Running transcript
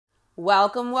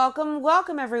Welcome, welcome,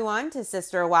 welcome everyone to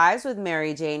Sister Wives with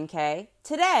Mary Jane K.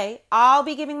 Today, I'll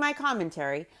be giving my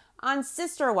commentary on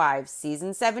Sister Wives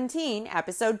Season 17,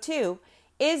 Episode 2,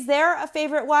 Is There a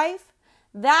Favorite Wife?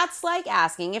 That's like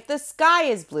asking if the sky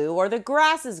is blue or the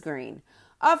grass is green.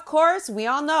 Of course, we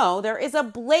all know there is a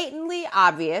blatantly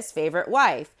obvious favorite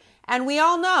wife, and we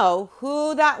all know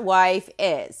who that wife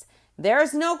is.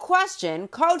 There's no question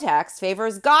Kotex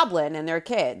favors Goblin and their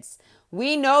kids.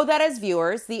 We know that as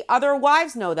viewers, the other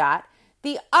wives know that,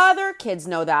 the other kids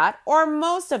know that, or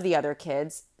most of the other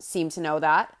kids seem to know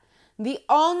that. The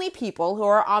only people who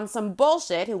are on some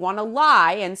bullshit who want to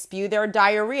lie and spew their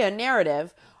diarrhea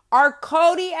narrative are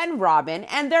Cody and Robin,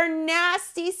 and their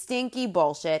nasty, stinky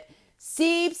bullshit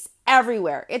seeps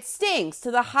everywhere. It stinks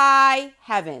to the high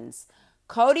heavens.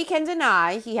 Cody can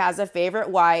deny he has a favorite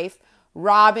wife.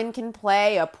 Robin can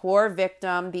play a poor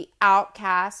victim, the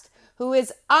outcast, who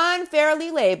is unfairly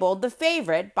labeled the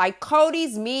favorite by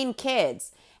Cody's mean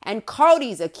kids and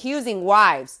Cody's accusing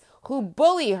wives who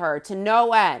bully her to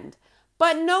no end.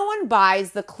 But no one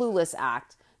buys the clueless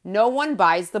act. No one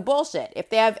buys the bullshit if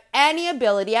they have any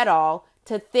ability at all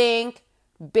to think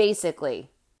basically.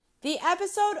 The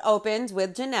episode opens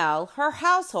with Janelle. Her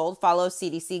household follows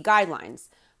CDC guidelines,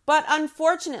 but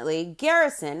unfortunately,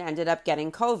 Garrison ended up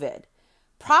getting COVID.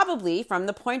 Probably from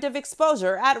the point of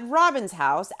exposure at Robin's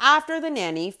house after the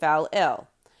nanny fell ill.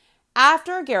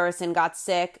 After Garrison got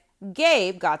sick,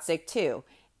 Gabe got sick too,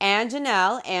 and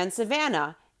Janelle and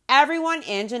Savannah. Everyone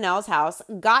in Janelle's house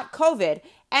got COVID,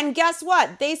 and guess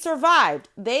what? They survived.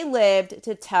 They lived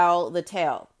to tell the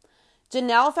tale.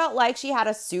 Janelle felt like she had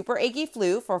a super achy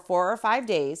flu for 4 or 5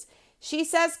 days. She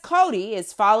says Cody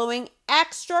is following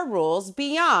extra rules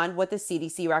beyond what the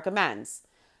CDC recommends.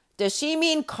 Does she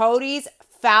mean Cody's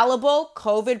fallible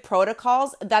COVID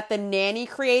protocols that the nanny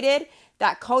created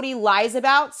that Cody lies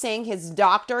about, saying his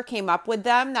doctor came up with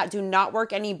them that do not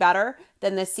work any better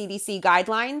than the CDC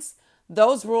guidelines?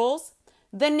 Those rules?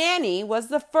 The nanny was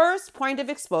the first point of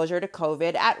exposure to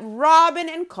COVID at Robin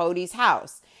and Cody's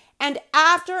house. And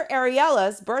after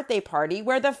Ariella's birthday party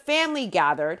where the family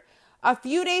gathered, a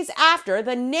few days after,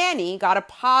 the nanny got a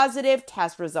positive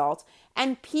test result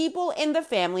and people in the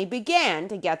family began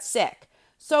to get sick.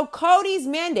 So Cody's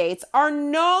mandates are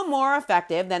no more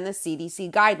effective than the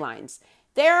CDC guidelines.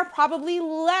 They are probably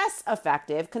less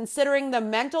effective considering the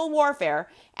mental warfare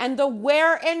and the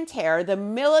wear and tear the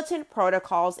militant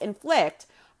protocols inflict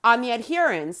on the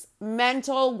adherents'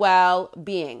 mental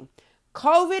well-being.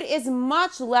 COVID is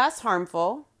much less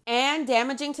harmful and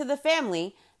damaging to the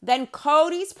family than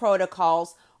Cody's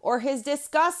protocols or his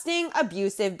disgusting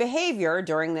abusive behavior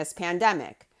during this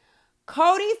pandemic.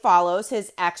 Cody follows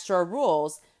his extra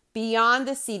rules beyond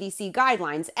the CDC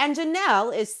guidelines, and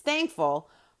Janelle is thankful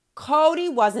Cody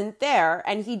wasn't there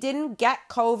and he didn't get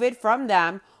COVID from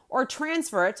them or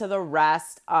transfer it to the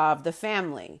rest of the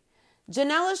family.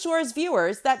 Janelle assures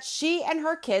viewers that she and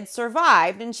her kids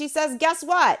survived, and she says, guess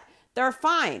what? They're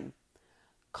fine.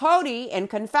 Cody, in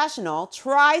confessional,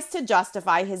 tries to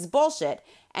justify his bullshit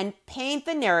and paint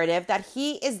the narrative that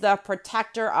he is the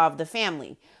protector of the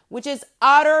family, which is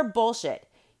utter bullshit.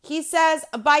 He says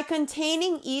by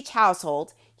containing each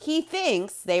household, he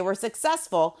thinks they were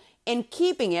successful in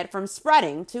keeping it from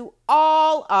spreading to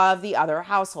all of the other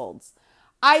households.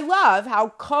 I love how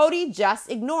Cody just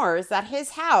ignores that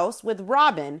his house with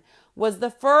Robin was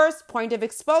the first point of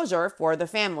exposure for the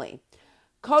family.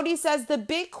 Cody says the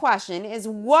big question is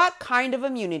what kind of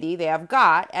immunity they have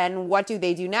got and what do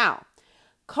they do now.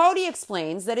 Cody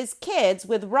explains that his kids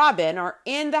with Robin are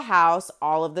in the house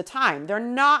all of the time. They're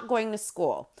not going to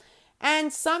school.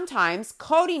 And sometimes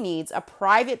Cody needs a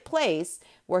private place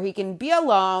where he can be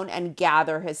alone and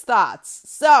gather his thoughts.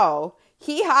 So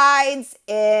he hides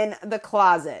in the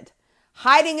closet.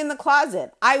 Hiding in the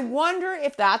closet. I wonder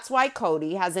if that's why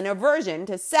Cody has an aversion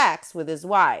to sex with his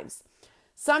wives.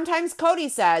 Sometimes Cody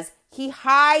says he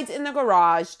hides in the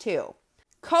garage too.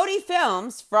 Cody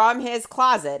films from his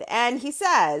closet and he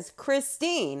says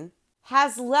Christine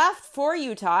has left for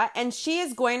Utah and she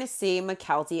is going to see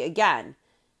McKelty again.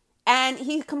 And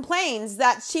he complains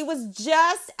that she was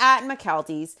just at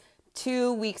McKelty's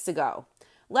 2 weeks ago.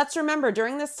 Let's remember,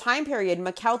 during this time period,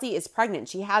 McKelty is pregnant.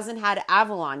 She hasn't had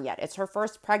Avalon yet. It's her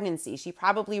first pregnancy. She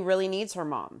probably really needs her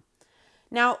mom.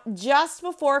 Now, just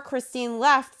before Christine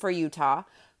left for Utah,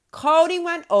 Cody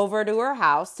went over to her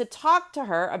house to talk to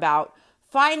her about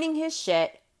finding his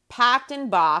shit packed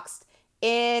and boxed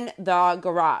in the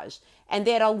garage. And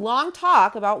they had a long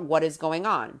talk about what is going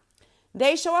on.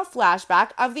 They show a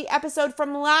flashback of the episode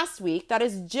from last week that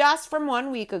is just from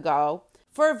 1 week ago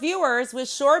for viewers with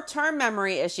short-term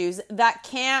memory issues that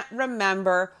can't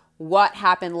remember what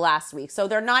happened last week. So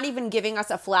they're not even giving us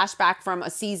a flashback from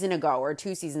a season ago or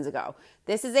 2 seasons ago.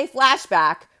 This is a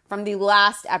flashback from the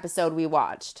last episode we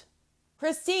watched.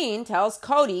 Christine tells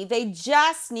Cody they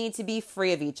just need to be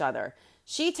free of each other.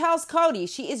 She tells Cody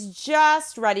she is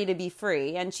just ready to be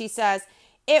free, and she says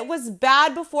it was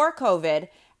bad before COVID,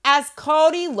 as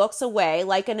Cody looks away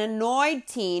like an annoyed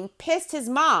teen pissed his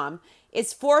mom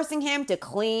is forcing him to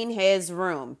clean his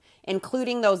room,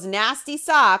 including those nasty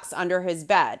socks under his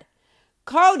bed.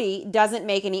 Cody doesn't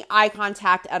make any eye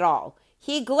contact at all.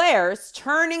 He glares,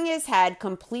 turning his head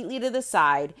completely to the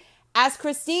side as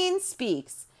Christine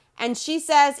speaks, and she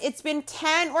says it's been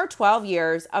 10 or 12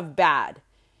 years of bad.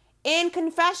 In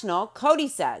confessional, Cody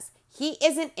says he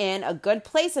isn't in a good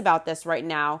place about this right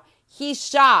now. He's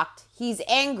shocked. He's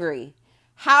angry.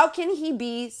 How can he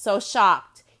be so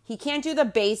shocked? He can't do the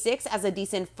basics as a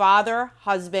decent father,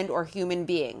 husband, or human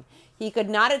being. He could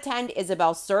not attend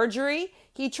Isabel's surgery.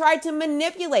 He tried to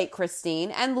manipulate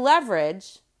Christine and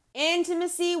leverage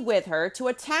intimacy with her to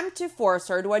attempt to force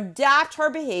her to adapt her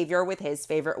behavior with his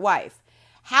favorite wife.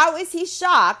 How is he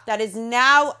shocked that his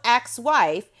now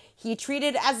ex-wife he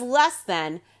treated as less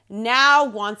than now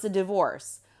wants a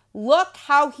divorce? Look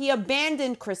how he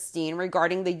abandoned Christine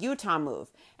regarding the Utah move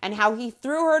and how he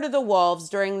threw her to the wolves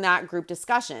during that group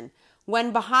discussion,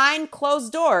 when behind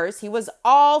closed doors he was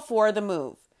all for the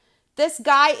move. This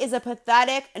guy is a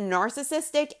pathetic,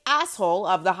 narcissistic asshole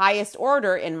of the highest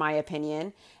order, in my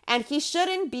opinion, and he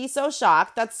shouldn't be so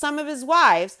shocked that some of his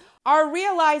wives are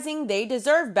realizing they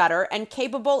deserve better and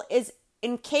is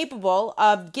incapable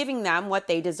of giving them what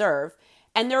they deserve,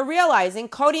 and they're realizing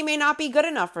Cody may not be good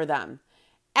enough for them.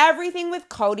 Everything with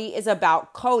Cody is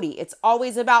about Cody. It's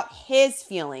always about his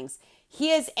feelings.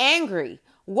 He is angry.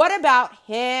 What about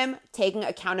him taking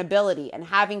accountability and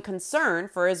having concern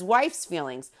for his wife's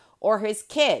feelings or his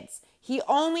kids? He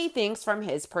only thinks from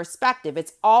his perspective.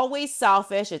 It's always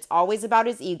selfish. It's always about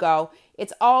his ego.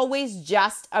 It's always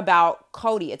just about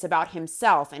Cody. It's about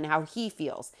himself and how he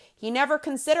feels. He never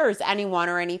considers anyone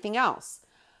or anything else.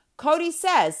 Cody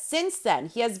says since then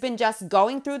he has been just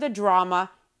going through the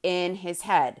drama in his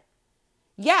head.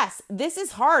 Yes, this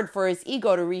is hard for his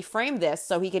ego to reframe this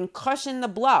so he can cushion the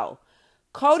blow.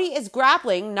 Cody is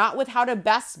grappling not with how to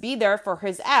best be there for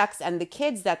his ex and the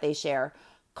kids that they share.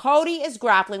 Cody is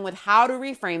grappling with how to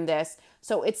reframe this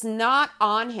so it's not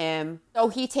on him, so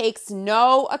he takes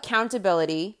no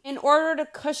accountability in order to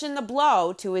cushion the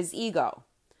blow to his ego.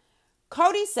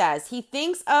 Cody says he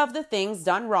thinks of the things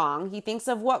done wrong. He thinks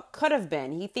of what could have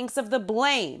been. He thinks of the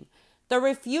blame, the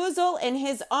refusal in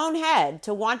his own head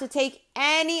to want to take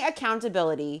any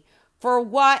accountability for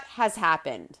what has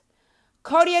happened.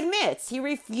 Cody admits he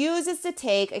refuses to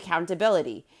take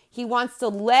accountability. He wants to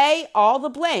lay all the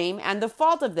blame and the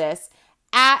fault of this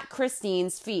at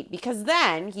Christine's feet because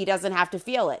then he doesn't have to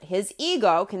feel it. His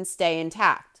ego can stay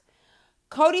intact.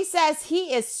 Cody says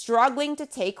he is struggling to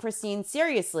take Christine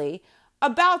seriously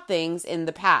about things in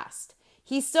the past.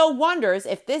 He still wonders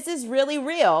if this is really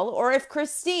real or if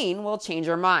Christine will change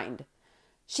her mind.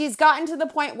 She's gotten to the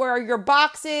point where your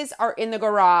boxes are in the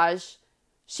garage.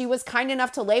 She was kind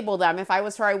enough to label them. If I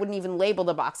was her, I wouldn't even label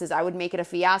the boxes. I would make it a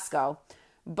fiasco.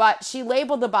 But she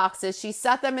labeled the boxes. She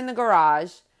set them in the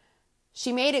garage.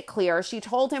 She made it clear. She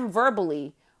told him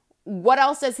verbally. What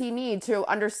else does he need to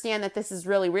understand that this is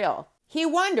really real? He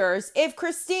wonders if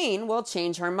Christine will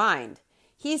change her mind.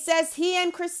 He says he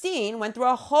and Christine went through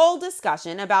a whole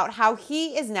discussion about how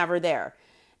he is never there.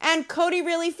 And Cody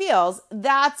really feels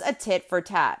that's a tit for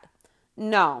tat.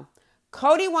 No.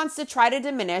 Cody wants to try to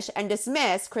diminish and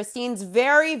dismiss Christine's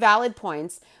very valid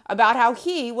points about how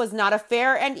he was not a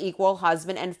fair and equal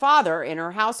husband and father in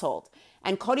her household.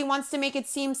 And Cody wants to make it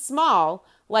seem small,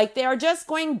 like they are just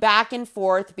going back and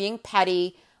forth, being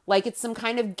petty, like it's some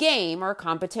kind of game or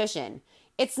competition.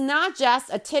 It's not just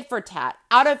a tit for tat.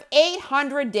 Out of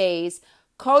 800 days,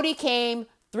 Cody came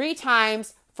 3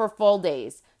 times for full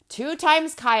days, 2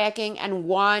 times kayaking and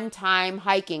 1 time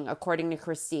hiking, according to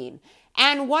Christine.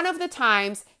 And one of the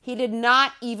times, he did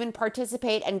not even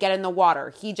participate and get in the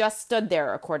water. He just stood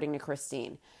there, according to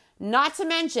Christine. Not to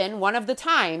mention, one of the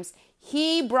times,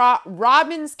 he brought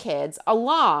Robin's kids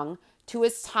along to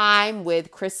his time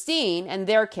with Christine and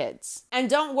their kids. And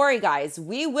don't worry, guys,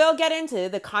 we will get into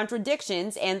the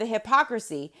contradictions and the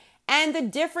hypocrisy and the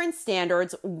different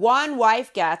standards one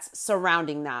wife gets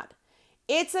surrounding that.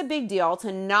 It's a big deal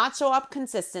to not show up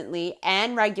consistently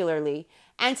and regularly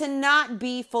and to not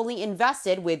be fully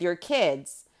invested with your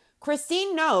kids.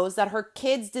 Christine knows that her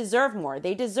kids deserve more.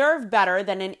 They deserve better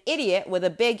than an idiot with a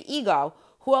big ego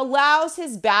who allows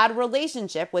his bad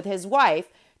relationship with his wife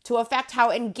to affect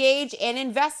how engaged and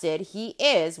invested he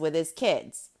is with his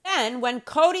kids. Then, when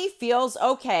Cody feels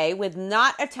okay with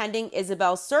not attending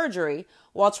Isabel's surgery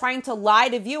while trying to lie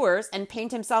to viewers and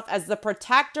paint himself as the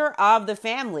protector of the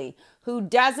family who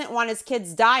doesn't want his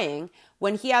kids dying,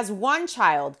 when he has one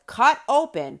child cut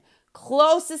open,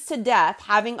 closest to death,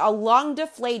 having a lung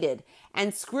deflated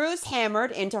and screws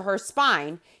hammered into her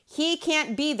spine, he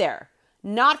can't be there.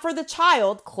 Not for the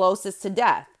child closest to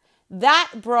death.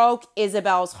 That broke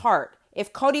Isabel's heart.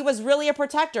 If Cody was really a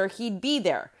protector, he'd be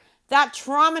there. That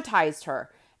traumatized her,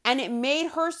 and it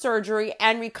made her surgery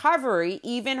and recovery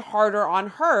even harder on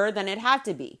her than it had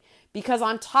to be. Because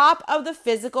on top of the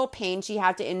physical pain she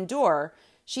had to endure,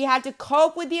 she had to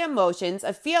cope with the emotions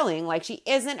of feeling like she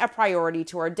isn't a priority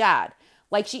to her dad,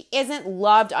 like she isn't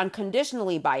loved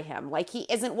unconditionally by him, like he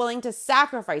isn't willing to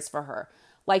sacrifice for her,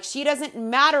 like she doesn't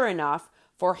matter enough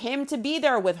for him to be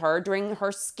there with her during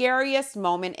her scariest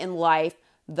moment in life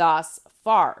thus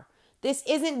far. This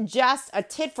isn't just a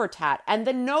tit for tat, and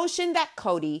the notion that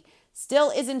Cody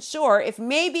still isn't sure if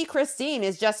maybe Christine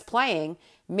is just playing,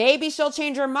 maybe she'll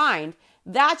change her mind,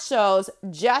 that shows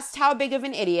just how big of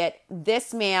an idiot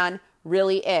this man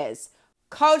really is.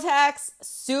 Kotex,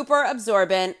 super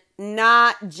absorbent,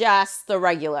 not just the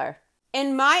regular.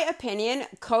 In my opinion,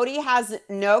 Cody has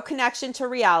no connection to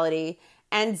reality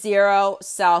and zero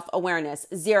self-awareness.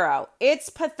 Zero. It's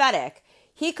pathetic.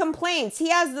 He complains he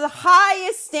has the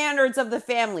highest standards of the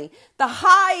family, the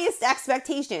highest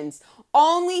expectations.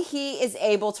 Only he is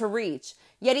able to reach.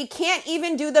 Yet he can't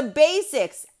even do the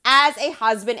basics as a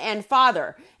husband and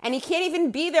father. And he can't even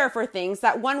be there for things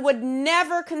that one would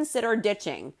never consider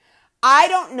ditching. I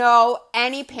don't know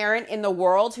any parent in the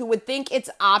world who would think it's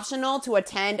optional to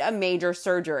attend a major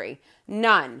surgery.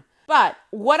 None. But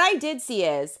what I did see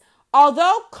is,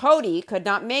 although Cody could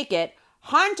not make it,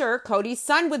 Hunter, Cody's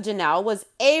son with Janelle, was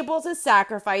able to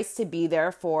sacrifice to be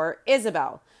there for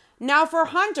Isabel. Now for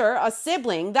Hunter, a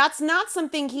sibling, that's not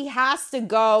something he has to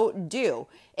go do.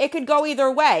 It could go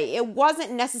either way. It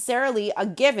wasn't necessarily a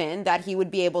given that he would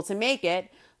be able to make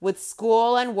it with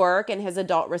school and work and his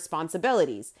adult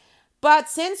responsibilities. But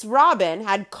since Robin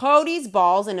had Cody's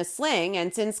balls in a sling,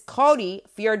 and since Cody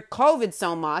feared COVID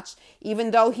so much,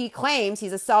 even though he claims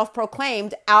he's a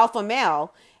self-proclaimed alpha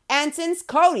male, and since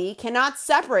Cody cannot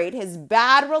separate his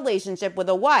bad relationship with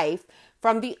a wife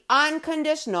from the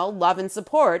unconditional love and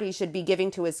support he should be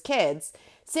giving to his kids,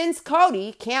 since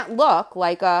Cody can't look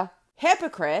like a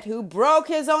hypocrite who broke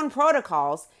his own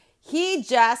protocols, he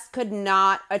just could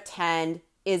not attend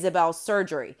Isabel's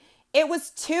surgery. It was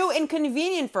too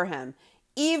inconvenient for him,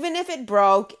 even if it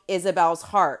broke Isabel's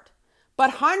heart.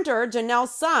 But Hunter,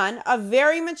 Janelle's son, a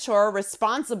very mature,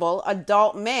 responsible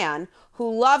adult man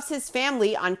who loves his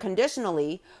family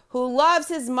unconditionally, who loves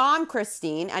his mom,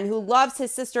 Christine, and who loves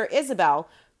his sister, Isabel,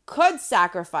 could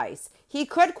sacrifice. He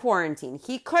could quarantine.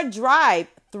 He could drive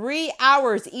 3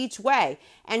 hours each way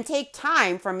and take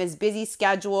time from his busy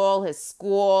schedule, his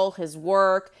school, his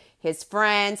work, his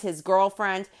friends, his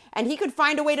girlfriend, and he could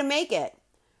find a way to make it.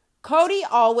 Cody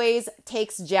always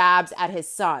takes jabs at his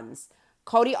sons.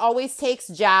 Cody always takes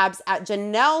jabs at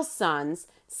Janelle's sons,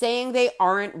 saying they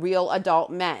aren't real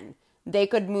adult men. They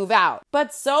could move out.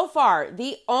 But so far,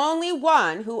 the only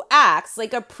one who acts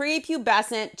like a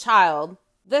prepubescent child,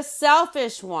 the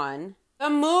selfish one, the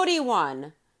moody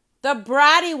one, the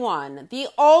bratty one, the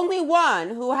only one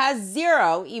who has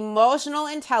zero emotional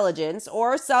intelligence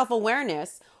or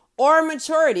self-awareness or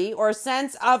maturity or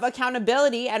sense of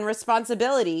accountability and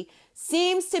responsibility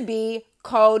seems to be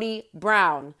Cody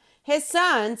Brown. His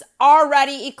sons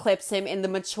already eclipse him in the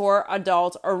mature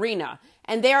adult arena,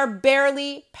 and they are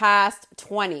barely past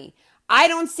 20. I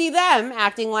don't see them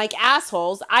acting like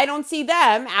assholes. I don't see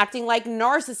them acting like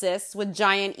narcissists with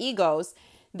giant egos.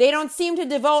 They don't seem to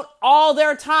devote all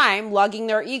their time lugging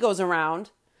their egos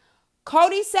around.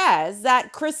 Cody says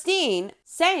that Christine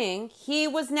saying he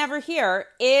was never here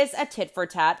is a tit for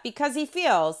tat because he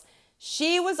feels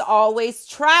she was always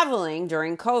traveling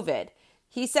during COVID.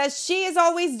 He says she is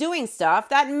always doing stuff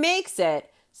that makes it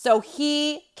so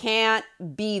he can't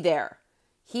be there.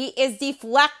 He is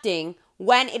deflecting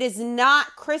when it is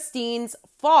not Christine's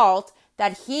fault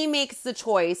that he makes the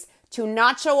choice to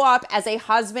not show up as a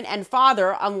husband and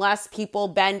father unless people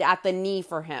bend at the knee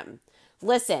for him.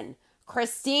 Listen,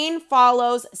 Christine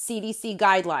follows CDC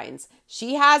guidelines.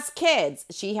 She has kids.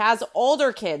 She has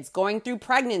older kids going through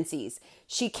pregnancies.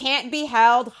 She can't be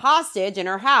held hostage in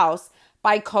her house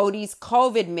by Cody's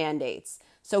COVID mandates.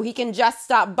 So he can just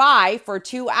stop by for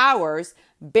 2 hours,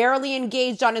 barely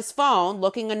engaged on his phone,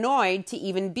 looking annoyed to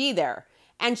even be there.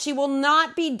 And she will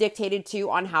not be dictated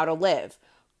to on how to live.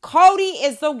 Cody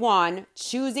is the one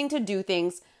choosing to do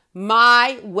things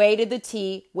My way to the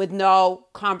T with no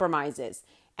compromises.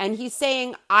 And he's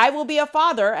saying, I will be a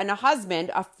father and a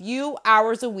husband a few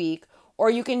hours a week, or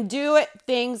you can do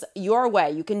things your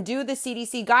way. You can do the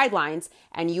CDC guidelines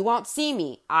and you won't see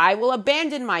me. I will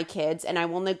abandon my kids and I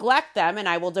will neglect them and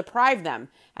I will deprive them.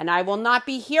 And I will not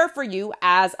be here for you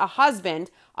as a husband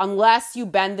unless you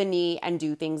bend the knee and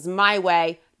do things my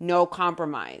way, no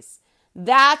compromise.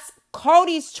 That's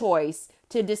Cody's choice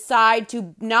to decide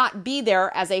to not be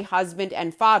there as a husband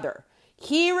and father.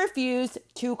 He refused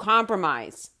to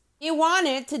compromise. He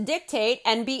wanted to dictate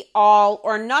and be all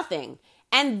or nothing.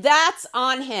 And that's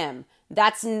on him.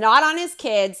 That's not on his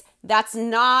kids. That's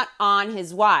not on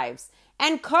his wives.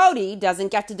 And Cody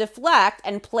doesn't get to deflect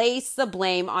and place the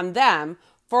blame on them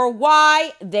for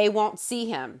why they won't see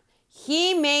him.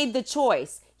 He made the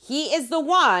choice. He is the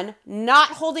one not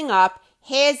holding up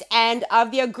his end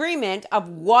of the agreement of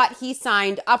what he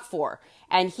signed up for.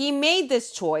 And he made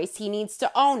this choice. He needs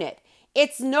to own it.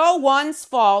 It's no one's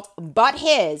fault but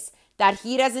his that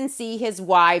he doesn't see his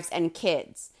wives and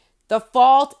kids. The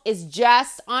fault is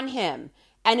just on him.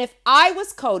 And if I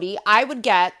was Cody, I would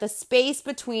get the space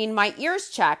between my ears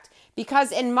checked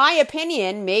because in my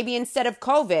opinion, maybe instead of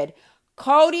COVID,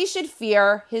 Cody should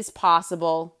fear his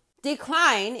possible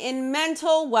decline in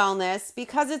mental wellness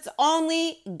because it's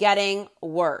only getting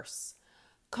worse.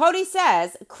 Cody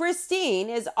says Christine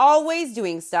is always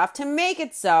doing stuff to make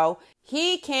it so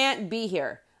he can't be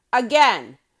here.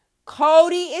 Again,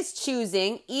 Cody is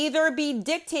choosing either be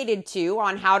dictated to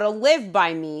on how to live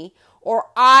by me or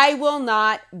I will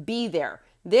not be there.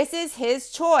 This is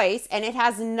his choice and it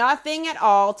has nothing at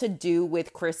all to do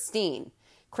with Christine.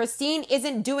 Christine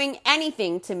isn't doing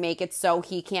anything to make it so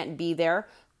he can't be there.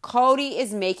 Cody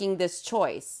is making this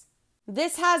choice.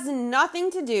 This has nothing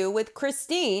to do with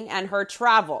Christine and her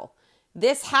travel.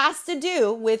 This has to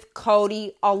do with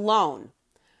Cody alone.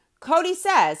 Cody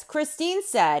says, Christine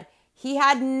said he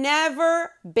had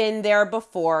never been there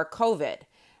before COVID.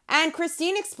 And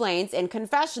Christine explains in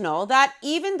confessional that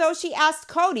even though she asked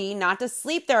Cody not to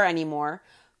sleep there anymore,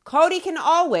 Cody can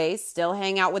always still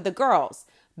hang out with the girls.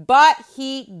 But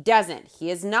he doesn't. He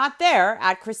is not there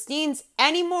at Christine's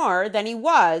any more than he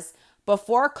was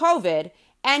before COVID,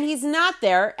 and he's not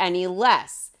there any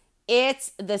less.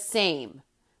 It's the same.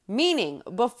 Meaning,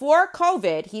 before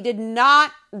COVID, he did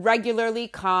not regularly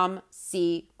come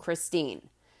see Christine.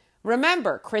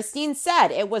 Remember, Christine said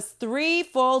it was 3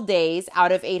 full days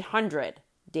out of 800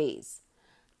 days.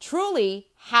 Truly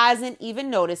hasn't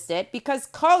even noticed it because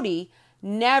Cody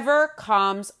never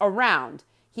comes around.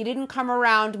 He didn't come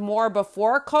around more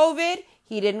before COVID.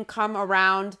 He didn't come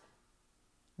around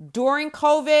during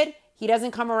COVID. He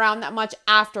doesn't come around that much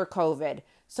after COVID.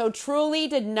 So Truly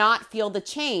did not feel the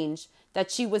change that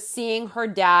she was seeing her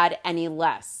dad any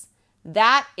less.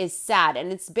 That is sad.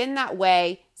 And it's been that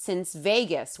way since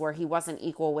Vegas, where he wasn't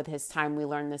equal with his time. We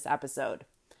learned this episode.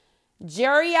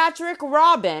 Geriatric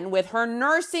Robin, with her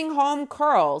nursing home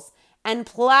curls and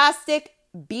plastic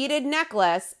beaded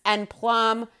necklace and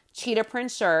plum cheetah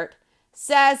print shirt,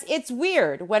 says it's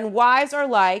weird when wives are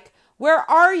like, where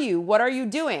are you? What are you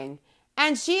doing?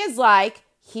 And she is like,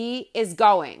 he is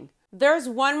going. There's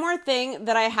one more thing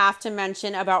that I have to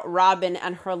mention about Robin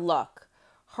and her look.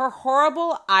 Her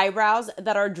horrible eyebrows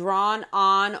that are drawn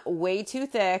on way too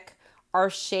thick are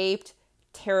shaped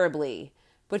terribly.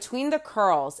 Between the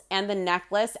curls and the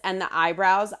necklace and the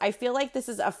eyebrows, I feel like this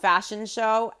is a fashion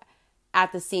show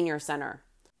at the senior center.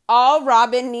 All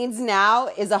Robin needs now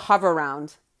is a hover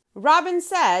round. Robin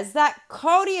says that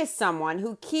Cody is someone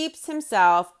who keeps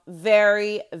himself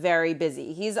very, very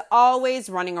busy. He's always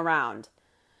running around.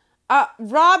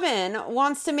 Robin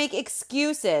wants to make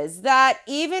excuses that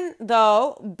even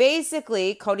though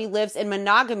basically Cody lives in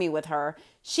monogamy with her,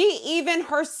 she even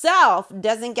herself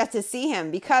doesn't get to see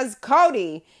him because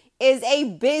Cody is a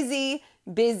busy,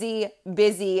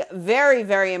 very,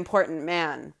 very important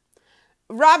man.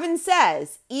 Robin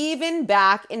says, even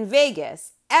back in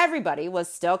Vegas, everybody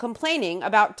was still complaining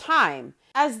about time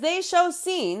as they show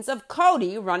scenes of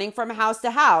Cody running from house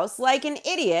to house like an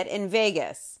idiot in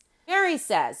Vegas. Mary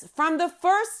says, from the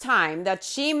first time that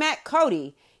she met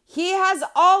Cody, he has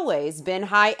always been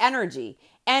high energy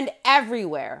and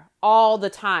everywhere, all the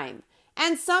time.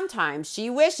 And sometimes she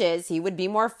wishes he would be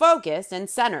more focused and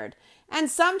centered. And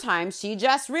sometimes she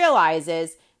just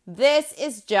realizes this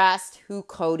is just who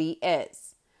Cody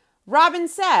is. Robin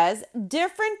says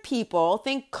different people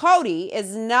think Cody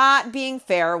is not being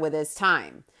fair with his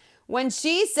time. When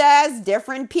she says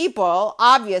different people,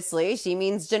 obviously she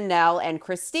means Janelle and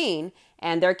Christine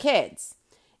and their kids.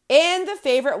 In the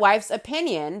favorite wife's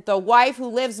opinion, the wife who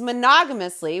lives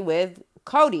monogamously with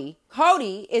Cody.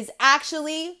 Cody is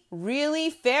actually really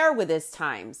fair with his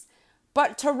times.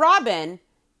 But to Robin,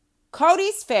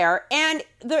 Cody's fair, and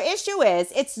the issue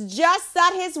is it's just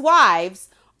that his wives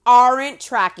aren't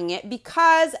tracking it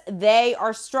because they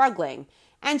are struggling.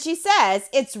 And she says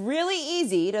it's really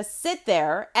easy to sit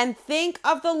there and think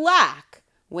of the lack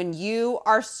when you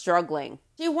are struggling.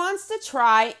 She wants to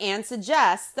try and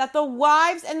suggest that the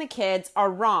wives and the kids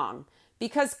are wrong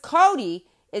because Cody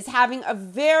is having a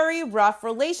very rough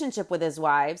relationship with his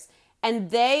wives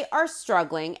and they are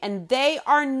struggling and they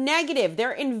are negative.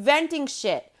 They're inventing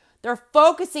shit. They're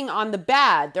focusing on the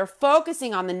bad. They're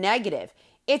focusing on the negative.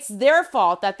 It's their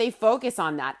fault that they focus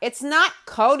on that. It's not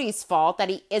Cody's fault that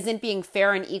he isn't being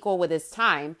fair and equal with his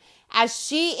time, as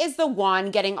she is the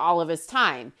one getting all of his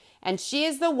time. And she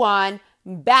is the one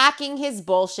backing his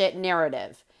bullshit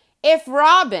narrative. If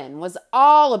Robin was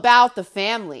all about the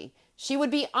family, she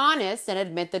would be honest and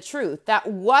admit the truth that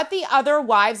what the other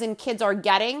wives and kids are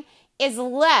getting is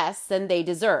less than they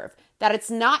deserve, that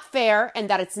it's not fair and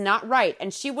that it's not right,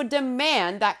 and she would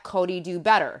demand that Cody do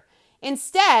better.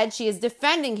 Instead, she is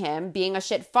defending him being a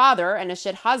shit father and a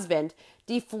shit husband,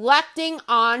 deflecting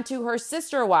onto her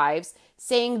sister wives,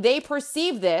 saying they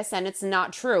perceive this and it's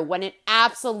not true when it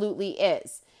absolutely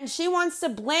is. And she wants to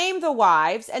blame the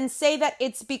wives and say that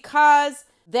it's because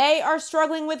they are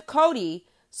struggling with Cody,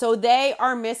 so they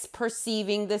are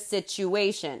misperceiving the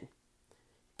situation.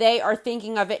 They are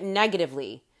thinking of it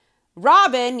negatively.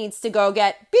 Robin needs to go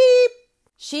get beep.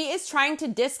 She is trying to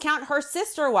discount her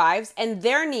sister wives and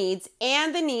their needs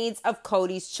and the needs of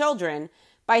Cody's children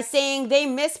by saying they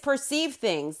misperceive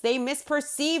things. They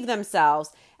misperceive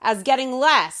themselves as getting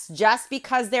less just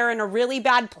because they're in a really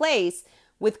bad place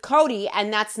with Cody,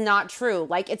 and that's not true.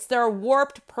 Like it's their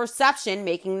warped perception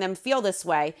making them feel this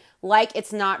way, like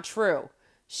it's not true.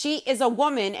 She is a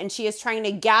woman and she is trying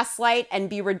to gaslight and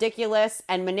be ridiculous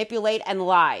and manipulate and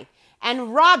lie.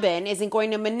 And Robin isn't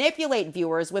going to manipulate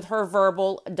viewers with her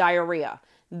verbal diarrhea.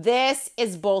 This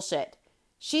is bullshit.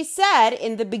 She said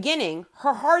in the beginning,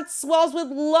 her heart swells with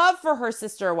love for her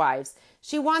sister wives.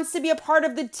 She wants to be a part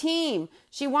of the team.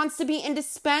 She wants to be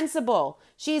indispensable.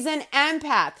 She's an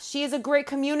empath. She is a great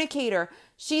communicator.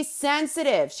 She's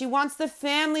sensitive. She wants the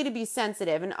family to be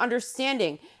sensitive and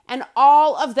understanding and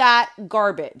all of that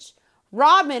garbage.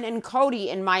 Robin and Cody,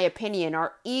 in my opinion,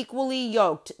 are equally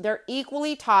yoked. They're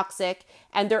equally toxic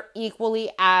and they're equally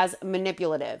as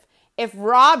manipulative. If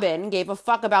Robin gave a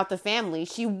fuck about the family,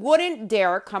 she wouldn't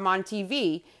dare come on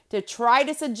TV to try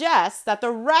to suggest that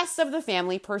the rest of the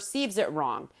family perceives it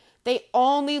wrong. They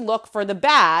only look for the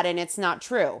bad and it's not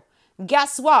true.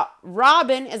 Guess what?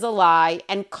 Robin is a lie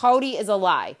and Cody is a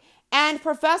lie. And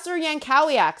Professor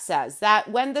Yankowiak says that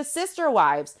when the sister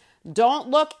wives don't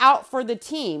look out for the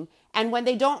team, and when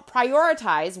they don't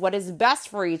prioritize what is best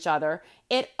for each other,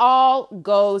 it all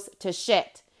goes to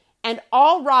shit. And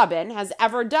all Robin has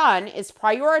ever done is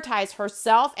prioritize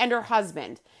herself and her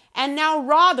husband. And now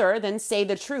rather than say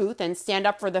the truth and stand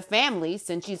up for the family,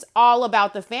 since she's all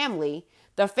about the family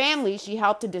she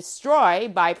helped to destroy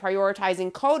by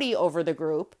prioritizing Cody over the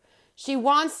group, she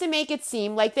wants to make it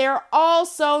seem like they are all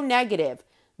so negative.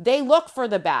 They look for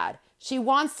the bad. She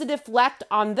wants to deflect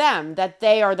on them that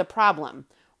they are the problem.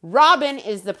 Robin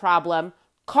is the problem.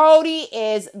 Cody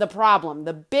is the problem,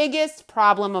 the biggest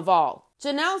problem of all.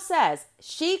 Janelle says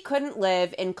she couldn't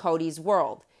live in Cody's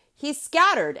world. He's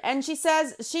scattered, and she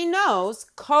says she knows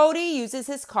Cody uses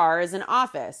his car as an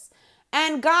office.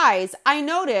 And guys, I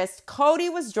noticed Cody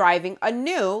was driving a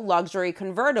new luxury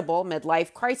convertible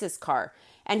midlife crisis car.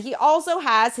 And he also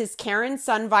has his Karen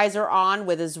sun visor on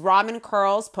with his ramen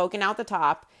curls poking out the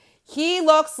top. He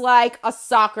looks like a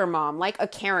soccer mom, like a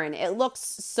Karen. It looks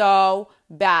so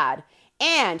bad.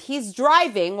 And he's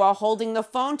driving while holding the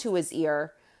phone to his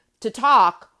ear to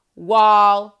talk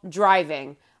while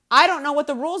driving. I don't know what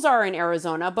the rules are in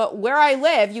Arizona, but where I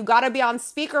live, you got to be on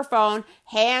speakerphone,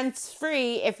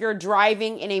 hands-free if you're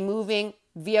driving in a moving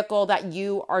vehicle that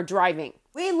you are driving.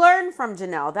 We learned from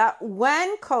Janelle that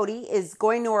when Cody is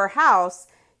going to her house,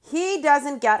 he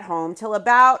doesn't get home till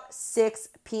about 6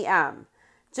 p.m.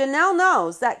 Janelle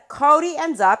knows that Cody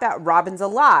ends up at Robin's a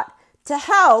lot to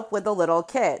help with the little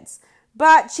kids,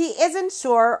 but she isn't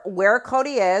sure where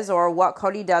Cody is or what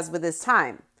Cody does with his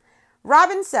time.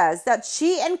 Robin says that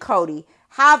she and Cody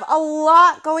have a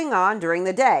lot going on during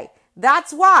the day.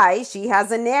 That's why she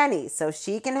has a nanny, so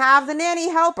she can have the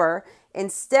nanny help her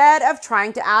instead of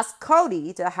trying to ask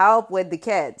Cody to help with the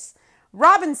kids.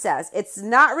 Robin says it's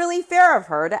not really fair of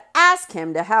her to ask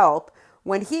him to help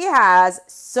when he has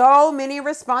so many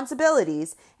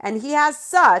responsibilities and he has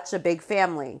such a big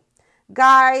family.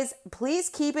 Guys, please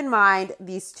keep in mind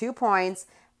these 2 points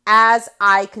as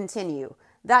I continue.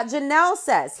 That Janelle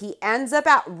says he ends up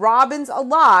at Robin's a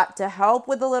lot to help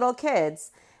with the little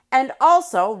kids. And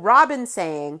also Robin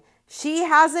saying she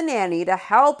has a nanny to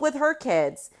help with her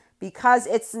kids because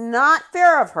it's not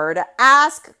fair of her to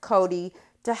ask Cody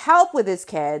to help with his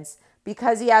kids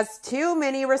because he has too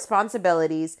many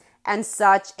responsibilities and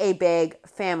such a big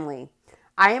family.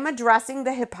 I am addressing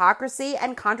the hypocrisy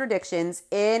and contradictions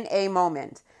in a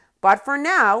moment. But for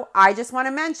now, I just want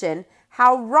to mention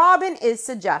how Robin is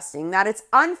suggesting that it's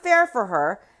unfair for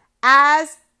her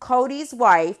as Cody's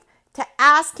wife to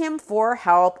ask him for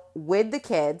help with the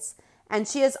kids. And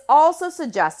she is also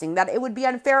suggesting that it would be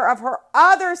unfair of her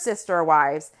other sister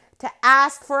wives to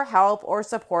ask for help or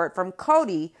support from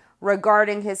Cody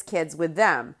regarding his kids with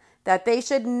them, that they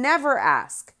should never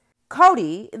ask.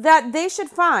 Cody, that they should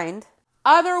find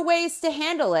other ways to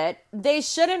handle it. They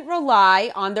shouldn't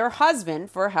rely on their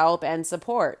husband for help and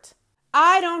support.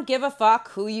 I don't give a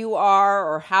fuck who you are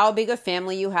or how big a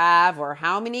family you have or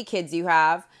how many kids you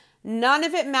have. None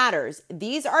of it matters.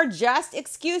 These are just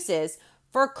excuses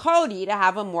for Cody to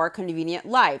have a more convenient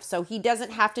life so he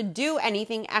doesn't have to do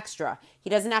anything extra. He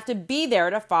doesn't have to be there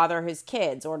to father his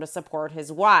kids or to support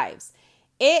his wives.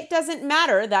 It doesn't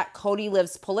matter that Cody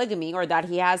lives polygamy or that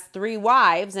he has 3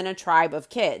 wives and a tribe of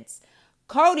kids.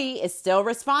 Cody is still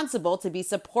responsible to be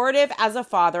supportive as a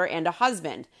father and a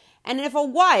husband. And if a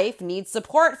wife needs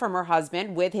support from her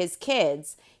husband with his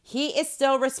kids, he is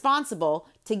still responsible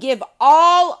to give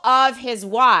all of his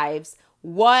wives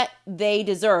what they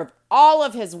deserve. All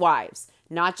of his wives,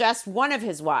 not just one of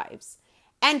his wives.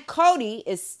 And Cody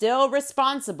is still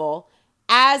responsible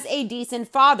as a decent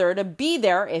father to be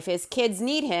there if his kids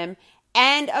need him.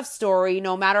 End of story,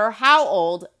 no matter how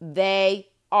old they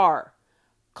are.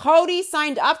 Cody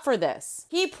signed up for this.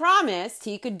 He promised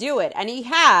he could do it, and he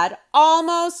had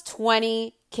almost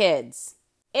 20 kids.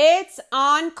 It's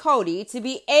on Cody to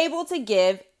be able to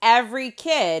give every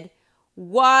kid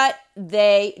what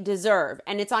they deserve.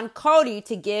 And it's on Cody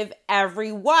to give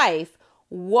every wife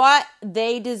what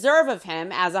they deserve of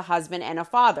him as a husband and a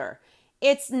father.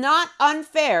 It's not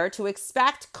unfair to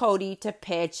expect Cody to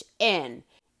pitch in.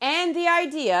 And the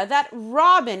idea that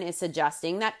Robin is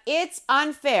suggesting that it's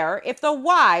unfair if the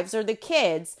wives or the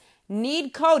kids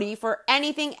need Cody for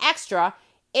anything extra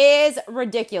is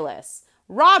ridiculous.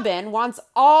 Robin wants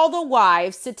all the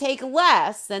wives to take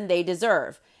less than they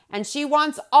deserve. And she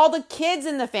wants all the kids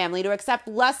in the family to accept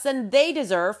less than they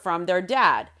deserve from their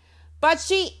dad. But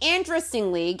she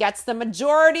interestingly gets the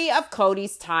majority of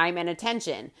Cody's time and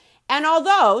attention. And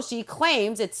although she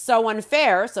claims it's so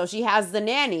unfair, so she has the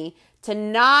nanny to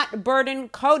not burden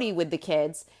Cody with the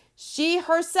kids, she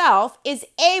herself is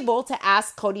able to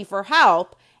ask Cody for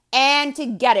help and to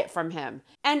get it from him.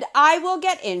 And I will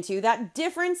get into that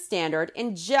different standard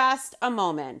in just a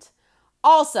moment.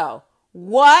 Also,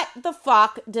 what the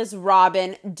fuck does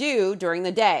Robin do during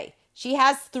the day? She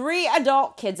has 3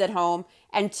 adult kids at home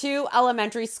and 2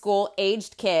 elementary school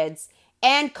aged kids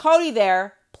and Cody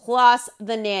there plus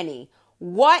the nanny.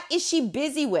 What is she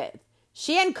busy with?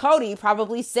 She and Cody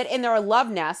probably sit in their love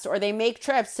nest or they make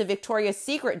trips to Victoria's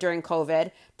Secret during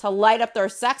COVID to light up their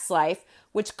sex life,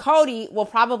 which Cody will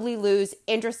probably lose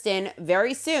interest in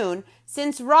very soon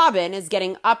since Robin is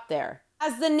getting up there.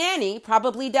 As the nanny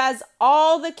probably does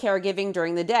all the caregiving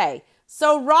during the day,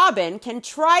 so Robin can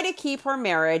try to keep her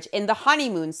marriage in the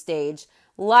honeymoon stage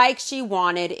like she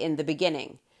wanted in the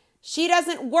beginning. She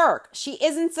doesn't work. She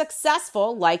isn't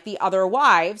successful like the other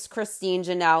wives, Christine,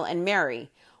 Janelle, and Mary.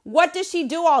 What does she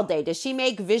do all day? Does she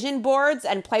make vision boards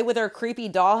and play with her creepy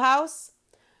dollhouse?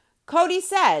 Cody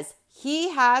says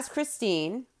he has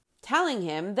Christine telling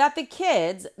him that the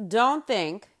kids don't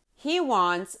think he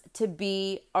wants to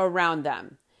be around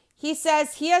them. He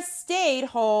says he has stayed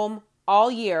home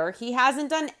all year. He hasn't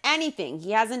done anything.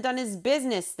 He hasn't done his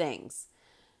business things.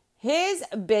 His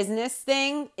business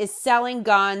thing is selling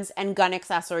guns and gun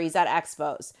accessories at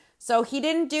expos. So he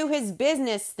didn't do his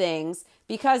business things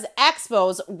because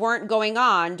expos weren't going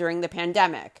on during the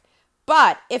pandemic.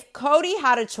 But if Cody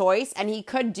had a choice and he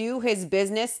could do his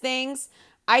business things,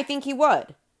 I think he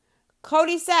would.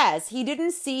 Cody says he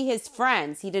didn't see his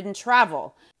friends, he didn't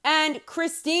travel, and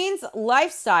Christine's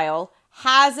lifestyle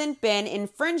hasn't been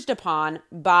infringed upon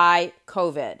by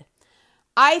COVID.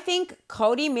 I think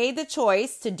Cody made the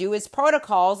choice to do his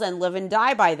protocols and live and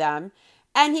die by them,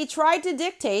 and he tried to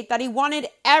dictate that he wanted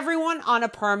everyone on a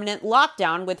permanent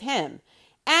lockdown with him.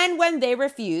 And when they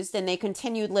refused and they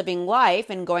continued living life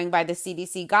and going by the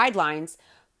CDC guidelines,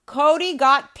 Cody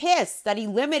got pissed that he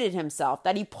limited himself,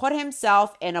 that he put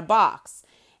himself in a box.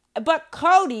 But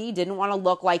Cody didn't want to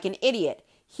look like an idiot.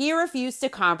 he refused to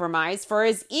compromise for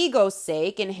his ego's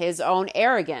sake and his own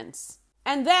arrogance.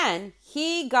 And then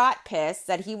he got pissed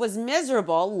that he was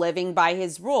miserable living by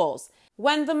his rules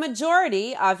when the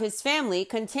majority of his family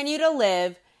continued to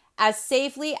live as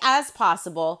safely as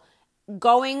possible,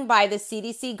 going by the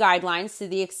CDC guidelines to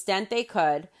the extent they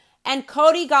could. And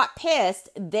Cody got pissed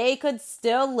they could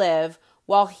still live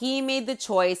while he made the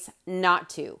choice not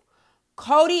to.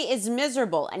 Cody is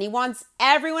miserable and he wants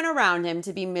everyone around him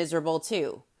to be miserable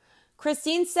too.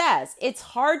 Christine says it's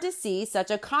hard to see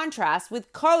such a contrast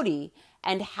with Cody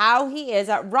and how he is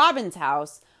at Robin's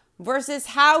house versus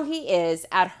how he is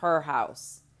at her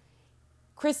house.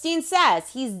 Christine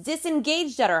says he's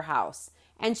disengaged at her house,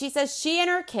 and she says she and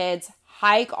her kids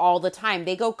hike all the time.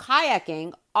 They go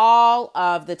kayaking all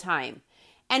of the time.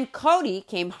 And Cody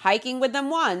came hiking with them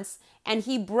once, and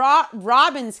he brought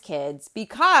Robin's kids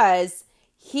because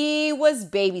he was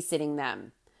babysitting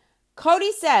them.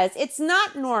 Cody says it's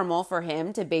not normal for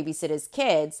him to babysit his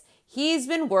kids. He's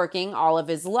been working all of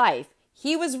his life.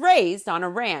 He was raised on a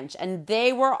ranch, and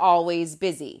they were always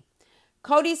busy.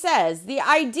 Cody says the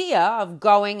idea of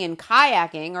going and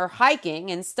kayaking or hiking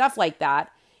and stuff like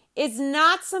that is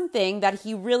not something that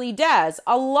he really does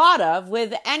a lot of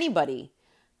with anybody.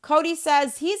 Cody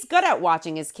says he's good at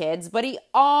watching his kids, but he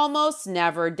almost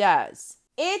never does.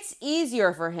 It's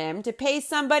easier for him to pay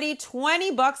somebody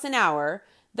 $20 an hour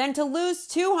than to lose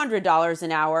 $200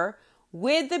 an hour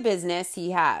with the business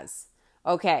he has.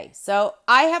 Okay, so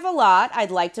I have a lot I'd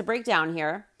like to break down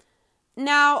here.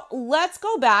 Now, let's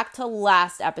go back to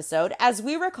last episode. As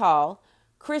we recall,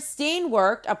 Christine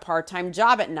worked a part-time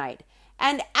job at night,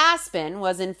 and Aspen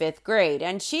was in 5th grade,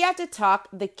 and she had to tuck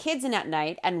the kids in at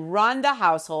night and run the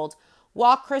household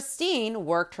while Christine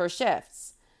worked her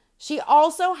shifts. She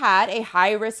also had a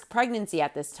high-risk pregnancy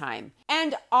at this time,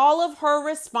 and all of her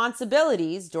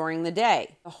responsibilities during the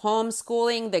day. The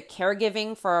homeschooling, the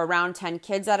caregiving for around 10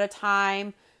 kids at a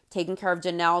time, taking care of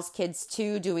Janelle's kids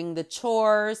too, doing the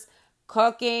chores,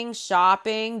 cooking,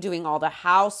 shopping, doing all the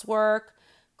housework.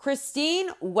 Christine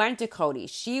went to Cody.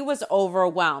 She was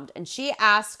overwhelmed, and she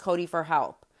asked Cody for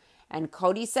help. And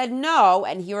Cody said no,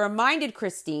 and he reminded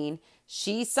Christine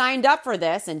she signed up for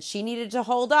this and she needed to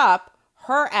hold up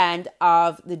her end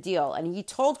of the deal. And he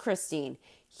told Christine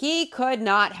he could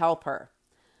not help her.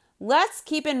 Let's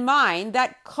keep in mind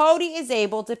that Cody is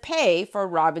able to pay for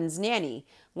Robin's nanny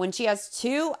when she has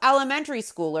 2 elementary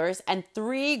schoolers and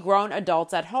 3 grown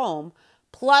adults at home,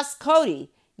 plus Cody.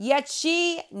 Yet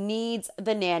she needs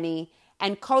the nanny,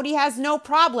 and Cody has no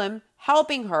problem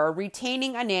helping her,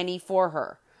 retaining a nanny for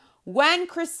her. When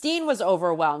Christine was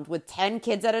overwhelmed with 10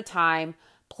 kids at a time,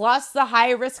 plus the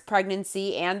high-risk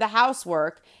pregnancy and the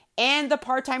housework and the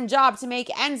part-time job to make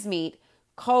ends meet,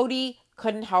 Cody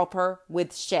couldn't help her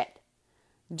with shit.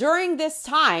 During this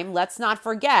time, let's not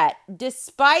forget,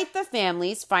 despite the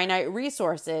family's finite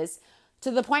resources, to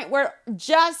the point where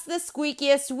just the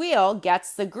squeakiest wheel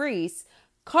gets the grease,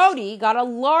 Cody got a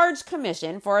large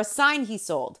commission for a sign he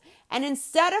sold, and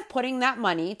instead of putting that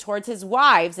money towards his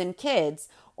wives and kids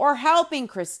or helping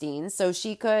Christine so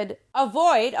she could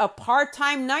avoid a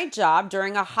part-time night job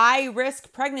during a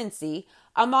high-risk pregnancy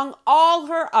among all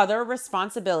her other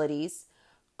responsibilities,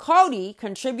 Cody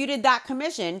contributed that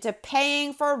commission to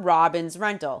paying for Robin's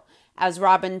rental, as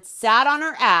Robin sat on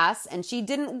her ass and she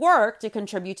didn't work to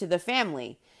contribute to the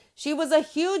family. She was a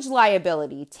huge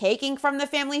liability, taking from the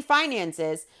family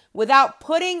finances without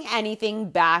putting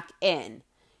anything back in.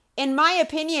 In my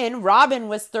opinion, Robin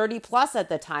was 30 plus at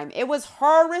the time. It was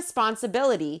her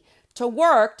responsibility to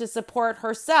work to support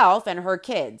herself and her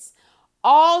kids.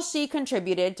 All she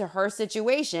contributed to her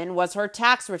situation was her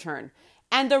tax return,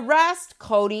 and the rest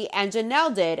Cody and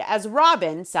Janelle did as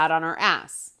Robin sat on her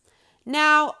ass.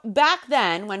 Now, back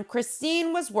then, when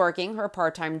Christine was working her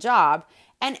part-time job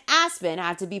and Aspen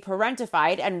had to be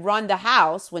parentified and run the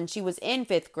house when she was in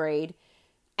 5th grade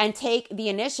and take the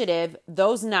initiative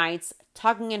those nights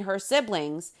tucking in her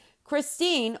siblings,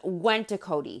 Christine went to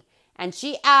Cody and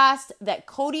she asked that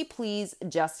Cody please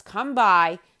just come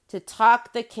by to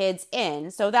tuck the kids in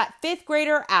so that 5th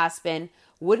grader Aspen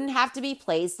wouldn't have to be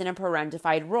placed in a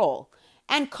parentified role.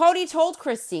 And Cody told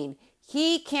Christine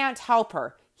he can't help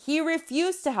her. He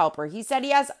refused to help her. He said he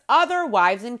has other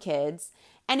wives and kids,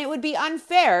 and it would be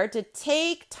unfair to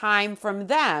take time from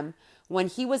them when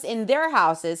he was in their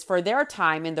houses for their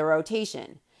time in the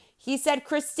rotation. He said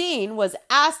Christine was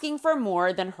asking for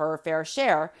more than her fair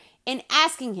share in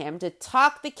asking him to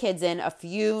tuck the kids in a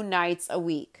few nights a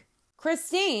week.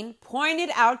 Christine pointed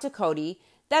out to Cody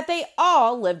that they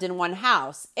all lived in one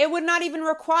house. It would not even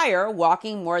require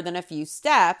walking more than a few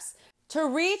steps to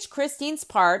reach Christine's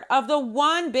part of the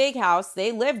one big house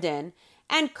they lived in,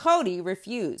 and Cody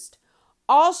refused.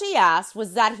 All she asked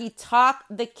was that he tuck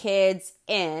the kids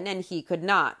in, and he could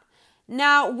not.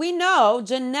 Now, we know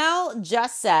Janelle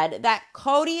just said that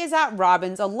Cody is at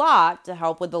Robin's a lot to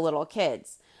help with the little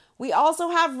kids. We also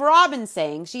have Robin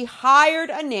saying she hired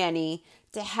a nanny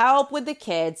to help with the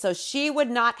kids so she would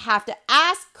not have to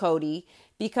ask Cody,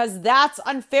 because that's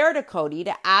unfair to Cody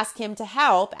to ask him to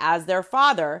help as their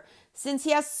father, since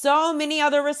he has so many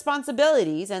other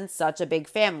responsibilities and such a big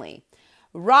family.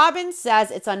 Robin says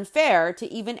it's unfair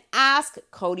to even ask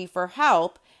Cody for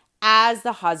help as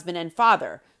the husband and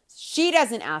father. She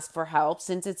doesn't ask for help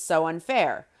since it's so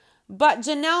unfair. But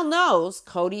Janelle knows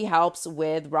Cody helps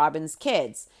with Robin's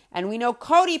kids, and we know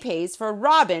Cody pays for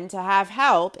Robin to have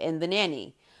help in the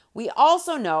nanny. We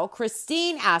also know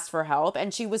Christine asked for help,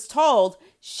 and she was told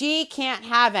she can't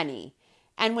have any.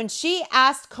 And when she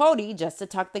asked Cody just to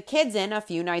tuck the kids in a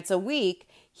few nights a week,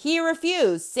 he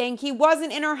refused, saying he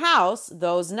wasn't in her house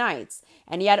those nights,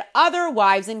 and he had other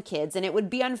wives and kids, and it would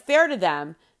be unfair to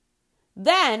them.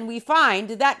 Then we find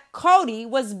that Cody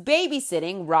was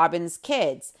babysitting Robin's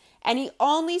kids, and he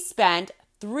only spent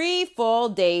 3 full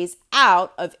days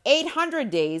out of 800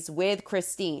 days with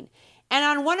Christine. And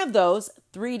on one of those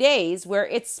 3 days where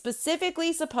it's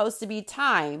specifically supposed to be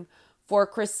time for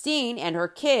Christine and her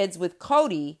kids with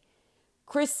Cody,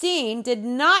 Christine did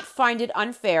not find it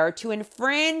unfair to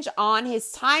infringe on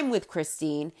his time with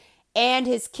Christine and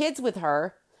his kids with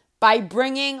her by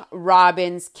bringing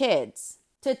Robin's kids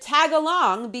to tag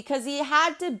along, because he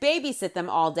had to babysit them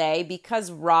all day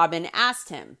because Robin asked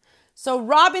him. So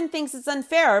Robin thinks it's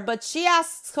unfair, but she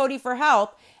asks Cody for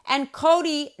help, and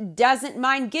Cody doesn't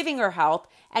mind giving her help,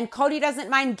 and Cody doesn't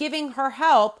mind giving her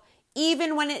help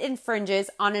even when it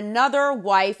infringes on another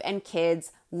wife and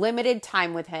kids' limited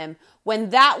time with him,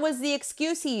 when that was the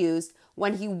excuse he used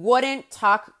when he wouldn't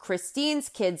tuck Christine's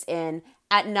kids in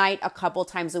at night a couple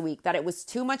times a week, that it was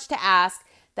too much to ask,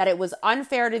 that it was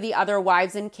unfair to the other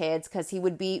wives and kids because he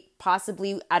would be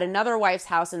possibly at another wife's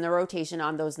house in the rotation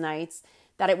on those nights,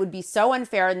 that it would be so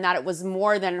unfair and that it was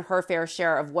more than her fair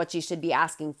share of what she should be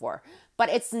asking for. But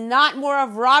it's not more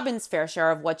of Robin's fair share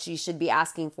of what she should be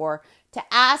asking for to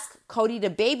ask Cody to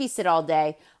babysit all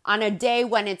day on a day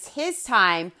when it's his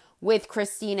time with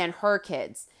Christine and her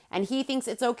kids. And he thinks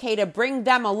it's okay to bring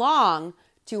them along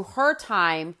to her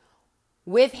time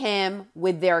with him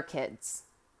with their kids.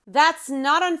 That's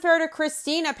not unfair to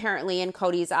Christine, apparently, in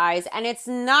Cody's eyes, and it's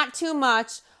not too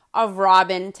much of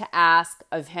Robin to ask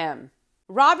of him.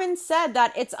 Robin said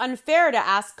that it's unfair to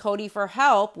ask Cody for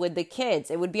help with the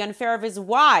kids. It would be unfair of his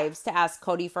wives to ask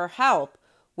Cody for help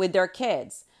with their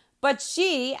kids. But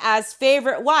she, as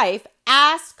favorite wife,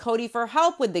 asked Cody for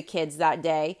help with the kids that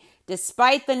day,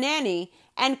 despite the nanny,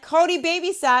 and Cody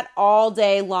babysat all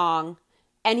day long.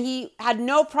 And he had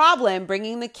no problem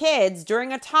bringing the kids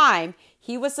during a time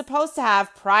he was supposed to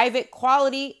have private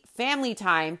quality family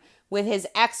time with his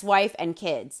ex-wife and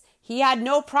kids. He had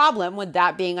no problem with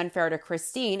that being unfair to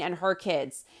Christine and her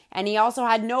kids. And he also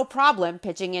had no problem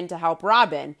pitching in to help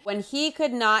Robin when he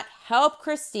could not help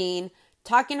Christine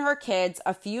tuck in her kids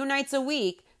a few nights a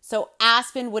week so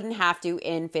Aspen wouldn't have to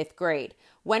in 5th grade.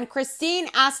 When Christine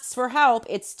asks for help,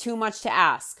 it's too much to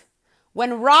ask.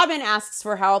 When Robin asks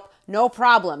for help, no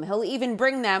problem. He'll even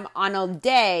bring them on a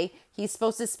day he's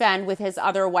supposed to spend with his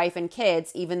other wife and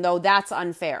kids, even though that's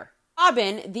unfair.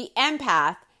 Robin, the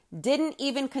empath, didn't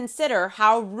even consider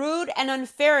how rude and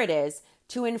unfair it is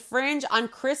to infringe on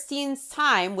Christine's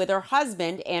time with her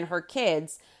husband and her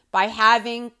kids by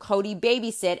having Cody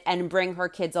babysit and bring her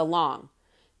kids along.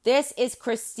 This is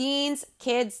Christine's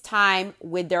kids' time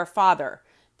with their father.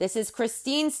 This is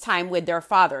Christine's time with their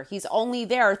father. He's only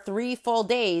there 3 full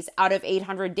days out of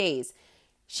 800 days.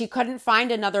 She couldn't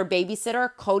find another babysitter.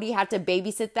 Cody had to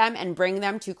babysit them and bring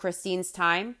them to Christine's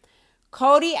time.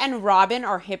 Cody and Robin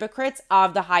are hypocrites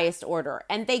of the highest order,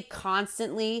 and they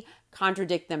constantly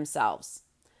contradict themselves.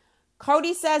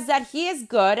 Cody says that he is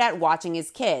good at watching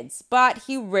his kids, but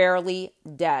he rarely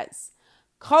does.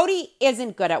 Cody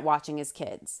isn't good at watching his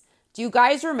kids. Do you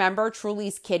guys remember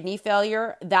Truly's kidney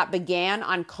failure that began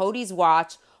on Cody's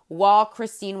watch while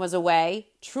Christine was away?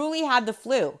 Truly had the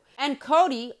flu, and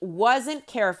Cody wasn't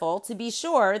careful to be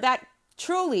sure that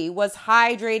Truly was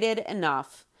hydrated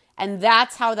enough. And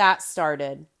that's how that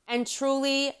started. And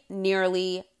Truly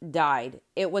nearly died.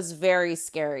 It was very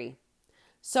scary.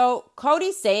 So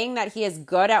Cody saying that he is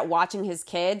good at watching his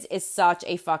kids is such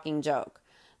a fucking joke.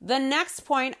 The next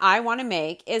point I want to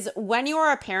make is when you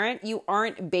are a parent, you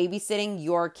aren't babysitting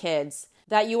your kids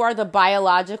that you are the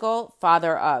biological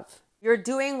father of. You're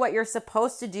doing what you're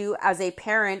supposed to do as a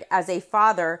parent, as a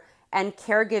father, and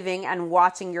caregiving and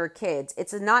watching your kids.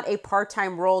 It's not a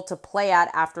part-time role to play at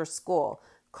after school.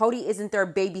 Cody isn't their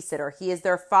babysitter. He is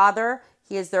their father.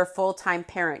 He is their full-time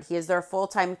parent. He is their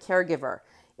full-time caregiver.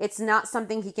 It's not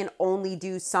something he can only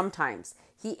do sometimes.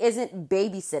 He isn't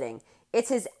babysitting. It's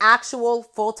his actual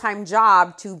full-time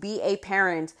job to be a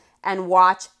parent and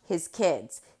watch his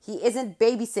kids. He isn't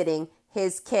babysitting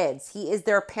his kids. He is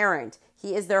their parent.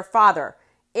 He is their father.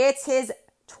 It's his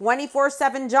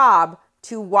 24/7 job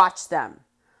to watch them.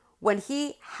 When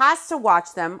he has to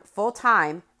watch them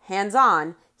full-time,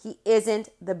 hands-on, he isn't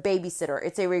the babysitter.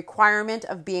 It's a requirement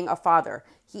of being a father.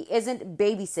 He isn't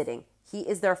babysitting. He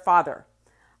is their father.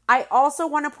 I also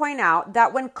want to point out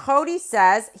that when Cody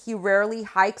says he rarely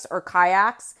hikes or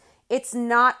kayaks, it's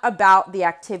not about the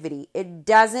activity. It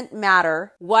doesn't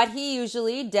matter what he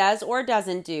usually does or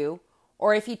doesn't do,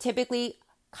 or if he typically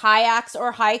kayaks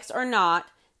or hikes or not.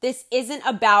 This isn't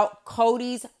about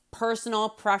Cody's personal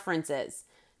preferences.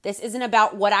 This isn't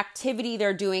about what activity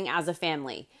they're doing as a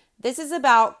family. This is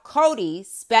about Cody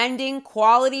spending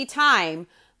quality time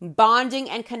bonding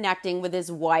and connecting with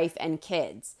his wife and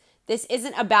kids. This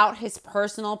isn't about his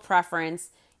personal preference.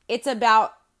 It's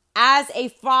about, as a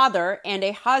father and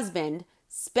a husband,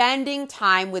 spending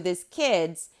time with his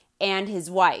kids and his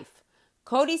wife.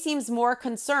 Cody seems more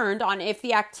concerned on if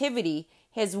the activity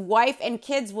his wife and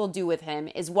kids will do with him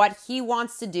is what he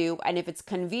wants to do and if it's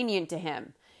convenient to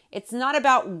him. It's not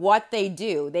about what they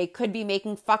do. They could be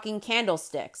making fucking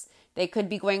candlesticks. They could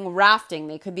be going rafting.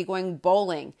 They could be going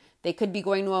bowling. They could be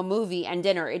going to a movie and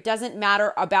dinner. It doesn't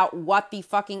matter about what the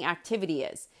fucking activity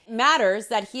is. It matters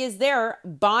that he is there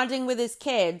bonding with his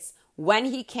kids when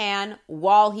he can,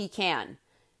 while he can.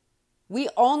 We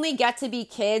only get to be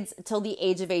kids till the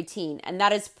age of 18, and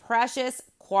that is precious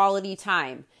quality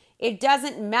time. It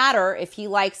doesn't matter if he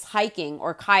likes hiking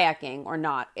or kayaking or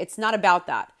not. It's not about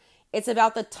that. It's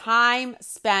about the time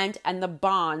spent and the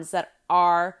bonds that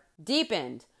are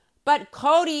deepened. But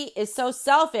Cody is so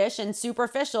selfish and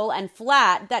superficial and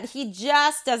flat that he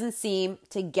just doesn't seem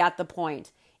to get the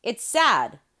point. It's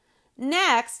sad.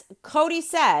 Next, Cody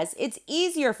says it's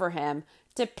easier for him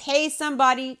to pay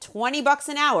somebody $20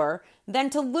 an hour than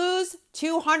to lose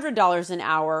 $200 an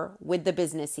hour with the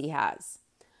business he has.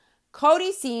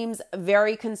 Cody seems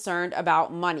very concerned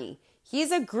about money. He's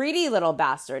a greedy little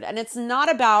bastard, and it's not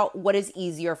about what is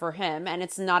easier for him, and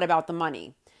it's not about the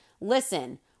money.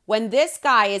 Listen, when this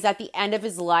guy is at the end of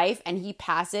his life and he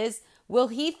passes, will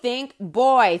he think,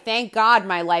 boy, thank God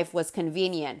my life was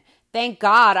convenient. Thank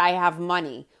God I have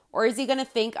money. Or is he going to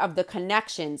think of the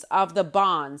connections, of the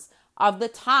bonds, of the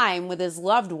time with his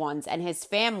loved ones and his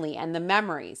family and the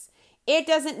memories? It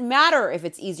doesn't matter if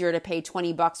it's easier to pay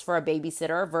 $20 for a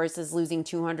babysitter versus losing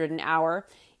 $200 an hour.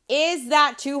 Is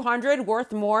that $200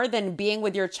 worth more than being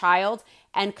with your child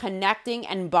and connecting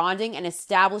and bonding and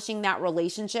establishing that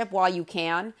relationship while you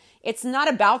can? It's not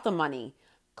about the money.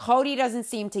 Cody doesn't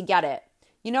seem to get it.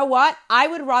 You know what? I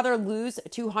would rather lose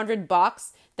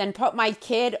 $200 than put my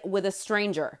kid with a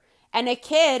stranger. And a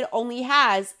kid only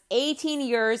has 18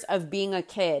 years of being a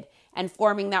kid and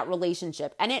forming that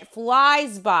relationship. And it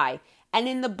flies by. And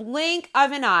in the blink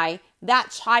of an eye,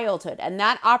 that childhood and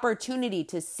that opportunity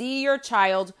to see your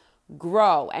child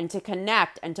grow and to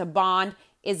connect and to bond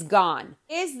is gone.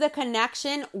 Is the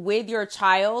connection with your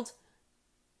child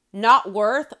not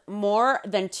worth more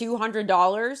than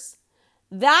 $200?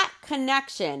 That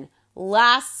connection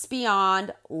lasts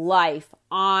beyond life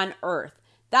on earth.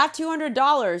 That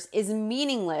 $200 is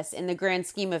meaningless in the grand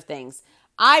scheme of things.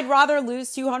 I'd rather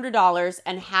lose $200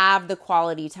 and have the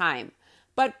quality time.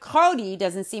 But Cody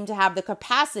doesn't seem to have the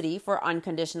capacity for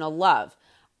unconditional love.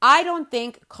 I don't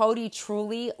think Cody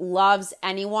truly loves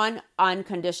anyone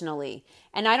unconditionally.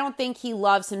 And I don't think he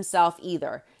loves himself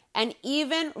either. And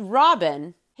even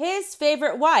Robin, his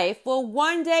favorite wife, will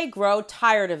one day grow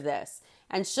tired of this.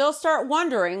 And she'll start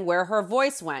wondering where her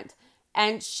voice went.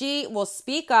 And she will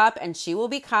speak up and she will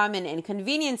become an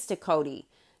inconvenience to Cody.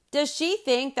 Does she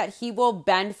think that he will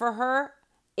bend for her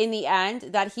in the end,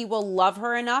 that he will love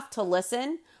her enough to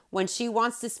listen when she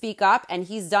wants to speak up and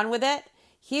he's done with it?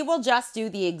 He will just do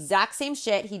the exact same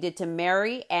shit he did to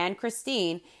Mary and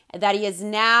Christine that he is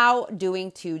now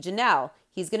doing to Janelle.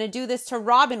 He's going to do this to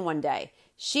Robin one day.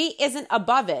 She isn't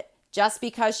above it just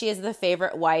because she is the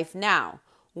favorite wife now.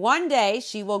 One day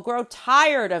she will grow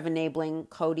tired of enabling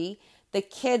Cody. The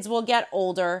kids will get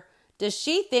older. Does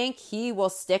she think he will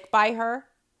stick by her?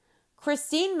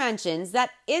 Christine mentions that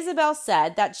Isabel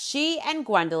said that she and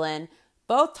Gwendolyn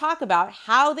both talk about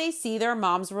how they see their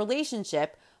mom's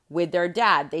relationship with their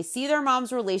dad. They see their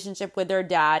mom's relationship with their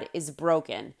dad is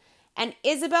broken. And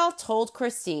Isabel told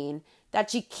Christine that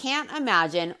she can't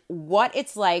imagine what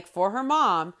it's like for her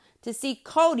mom to see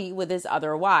Cody with his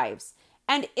other wives.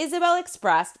 And Isabel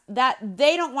expressed that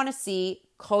they don't want to see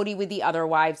Cody with the other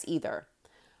wives either.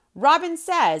 Robin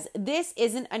says this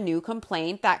isn't a new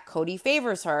complaint that Cody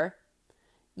favors her.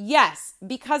 Yes,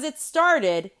 because it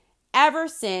started ever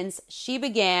since she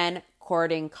began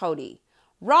courting Cody.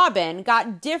 Robin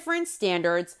got different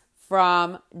standards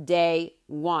from day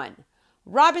one.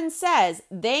 Robin says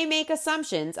they make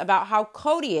assumptions about how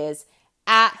Cody is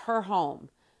at her home.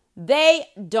 They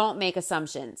don't make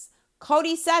assumptions.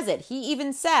 Cody says it. He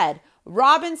even said,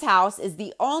 Robin's house is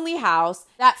the only house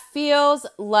that feels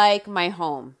like my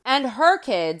home, and her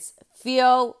kids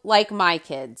feel like my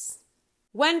kids.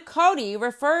 When Cody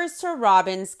refers to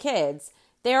Robin's kids,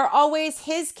 they are always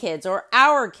his kids or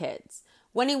our kids.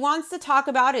 When he wants to talk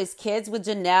about his kids with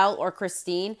Janelle or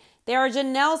Christine, they are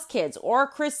Janelle's kids or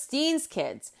Christine's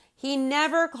kids. He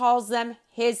never calls them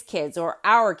his kids or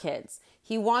our kids.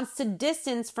 He wants to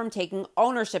distance from taking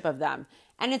ownership of them.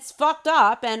 And it's fucked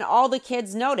up, and all the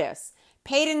kids notice.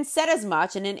 Peyton said as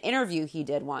much in an interview he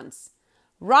did once.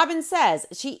 Robin says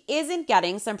she isn't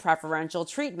getting some preferential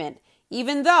treatment,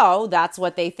 even though that's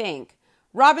what they think.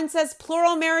 Robin says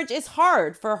plural marriage is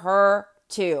hard for her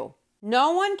too.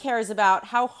 No one cares about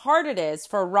how hard it is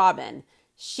for Robin.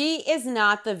 She is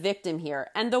not the victim here,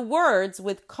 and the words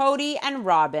with Cody and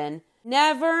Robin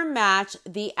never match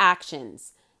the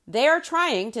actions. They are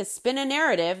trying to spin a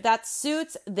narrative that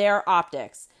suits their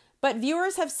optics. But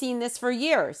viewers have seen this for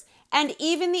years, and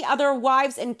even the other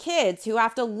wives and kids who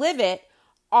have to live it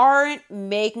aren't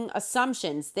making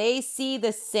assumptions. They see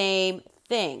the same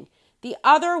thing. The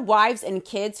other wives and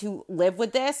kids who live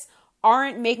with this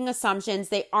aren't making assumptions.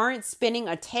 They aren't spinning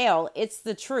a tale. It's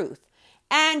the truth.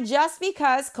 And just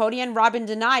because Cody and Robin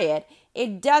deny it,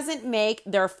 it doesn't make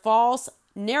their false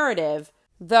narrative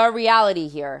the reality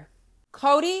here.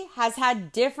 Cody has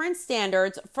had different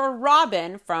standards for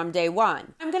Robin from day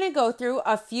one. I'm going to go through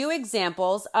a few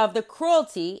examples of the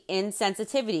cruelty in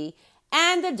sensitivity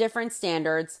and the different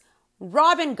standards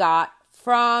Robin got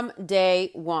from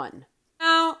day one.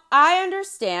 Now, I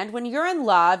understand when you're in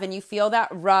love and you feel that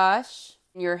rush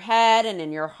in your head and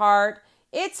in your heart,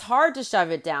 it's hard to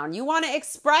shove it down. You want to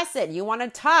express it. You want to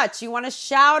touch. You want to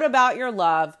shout about your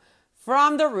love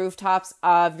from the rooftops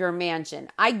of your mansion.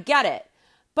 I get it.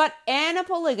 But in a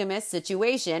polygamous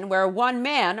situation where one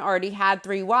man already had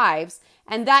 3 wives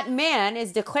and that man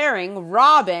is declaring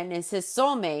Robin is his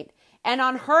soulmate, and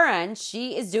on her end,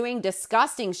 she is doing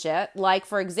disgusting shit, like,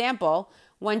 for example,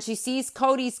 when she sees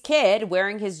Cody's kid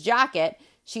wearing his jacket,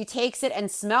 she takes it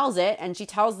and smells it, and she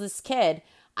tells this kid,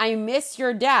 I miss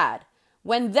your dad.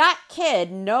 When that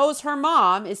kid knows her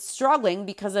mom is struggling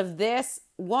because of this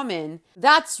woman,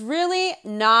 that's really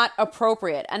not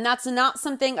appropriate. And that's not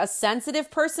something a sensitive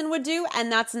person would do.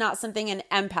 And that's not something an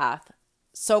empath,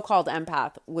 so-called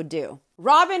empath, would do.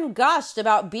 Robin gushed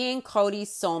about being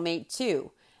Cody's soulmate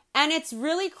too. And it's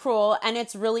really cruel and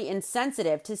it's really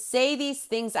insensitive to say these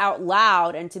things out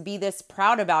loud and to be this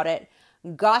proud about it,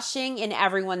 gushing in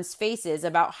everyone's faces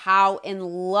about how in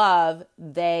love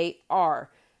they are.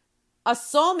 A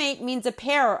soulmate means a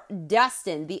pair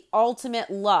destined, the ultimate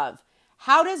love.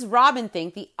 How does Robin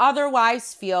think the other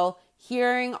wives feel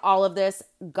hearing all of this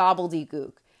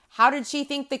gobbledygook? How did she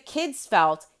think the kids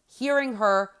felt hearing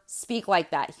her speak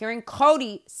like that, hearing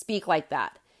Cody speak like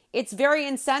that? It's very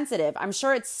insensitive. I'm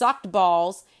sure it sucked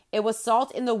balls. It was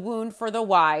salt in the wound for the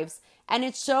wives. And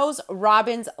it shows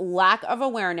Robin's lack of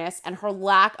awareness and her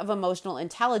lack of emotional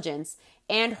intelligence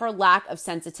and her lack of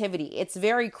sensitivity. It's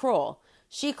very cruel.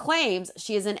 She claims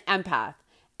she is an empath.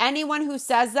 Anyone who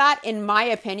says that, in my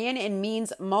opinion, it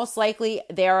means most likely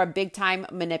they are a big-time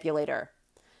manipulator.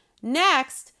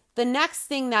 Next, the next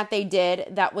thing that they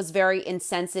did that was very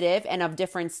insensitive and of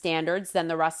different standards than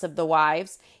the rest of the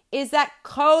wives is that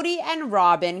Cody and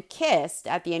Robin kissed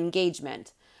at the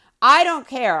engagement. I don't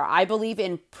care. I believe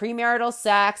in premarital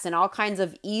sex and all kinds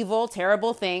of evil,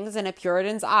 terrible things in a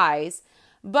Puritan's eyes.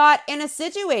 But in a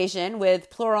situation with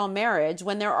plural marriage,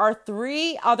 when there are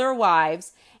 3 other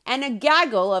wives and a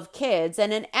gaggle of kids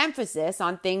and an emphasis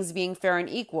on things being fair and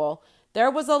equal,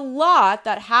 there was a lot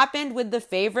that happened with the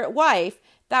favorite wife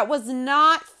that was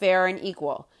not fair and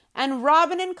equal. And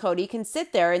Robin and Cody can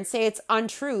sit there and say it's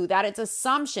untrue, that it's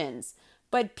assumptions.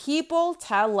 But people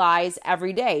tell lies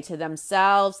every day to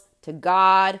themselves, to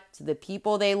God, to the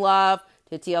people they love,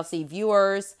 to TLC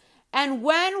viewers. And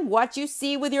when what you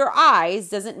see with your eyes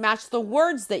doesn't match the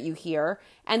words that you hear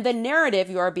and the narrative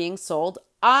you are being sold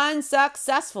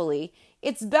unsuccessfully,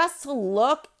 it's best to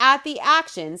look at the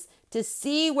actions to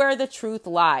see where the truth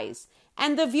lies.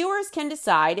 and the viewers can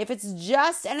decide if it's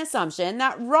just an assumption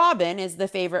that Robin is the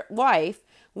favorite wife,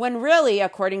 when really,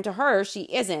 according to her, she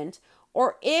isn't,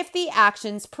 or if the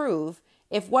actions prove,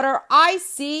 if what our eyes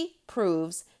see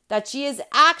proves that she is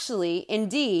actually,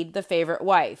 indeed, the favorite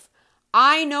wife.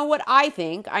 I know what I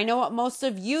think, I know what most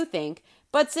of you think,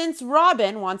 but since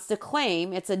Robin wants to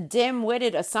claim it's a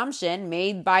dim-witted assumption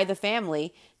made by the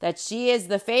family that she is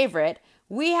the favorite,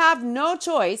 we have no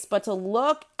choice but to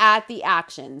look at the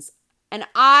actions. And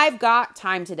I've got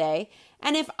time today,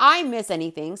 and if I miss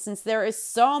anything, since there is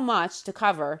so much to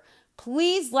cover,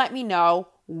 please let me know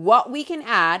what we can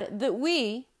add that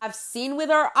we have seen with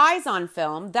our eyes on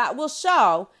film that will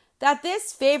show that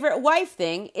this favorite wife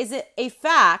thing is a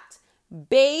fact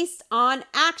based on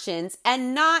actions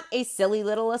and not a silly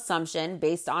little assumption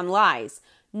based on lies.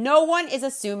 No one is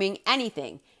assuming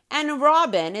anything, and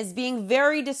Robin is being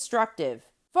very destructive.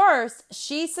 First,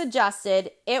 she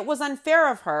suggested it was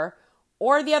unfair of her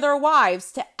or the other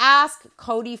wives to ask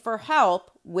Cody for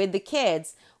help with the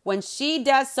kids when she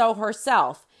does so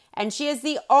herself, and she is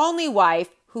the only wife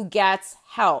who gets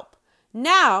help.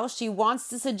 Now she wants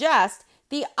to suggest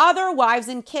the other wives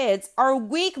and kids are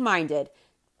weak-minded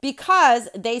because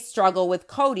they struggle with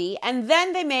Cody, and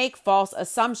then they make false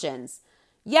assumptions.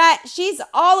 Yet she's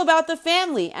all about the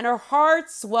family, and her heart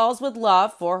swells with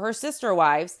love for her sister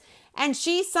wives, and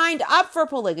she signed up for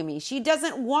polygamy. She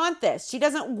doesn't want this. She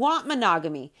doesn't want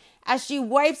monogamy. As she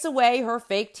wipes away her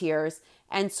fake tears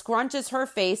and scrunches her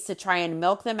face to try and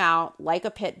milk them out like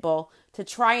a pit bull, to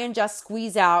try and just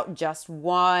squeeze out just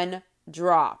one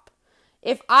drop.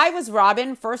 If I was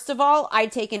Robin, first of all,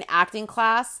 I'd take an acting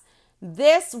class.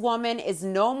 This woman is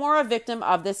no more a victim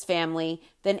of this family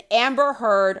than Amber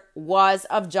Heard was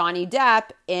of Johnny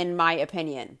Depp, in my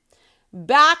opinion.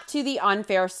 Back to the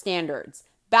unfair standards.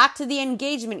 Back to the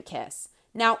engagement kiss.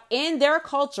 Now, in their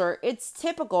culture, it's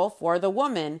typical for the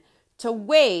woman to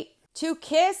wait to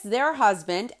kiss their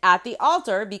husband at the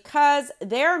altar because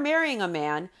they're marrying a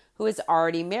man who is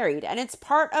already married. And it's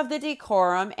part of the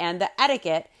decorum and the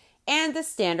etiquette and the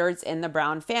standards in the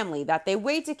Brown family that they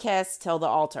wait to kiss till the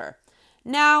altar.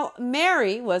 Now,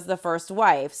 Mary was the first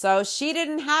wife, so she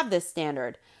didn't have this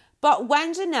standard. But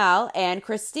when Janelle and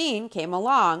Christine came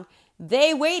along,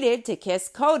 they waited to kiss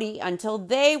Cody until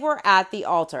they were at the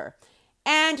altar.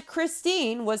 And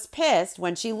Christine was pissed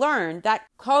when she learned that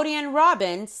Cody and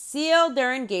Robin sealed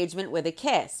their engagement with a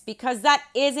kiss, because that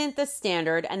isn't the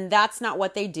standard and that's not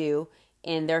what they do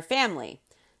in their family.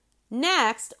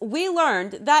 Next, we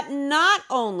learned that not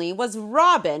only was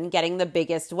Robin getting the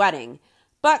biggest wedding,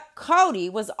 but Cody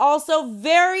was also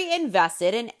very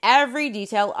invested in every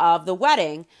detail of the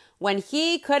wedding when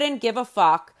he couldn't give a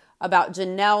fuck about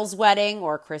Janelle's wedding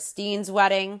or Christine's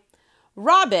wedding.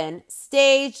 Robin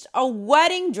staged a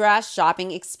wedding dress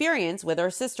shopping experience with her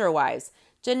sister wives,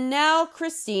 Janelle,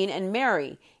 Christine, and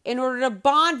Mary, in order to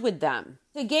bond with them,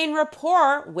 to gain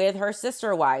rapport with her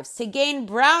sister wives, to gain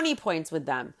brownie points with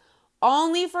them,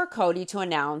 only for Cody to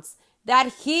announce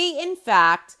that he, in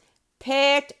fact,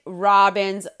 picked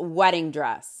Robin's wedding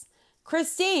dress.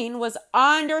 Christine was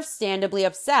understandably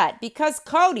upset because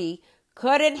Cody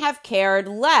couldn't have cared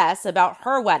less about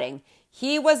her wedding.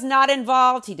 He was not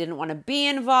involved. He didn't want to be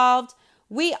involved.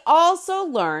 We also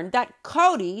learned that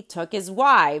Cody took his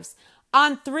wives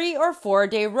on 3 or 4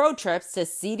 day road trips to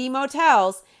seedy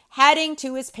motels, heading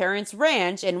to his parents'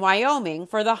 ranch in Wyoming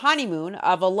for the honeymoon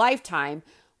of a lifetime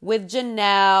with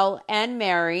Janelle and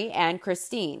Mary and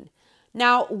Christine.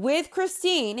 Now, with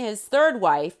Christine, his third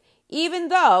wife, even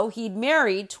though he'd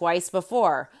married twice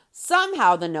before,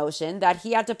 somehow the notion that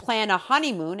he had to plan a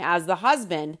honeymoon as the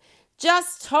husband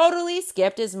just totally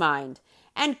skipped his mind.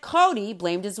 And Cody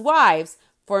blamed his wives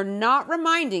for not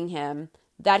reminding him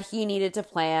that he needed to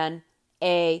plan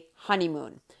a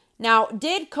honeymoon. Now,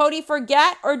 did Cody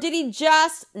forget, or did he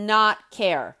just not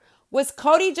care? Was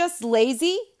Cody just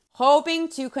lazy, hoping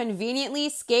to conveniently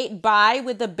skate by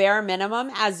with the bare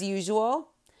minimum as usual?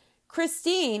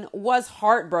 Christine was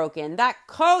heartbroken that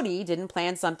Cody didn't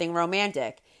plan something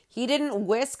romantic. He didn't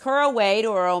whisk her away to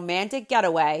a romantic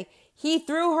getaway. He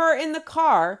threw her in the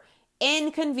car,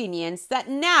 inconvenienced that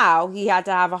now he had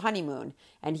to have a honeymoon.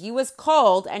 And he was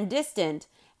cold and distant,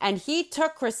 and he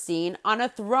took Christine on a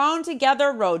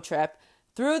thrown-together road trip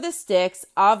through the sticks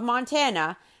of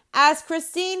Montana, as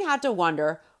Christine had to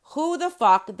wonder who the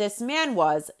fuck this man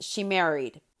was she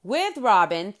married. With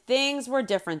Robin, things were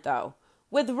different though.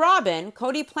 With Robin,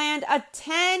 Cody planned a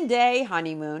 10-day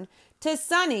honeymoon to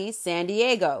sunny San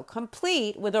Diego,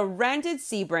 complete with a rented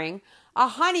Sebring, a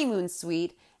honeymoon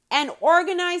suite, and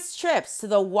organized trips to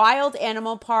the wild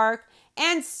animal park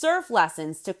and surf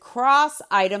lessons to cross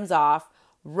items off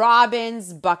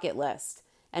Robin's bucket list,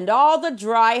 and all the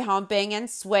dry humping and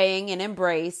swaying and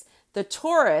embrace the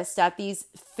tourists at these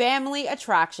family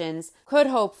attractions could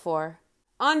hope for.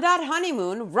 On that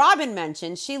honeymoon, Robin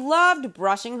mentioned she loved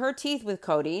brushing her teeth with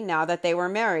Cody now that they were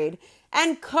married,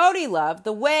 and Cody loved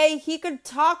the way he could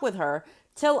talk with her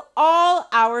till all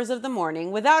hours of the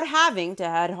morning without having to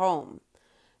head home.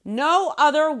 No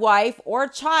other wife or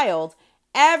child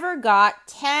ever got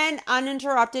 10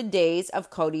 uninterrupted days of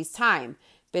Cody's time,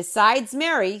 besides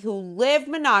Mary, who lived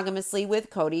monogamously with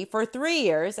Cody for 3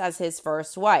 years as his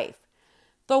first wife.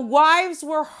 The wives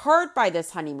were hurt by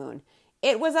this honeymoon.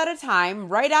 It was at a time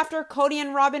right after Cody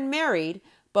and Robin married,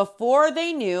 before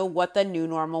they knew what the new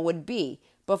normal would be,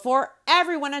 before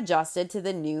everyone adjusted to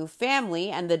the new family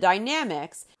and the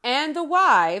dynamics, and the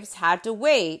wives had to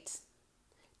wait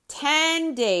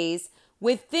 10 days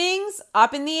with things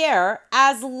up in the air,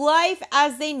 as life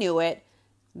as they knew it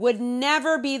would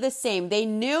never be the same. They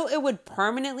knew it would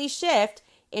permanently shift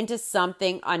into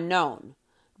something unknown.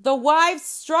 The wives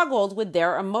struggled with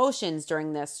their emotions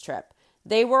during this trip.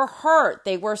 They were hurt,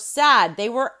 they were sad, they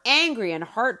were angry and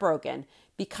heartbroken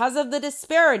because of the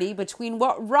disparity between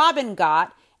what Robin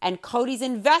got and Cody's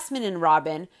investment in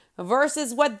Robin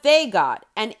versus what they got.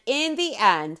 And in the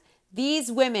end,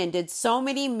 these women did so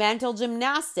many mental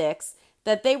gymnastics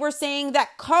that they were saying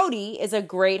that Cody is a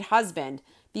great husband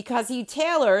because he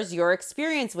tailors your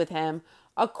experience with him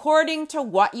according to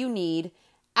what you need,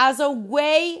 as a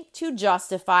way to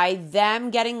justify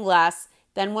them getting less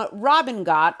than what Robin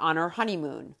got on her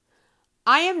honeymoon.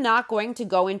 I am not going to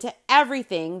go into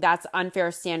everything that's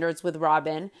unfair standards with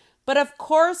Robin, but of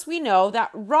course we know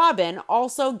that Robin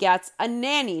also gets a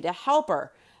nanny to help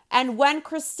her. And when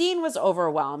Christine was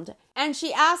overwhelmed and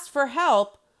she asked for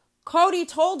help, Cody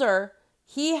told her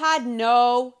he had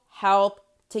no help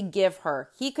to give her.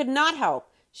 He could not help.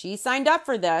 She signed up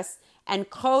for this, and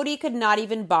Cody could not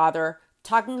even bother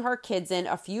tucking her kids in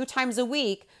a few times a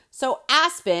week so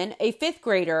Aspen, a 5th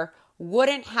grader,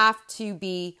 wouldn't have to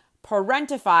be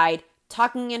parentified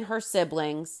tucking in her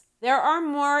siblings. There are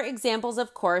more examples,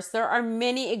 of course. There are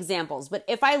many examples, but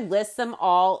if I list them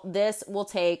all, this will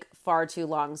take far too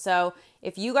long. So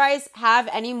if you guys have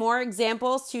any more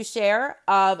examples to share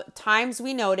of times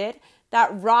we noted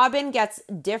that Robin gets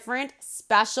different,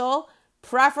 special,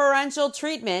 preferential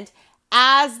treatment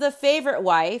as the favorite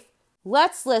wife,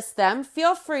 let's list them.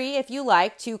 Feel free, if you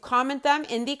like, to comment them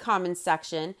in the comments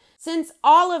section, since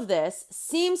all of this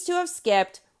seems to have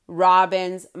skipped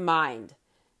Robin's mind.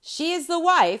 She is the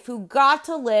wife who got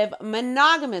to live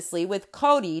monogamously with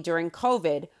Cody during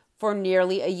COVID for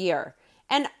nearly a year.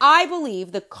 And I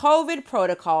believe the COVID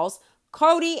protocols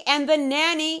Cody and the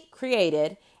nanny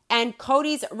created, and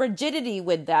Cody's rigidity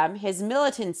with them, his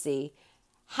militancy,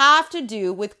 have to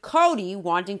do with Cody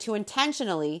wanting to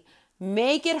intentionally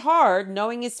make it hard,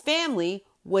 knowing his family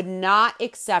would not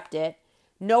accept it,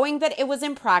 knowing that it was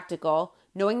impractical,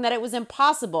 knowing that it was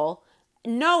impossible,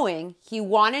 knowing he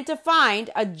wanted to find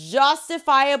a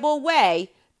justifiable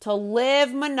way to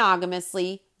live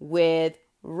monogamously with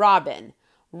Robin.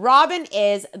 Robin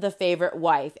is the favorite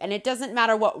wife, and it doesn't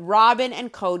matter what Robin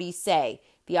and Cody say.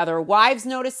 The other wives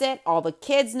notice it, all the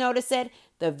kids notice it,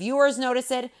 the viewers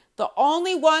notice it. The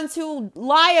only ones who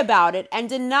lie about it and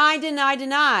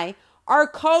deny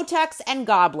are Kotex and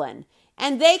Goblin.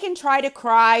 And they can try to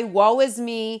cry, woe is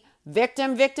me,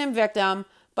 victim,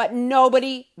 but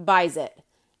nobody buys it.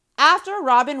 After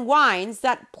Robin whines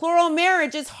that plural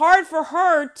marriage is hard for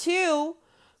her too,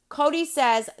 Cody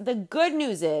says the good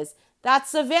news is that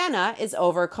Savannah is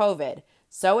over COVID.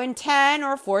 So in 10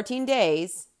 or 14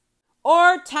 days,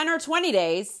 or 10 or 20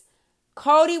 days,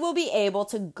 Cody will be able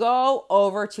to go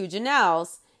over to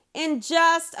Janelle's in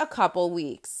just a couple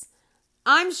weeks.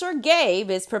 I'm sure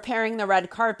Gabe is preparing the red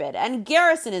carpet, and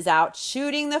Garrison is out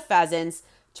shooting the pheasants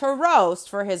to roast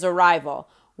for his arrival.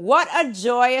 What a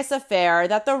joyous affair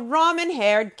that the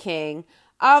ramen-haired king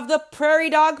of the prairie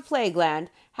dog plagueland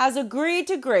has agreed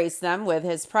to grace them with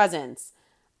his presence.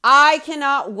 I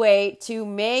cannot wait to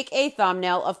make a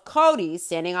thumbnail of Cody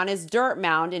standing on his dirt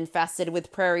mound infested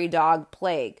with prairie dog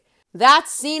plague. That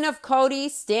scene of Cody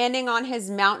standing on his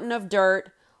mountain of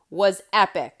dirt was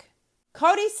epic.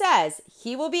 Cody says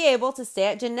he will be able to stay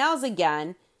at Janelle's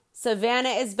again. Savannah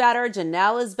is better,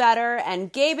 Janelle is better,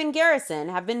 and Gabe and Garrison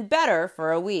have been better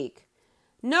for a week.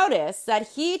 Notice that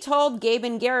he told Gabe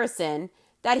and Garrison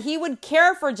that he would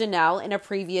care for Janelle in a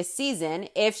previous season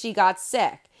if she got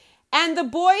sick. And the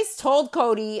boys told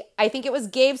Cody, I think it was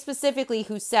Gabe specifically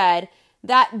who said,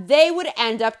 that they would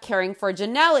end up caring for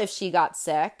Janelle if she got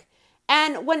sick.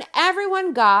 And when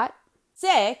everyone got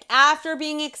sick after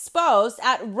being exposed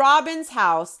at Robin's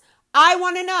house, I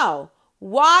want to know,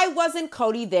 Why wasn't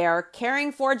Cody there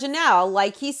caring for Janelle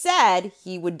like he said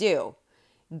he would do?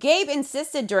 Gabe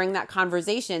insisted during that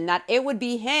conversation that it would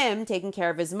be him taking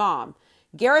care of his mom.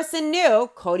 Garrison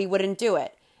knew Cody wouldn't do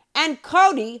it. And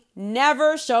Cody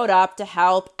never showed up to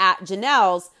help at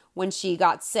Janelle's when she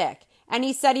got sick. And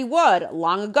he said he would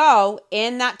long ago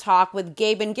in that talk with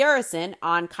Gabe and Garrison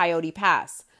on Coyote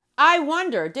Pass. I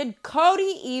wonder, did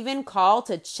Cody even call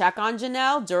to check on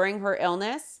Janelle during her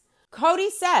illness? Cody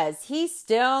says he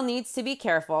still needs to be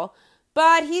careful,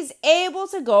 but he's able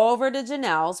to go over to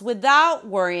Janelle's without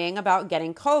worrying about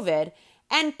getting COVID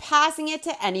and passing it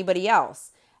to anybody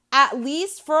else, at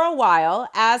least for a while,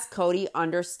 as Cody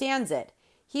understands it.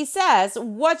 He says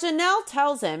what Janelle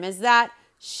tells him is that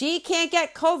she can't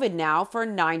get COVID now for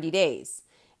 90 days.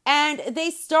 And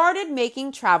they started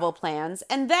making travel plans,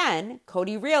 and then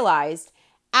Cody realized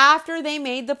after they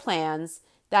made the plans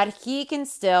that he can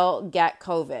still get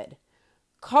COVID.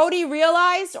 Cody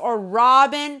realized, or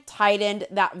Robin tightened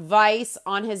that vice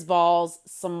on his balls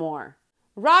some more.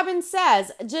 Robin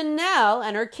says Janelle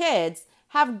and her kids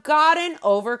have gotten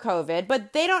over COVID,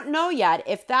 but they don't know yet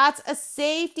if that's a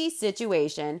safety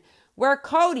situation where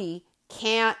Cody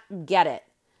can't get it.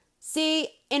 See,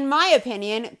 in my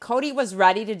opinion, Cody was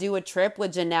ready to do a trip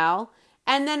with Janelle,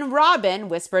 and then Robin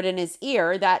whispered in his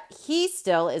ear that he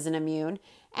still isn't immune,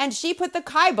 and she put the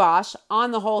kibosh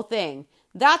on the whole thing.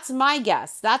 That's my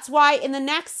guess. That's why in the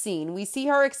next scene, we see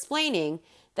her explaining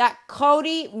that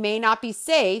Cody may not be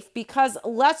safe because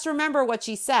let's remember what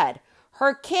she said.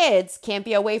 Her kids can't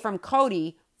be away from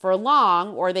Cody for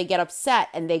long or they get upset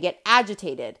and they get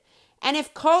agitated. And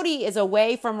if Cody is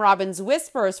away from Robin's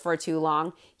whispers for too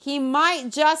long, he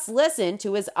might just listen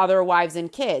to his other wives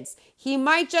and kids. He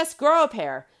might just grow a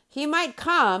pair. He might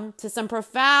come to some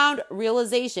profound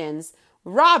realizations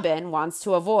Robin wants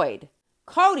to avoid.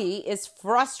 Cody is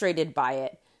frustrated by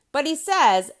it, but he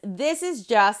says this is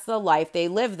just the life they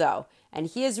live though, and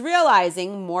he is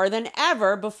realizing more than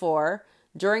ever before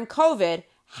during COVID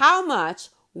how much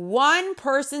one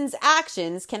person's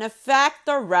actions can affect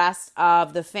the rest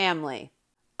of the family.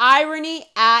 Irony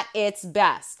at its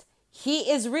best.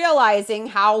 He is realizing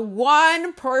how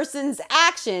one person's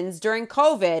actions during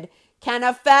COVID can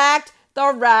affect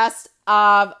the rest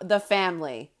of the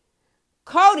family.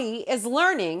 Cody is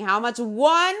learning how much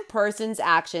one person's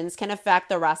actions can affect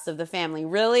the rest of the family.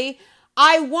 Really?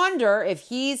 I wonder if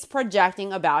he's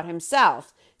projecting about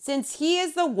himself, since he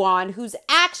is the one whose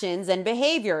actions and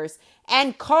behaviors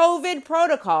and COVID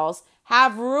protocols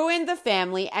have ruined the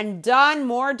family and done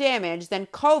more damage than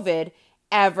COVID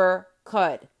ever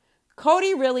could.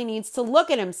 Cody really needs to look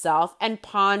at himself and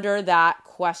ponder that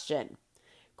question.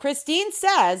 Christine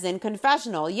says in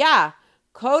confessional, yeah,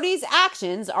 Cody's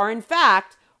actions are in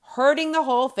fact hurting the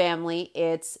whole family.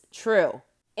 It's true.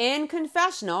 In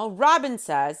confessional, Robin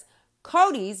says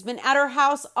Cody's been at her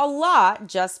house a lot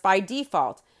just by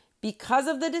default because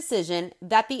of the decision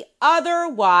that the other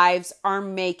wives are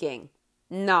making.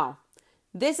 No,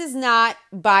 this is not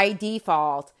by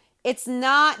default. It's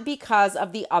not because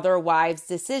of the other wives'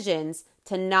 decisions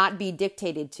to not be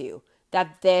dictated to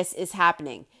that this is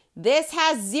happening. This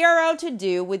has zero to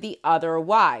do with the other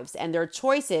wives, and their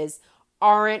choices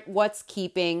aren't what's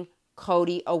keeping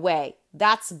Cody away.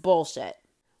 That's bullshit.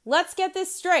 Let's get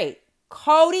this straight.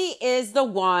 Cody is the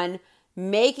one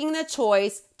making the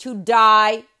choice to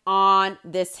die on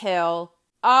this hill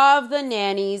of the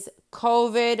nanny's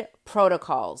COVID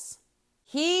protocols.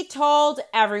 He told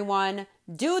everyone,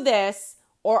 do this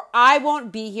or I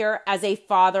won't be here as a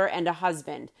father and a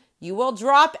husband. You will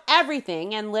drop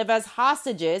everything and live as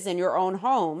hostages in your own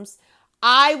homes.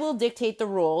 I will dictate the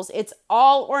rules. It's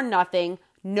all or nothing,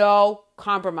 no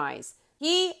compromise.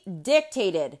 He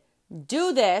dictated,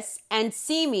 do this and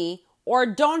see me or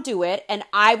don't do it and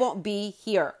I won't be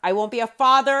here. I won't be a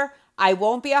father. I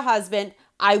won't be a husband.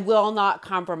 I will not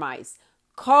compromise.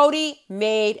 Cody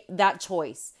made that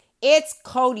choice. It's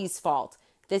Cody's fault.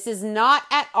 This is not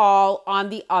at all on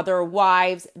the other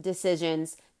wives'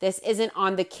 decisions. This isn't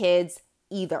on the kids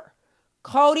either.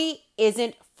 Cody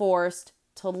isn't forced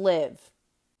to live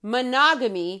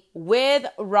monogamy with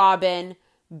Robin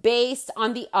based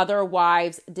on the other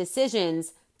wives'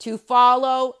 decisions to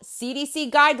follow CDC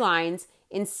guidelines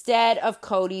instead of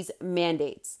Cody's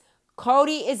mandates.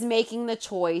 Cody is making the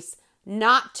choice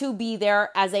not to be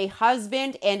there as a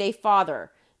husband and a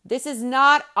father. This is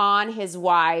not on his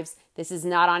wives. This is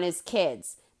not on his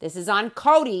kids. This is on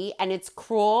Cody, and it's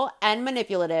cruel and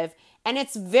manipulative, and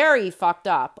it's very fucked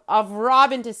up of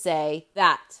Robin to say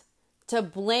that, to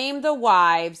blame the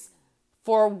wives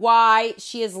for why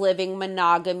she is living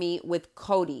monogamy with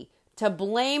Cody, to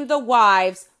blame the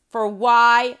wives for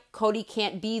why Cody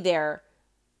can't be there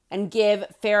and give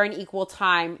fair and equal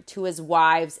time to his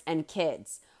wives and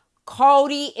kids.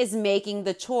 Cody is making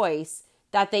the choice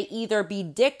that they either be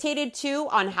dictated to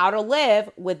on how to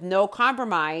live with no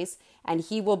compromise and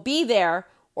he will be there,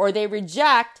 or they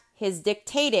reject his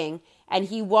dictating and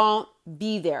he won't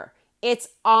be there. It's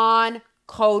on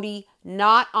Cody,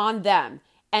 not on them.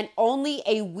 And only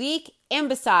a weak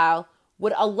imbecile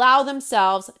would allow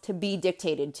themselves to be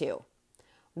dictated to.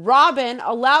 Robin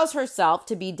allows herself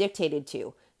to be dictated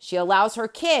to. She allows her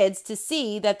kids to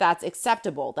see that that's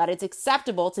acceptable, that it's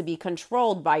acceptable to be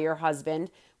controlled by your husband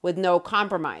with no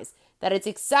compromise, that it's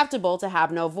acceptable to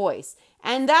have no voice.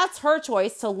 And that's her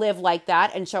choice to live like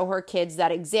that and show her kids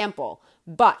that example.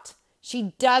 But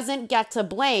she doesn't get to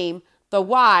blame the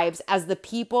wives as the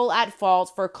people at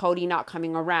fault for Cody not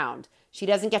coming around. She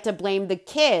doesn't get to blame the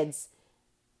kids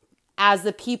as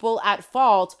the people at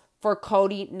fault for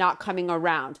Cody not coming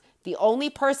around. The only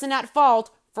person at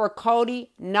fault for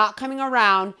Cody not coming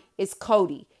around is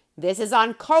Cody. This is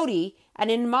on Cody,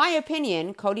 and in my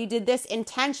opinion, Cody did this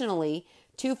intentionally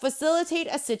to facilitate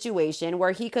a situation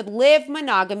where he could live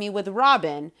monogamy with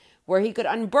Robin, where he could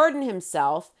unburden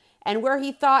himself, and where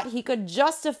he thought he could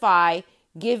justify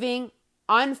giving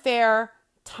unfair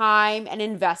time and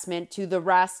investment to the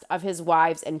rest of his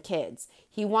wives and kids.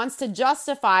 He wants to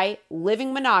justify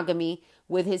living monogamy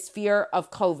with his fear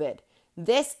of COVID.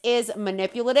 This is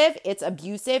manipulative, it's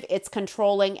abusive, it's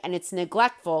controlling, and it's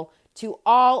neglectful to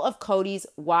all of Cody's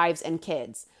wives and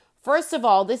kids. First of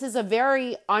all, this is a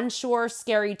very unsure,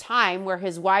 scary time where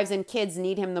his wives and kids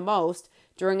need him the most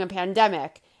during a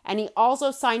pandemic. And he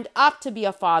also signed up to be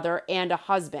a father and a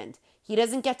husband. He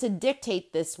doesn't get to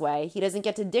dictate this way. He doesn't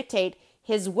get to dictate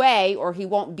his way, or he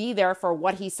won't be there for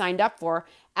what he signed up for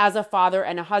as a father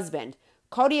and a husband.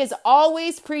 Cody is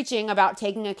always preaching about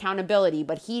taking accountability,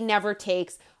 but he never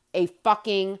takes a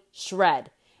fucking shred.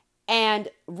 And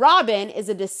Robin is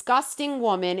a disgusting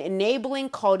woman enabling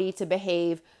Cody to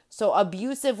behave so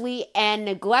abusively and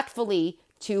neglectfully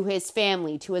to his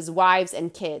family, to his wives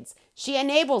and kids. She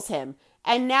enables him,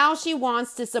 and now she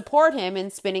wants to support him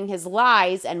in spinning his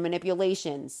lies and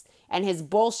manipulations and his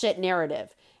bullshit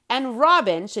narrative. And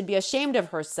Robin should be ashamed of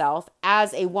herself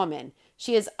as a woman.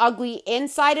 She is ugly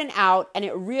inside and out, and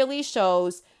it really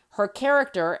shows her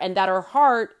character and that her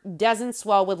heart doesn't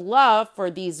swell with love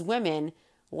for these women,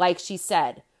 like she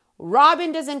said.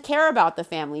 Robin doesn't care about the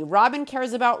family. Robin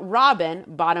cares about Robin,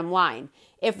 bottom line.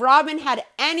 If Robin had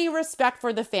any respect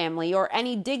for the family or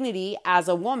any dignity as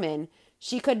a woman,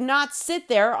 she could not sit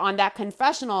there on that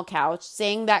confessional couch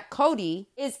saying that Cody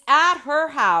is at her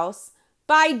house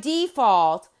by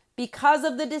default because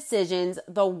of the decisions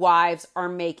the wives are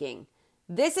making.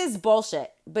 This is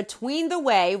bullshit. Between the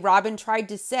way Robin tried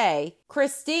to say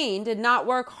Christine did not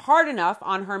work hard enough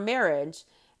on her marriage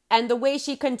and the way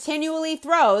she continually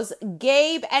throws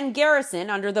Gabe and Garrison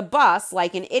under the bus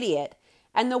like an idiot,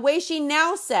 and the way she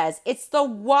now says it's the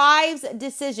wives'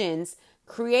 decisions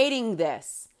creating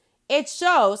this, it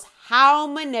shows how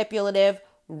manipulative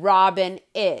Robin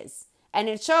is. And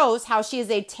it shows how she is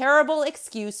a terrible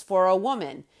excuse for a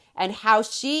woman, and how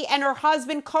she and her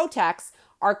husband Kotex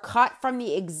are cut from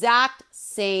the exact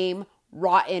same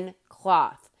rotten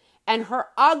cloth. And her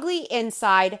ugly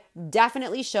inside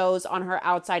definitely shows on her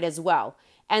outside as well.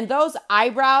 And those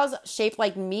eyebrows shaped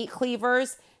like meat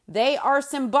cleavers, they are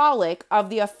symbolic of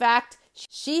the effect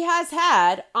she has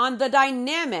had on the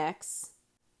dynamics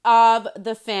of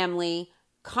the family,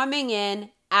 coming in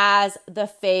as the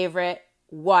favorite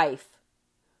wife,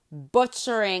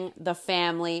 butchering the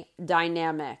family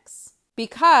dynamics.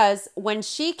 Because when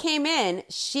she came in,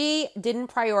 she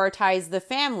didn't prioritize the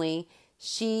family,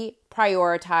 she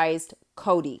prioritized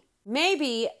Cody.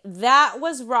 Maybe that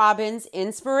was Robin's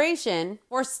inspiration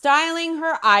for styling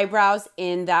her eyebrows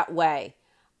in that way.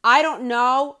 I don't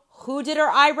know who did her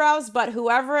eyebrows, but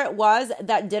whoever it was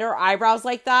that did her eyebrows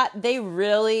like that, they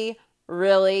really,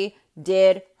 really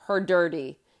did her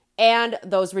dirty. And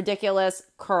those ridiculous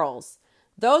curls.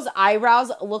 Those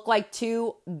eyebrows look like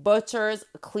two butcher's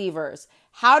cleavers.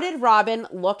 How did Robin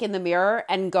look in the mirror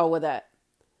and go with it?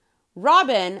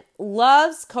 Robin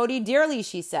loves Cody dearly,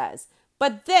 she says,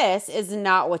 but this is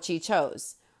not what she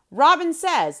chose. Robin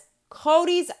says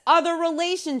Cody's other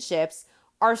relationships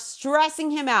are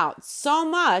stressing him out so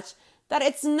much that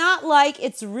it's not like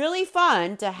it's really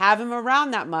fun to have him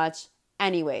around that much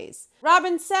anyways.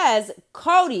 Robin says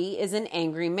Cody is an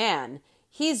angry man.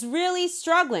 He's really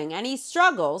struggling, and he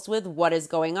struggles with what is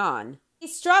going on. He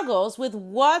struggles with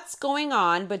what's going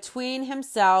on between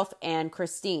himself and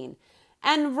Christine.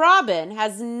 And Robin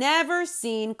has never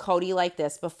seen Cody like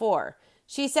this before.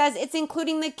 She says it's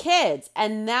including the kids,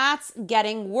 and that's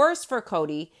getting worse for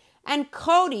Cody and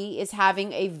Cody is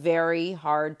having a very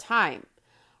hard time.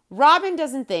 Robin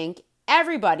doesn't think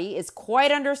everybody is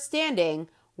quite understanding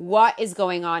what is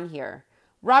going on here.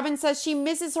 Robin says she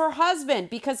misses her husband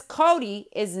because Cody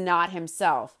is not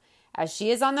himself, as she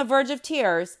is on the verge of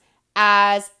tears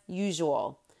as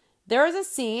usual. There is a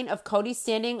scene of Cody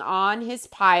standing on his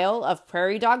pile of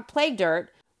prairie dog plague dirt.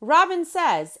 Robin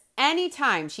says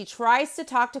anytime she tries to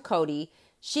talk to Cody,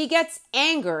 she gets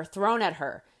anger thrown at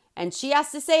her, and she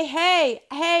has to say, hey,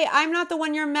 I'm not the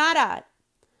one you're mad at.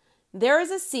 There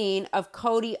is a scene of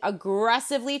Cody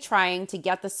aggressively trying to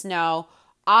get the snow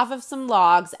off of some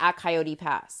logs at Coyote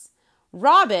Pass.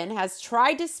 Robin has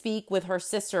tried to speak with her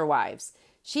sister wives.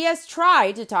 She has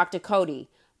tried to talk to Cody,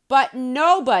 but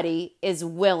nobody is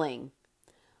willing.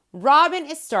 Robin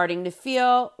is starting to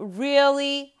feel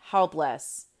really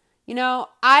helpless.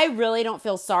 I really don't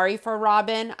feel sorry for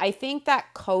Robin. I think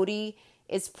that Cody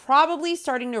is probably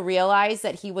starting to realize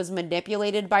that he was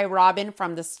manipulated by Robin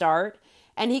from the start.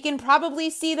 And he can probably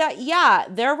see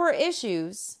that, there were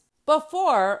issues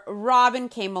before Robin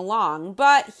came along,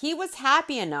 but he was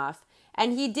happy enough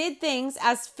and he did things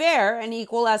as fair and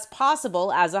equal as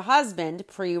possible as a husband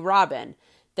pre-Robin.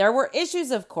 There were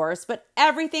issues, of course, but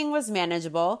everything was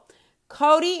manageable.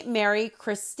 Cody, Mary,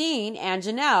 Christine, and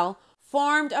Janelle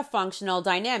formed a functional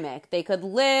dynamic. They could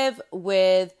live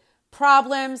with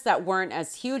problems that weren't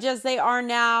as huge as they are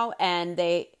now, and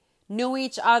they knew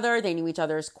each other, they knew each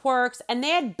other's quirks, and they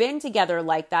had been together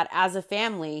like that as a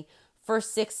family for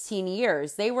 16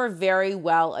 years. They were very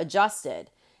well adjusted.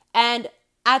 And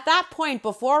at that point,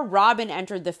 before Robin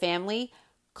entered the family,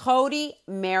 Cody,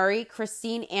 Mary,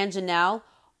 Christine, and Janelle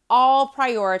all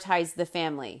prioritized the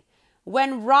family.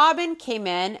 When Robin came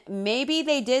in, maybe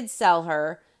they did sell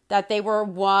her that they were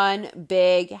one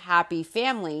big happy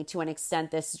family to an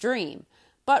extent, this dream.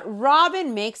 But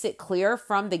Robin makes it clear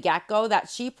from the get-go that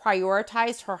she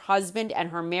prioritized her husband and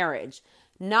her marriage,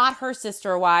 not her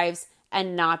sister wives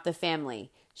and not the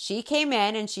family. She came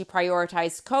in and she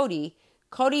prioritized Cody.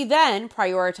 Cody then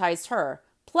prioritized her.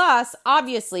 Plus,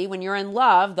 obviously, when you're in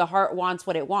love, the heart wants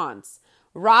what it wants.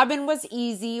 Robin was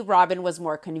easy. Robin was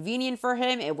more convenient for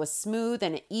him. It was smooth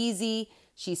and easy.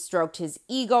 She stroked his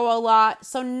ego a lot.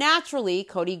 So naturally,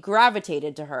 Cody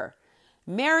gravitated to her.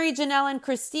 Mary, Janelle, and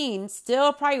Christine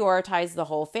still prioritized the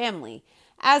whole family,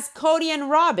 as Cody and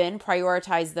Robin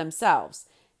prioritized themselves.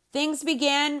 Things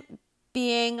began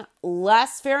being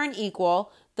less fair and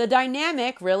equal. The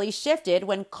dynamic really shifted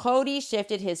when Cody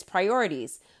shifted his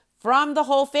priorities from the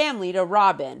whole family to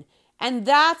Robin. And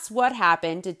that's what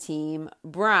happened to Team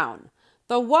Brown.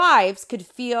 The wives could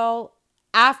feel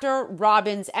after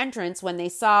Robin's entrance, when they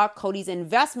saw Cody's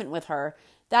investment with her,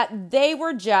 that they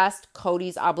were just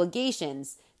Cody's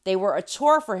obligations. They were a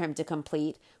chore for him to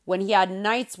complete when he had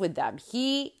nights with them.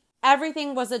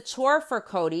 Everything was a chore for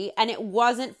Cody, and it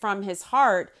wasn't from his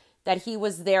heart that he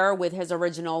was there with his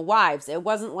original wives. It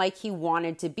wasn't like he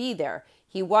wanted to be there.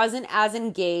 He wasn't as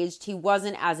engaged. He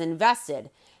wasn't as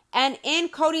invested. And in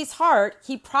Cody's heart,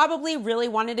 he probably really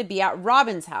wanted to be at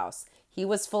Robin's house. He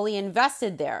was fully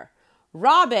invested there.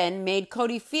 Robin made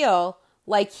Cody feel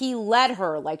like he led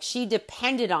her, like she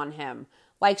depended on him,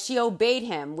 like she obeyed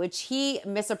him, which he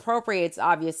misappropriates,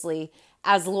 obviously,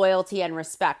 as loyalty and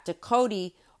respect. To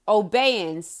Cody,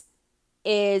 obedience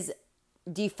is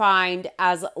defined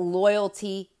as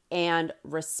loyalty and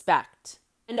respect.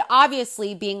 And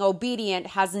obviously, being obedient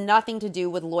has nothing to do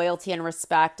with loyalty and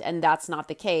respect, and that's not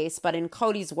the case. But in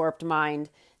Cody's warped mind,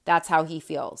 that's how he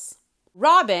feels.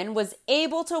 Robin was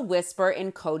able to whisper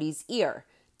in Cody's ear.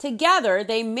 Together,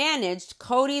 they managed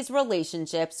Cody's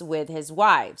relationships with his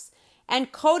wives.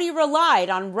 And Cody relied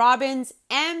on Robin's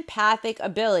empathic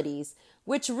abilities,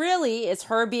 which really is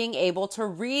her being able to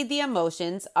read the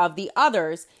emotions of the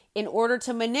others in order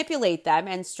to manipulate them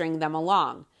and string them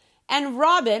along. And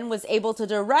Robin was able to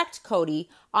direct Cody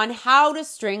on how to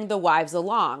string the wives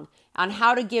along, on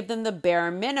how to give them the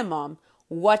bare minimum,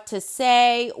 what to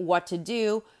say, what to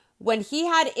do. When he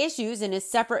had issues in his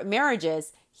separate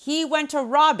marriages, he went to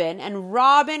Robin and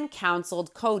Robin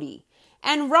counseled Cody.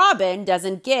 And Robin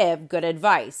doesn't give good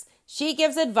advice. She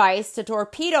gives advice to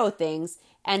torpedo things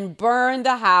and burn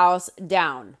the house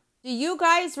down. Do you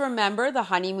guys remember the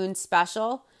honeymoon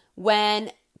special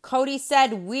when Cody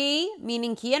said we,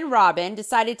 meaning he and Robin,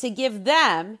 decided to give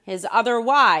them, his other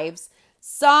wives,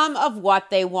 some of what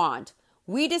they want?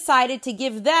 We decided to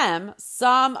give them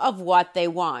some of what they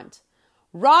want.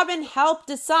 Robin helped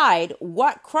decide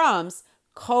what crumbs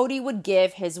Cody would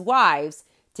give his wives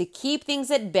to keep things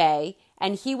at bay,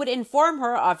 and he would inform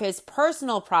her of his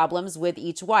personal problems with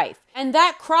each wife. And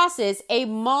that crosses a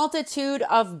multitude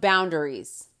of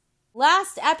boundaries.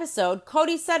 Last episode,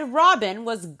 Cody said Robin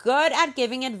was good at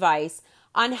giving advice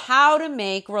on how to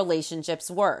make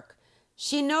relationships work.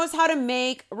 She knows how to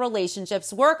make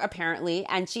relationships work, apparently,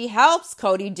 and she helps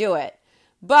Cody do it.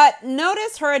 But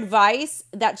notice her advice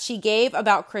that she gave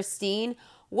about Christine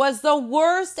was the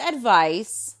worst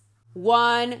advice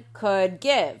one could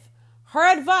give.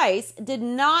 Her advice did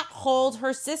not hold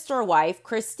her sister wife,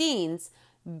 Christine's,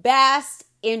 best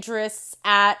interests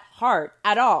at heart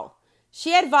at all.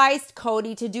 She advised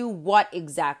Cody to do what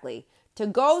exactly? To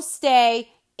go stay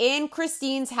in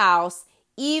Christine's house,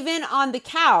 even on the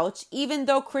couch, even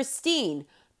though Christine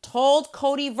told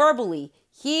Cody verbally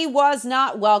he was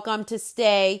not welcome to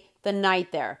stay the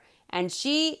night there. And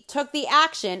she took the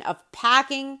action of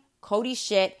packing Cody's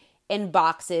shit in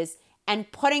boxes and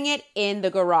putting it in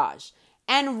the garage.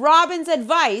 And Robin's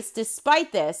advice,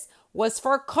 despite this, was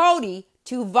for Cody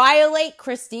to violate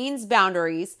Christine's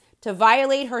boundaries, to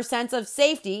violate her sense of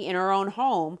safety in her own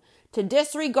home, to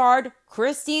disregard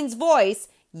Christine's voice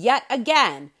yet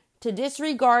again, to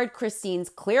disregard Christine's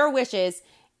clear wishes,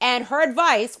 and her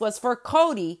advice was for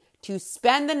Cody to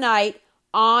spend the night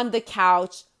on the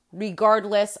couch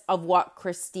regardless of what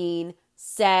Christine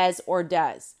says or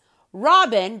does.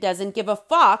 Robin doesn't give a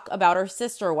fuck about her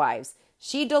sister wives.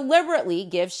 She deliberately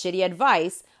gives shitty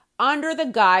advice under the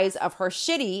guise of her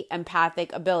shitty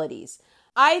empathic abilities.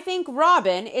 I think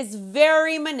Robin is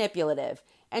very manipulative,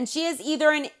 and she is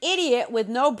either an idiot with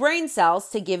no brain cells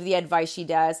to give the advice she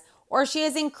does, or she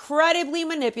is incredibly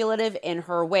manipulative in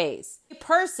her ways. A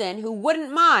person who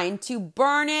wouldn't mind to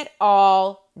burn it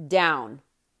all down.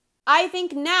 I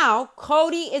think now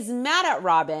Cody is mad at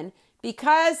Robin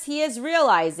because he is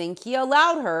realizing he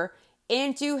allowed her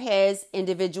into his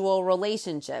individual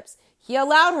relationships. He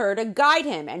allowed her to guide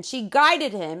him, and she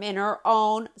guided him in her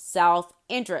own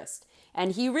self-interest.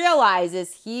 And he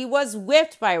realizes he was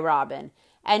whipped by Robin.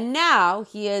 And now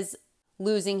he is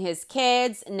losing his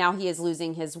kids. Now he is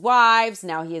losing his wives.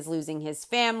 Now he is losing his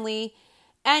family.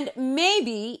 And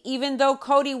maybe, even though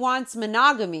Cody wants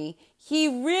monogamy, he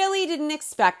really didn't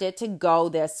expect it to go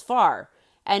this far.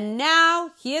 And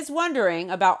now he is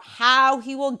wondering about how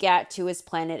he will get to his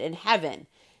planet in heaven.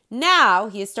 Now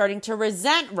he is starting to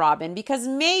resent Robin because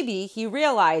maybe he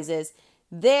realizes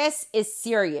this is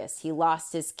serious. He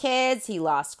lost his kids. He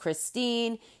lost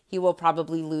Christine. He will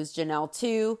probably lose Janelle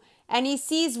too. And he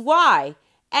sees why.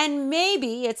 And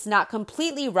maybe it's not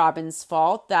completely Robin's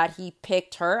fault that he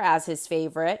picked her as his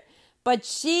favorite, but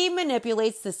she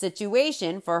manipulates the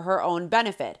situation for her own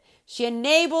benefit. She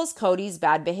enables Cody's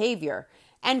bad behavior.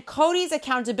 And Cody's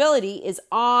accountability is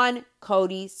on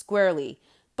Cody squarely.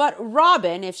 But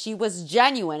Robin, if she was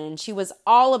genuine and she was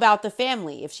all about the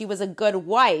family, if she was a good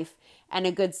wife and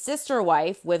a good sister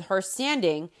wife with her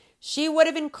standing, she would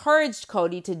have encouraged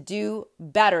Cody to do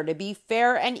better, to be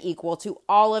fair and equal to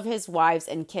all of his wives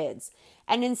and kids.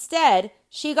 And instead,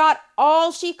 she got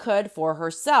all she could for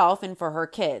herself and for her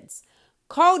kids.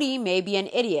 Cody may be an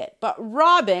idiot, but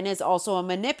Robin is also a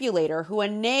manipulator who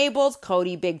enabled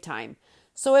Cody big time.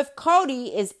 So if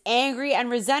Cody is angry and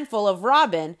resentful of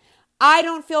Robin, I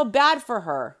don't feel bad for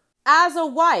her. As a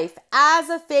wife, as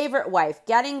a favorite wife,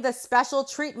 getting the special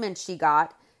treatment she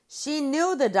got, she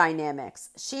knew the dynamics.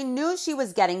 She knew she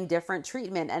was getting different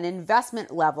treatment and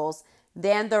investment levels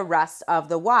than the rest of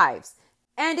the wives.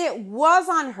 And it was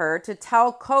on her to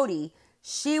tell Cody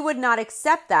she would not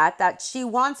accept that she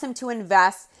wants him to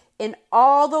invest in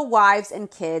all the wives and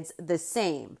kids the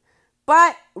same.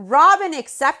 But Robin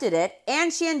accepted it,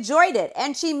 and she enjoyed it,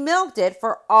 and she milked it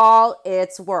for all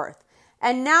it's worth.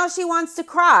 And now she wants to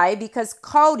cry because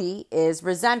Cody is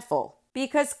resentful,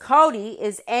 because Cody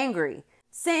is angry,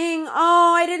 saying,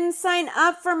 "Oh, I didn't sign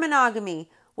up for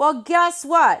monogamy." Well, guess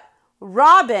what?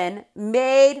 Robin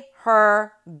made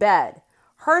her bed.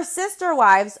 Her sister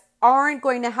wives aren't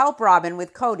going to help Robin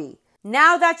with Cody.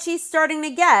 Now that she's starting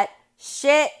to get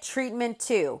shit treatment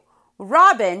too.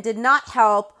 Robin did not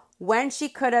help when she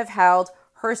could have held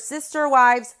her sister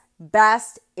wives'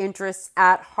 best interests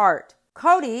at heart.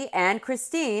 Cody and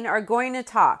Christine are going to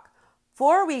talk.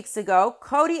 4 weeks ago,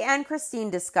 Cody and Christine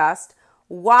discussed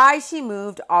why she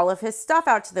moved all of his stuff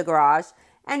out to the garage,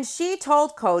 and she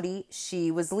told Cody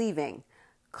she was leaving.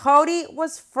 Cody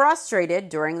was frustrated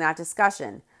during that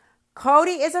discussion.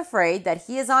 Cody is afraid that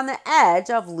he is on the edge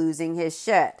of losing his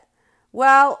shit.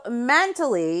 Well,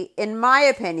 mentally, in my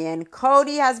opinion,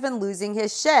 Cody has been losing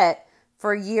his shit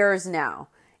for years now.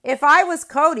 If I was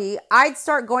Cody, I'd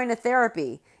start going to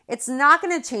therapy. It's not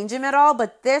going to change him at all,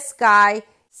 but this guy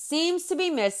seems to be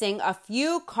missing a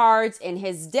few cards in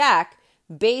his deck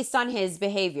based on his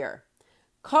behavior.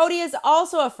 Cody is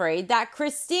also afraid that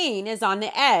Christine is on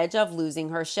the edge of losing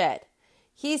her shit.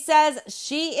 He says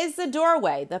she is the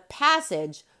doorway, the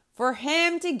passage for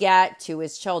him to get to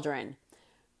his children.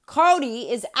 Cody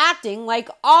is acting like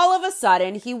all of a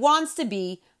sudden he wants to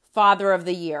be Father of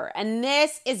the Year, and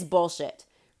this is bullshit.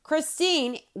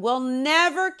 Christine will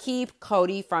never keep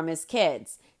Cody from his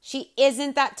kids. She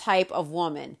isn't that type of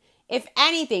woman. If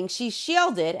anything, she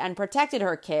shielded and protected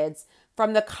her kids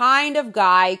from the kind of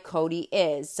guy Cody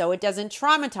is, so it doesn't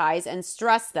traumatize and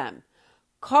stress them.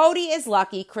 Cody is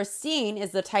lucky Christine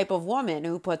is the type of woman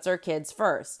who puts her kids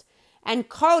first. And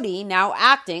Cody, now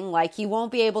acting like he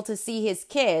won't be able to see his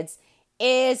kids,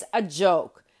 is a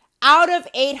joke. Out of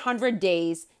 800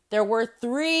 days, there were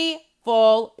 3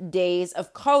 full days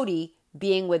of Cody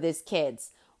being with his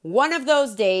kids. One of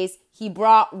those days, he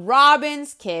brought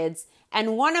Robin's kids,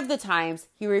 and one of the times,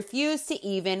 he refused to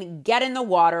even get in the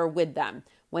water with them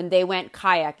when they went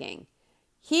kayaking.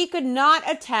 He could not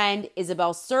attend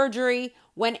Isabel's surgery.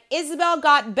 When Isabel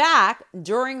got back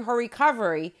during her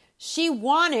recovery, she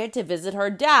wanted to visit her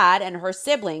dad and her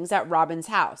siblings at Robin's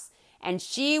house, and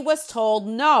she was told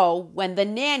no when the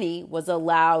nanny was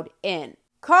allowed in.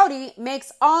 Cody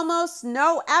makes almost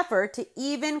no effort to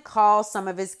even call some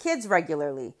of his kids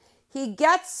regularly. He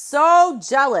gets so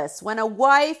jealous when a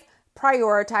wife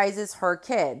prioritizes her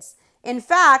kids. In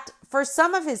fact, for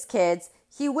some of his kids,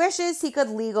 he wishes he could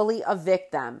legally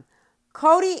evict them.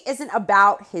 Cody isn't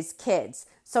about his kids.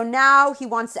 So now he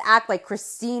wants to act like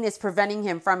Christine is preventing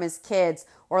him from his kids,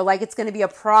 or like it's going to be a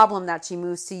problem that she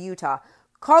moves to Utah.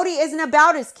 Cody isn't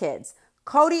about his kids.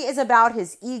 Cody is about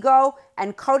his ego,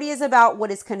 and Cody is about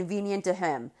what is convenient to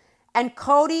him. And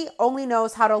Cody only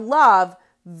knows how to love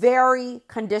very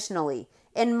conditionally.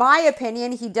 In my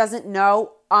opinion, he doesn't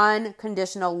know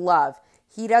unconditional love.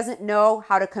 He doesn't know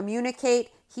how to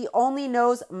communicate. He only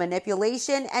knows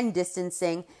manipulation and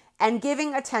distancing and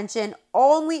giving attention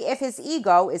only if his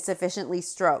ego is sufficiently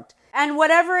stroked. And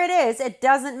whatever it is, it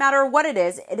doesn't matter what it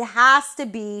is. It has to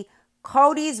be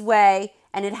Cody's way,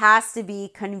 and it has to be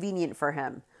convenient for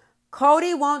him.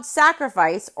 Cody won't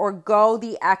sacrifice or go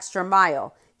the extra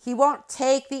mile. He won't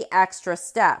take the extra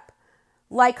step.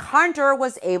 Like Hunter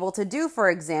was able to do, for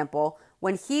example,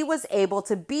 when he was able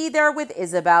to be there with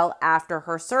Isabel after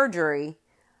her surgery.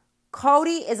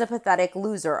 Cody is a pathetic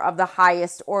loser of the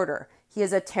highest order. He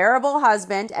is a terrible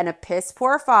husband and a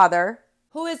piss-poor father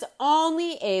who is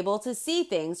only able to see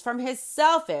things from his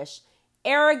selfish,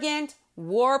 arrogant,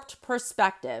 warped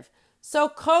perspective. So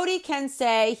Cody can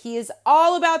say he is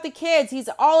all about the kids. He's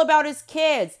all about his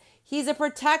kids. He's a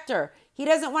protector. He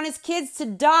doesn't want his kids to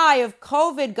die of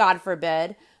COVID, God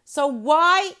forbid. So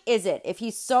why is it, if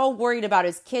he's so worried about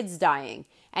his kids dying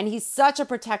and he's such a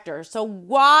protector, so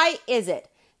why is it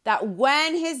that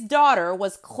when his daughter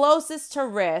was closest to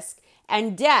risk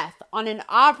and death on an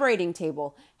operating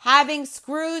table, having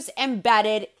screws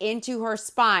embedded into her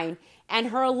spine and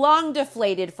her lung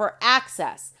deflated for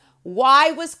access,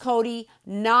 why was Cody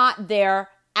not there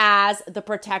as the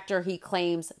protector he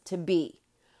claims to be?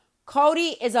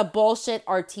 Cody is a bullshit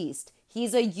artiste.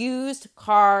 He's a used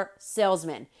car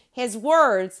salesman. His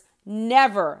words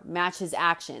never match his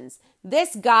actions.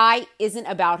 This guy isn't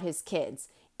about his kids.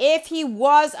 If he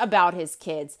was about his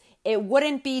kids, it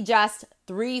wouldn't be just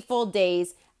 3 full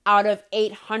days out of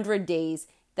 800 days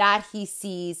that he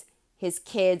sees his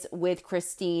kids with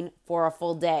Christine for a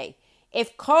full day.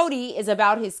 If Cody is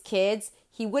about his kids,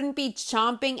 he wouldn't be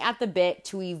chomping at the bit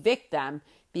to evict them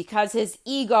because his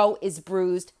ego is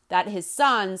bruised that his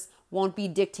sons won't be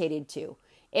dictated to.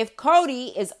 If Cody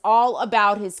is all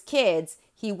about his kids,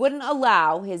 he wouldn't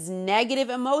allow his negative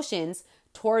emotions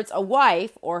towards a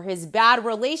wife or his bad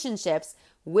relationships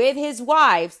with his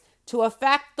wives to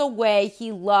affect the way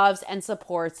he loves and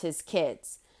supports his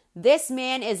kids. This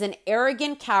man is an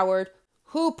arrogant coward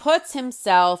who puts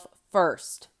himself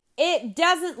first. It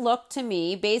doesn't look to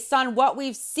me, based on what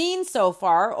we've seen so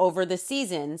far over the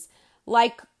seasons,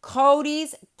 like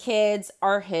Cody's kids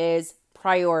are his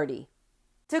priority.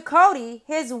 To Cody,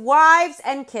 his wives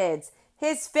and kids,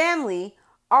 his family,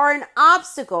 are an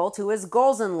obstacle to his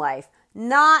goals in life,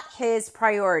 not his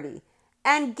priority.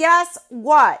 And guess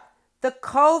what? The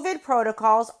COVID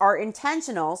protocols are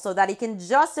intentional so that he can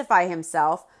justify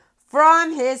himself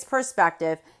from his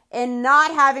perspective in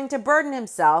not having to burden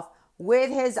himself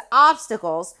with his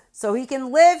obstacles so he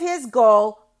can live his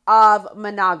goal of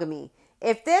monogamy.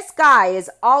 If this guy is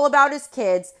all about his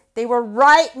kids, they were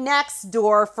right next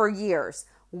door for years.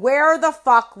 Where the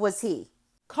fuck was he?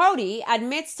 Cody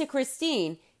admits to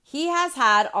Christine he has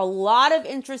had a lot of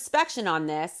introspection on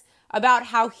this about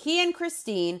how he and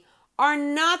Christine are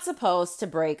not supposed to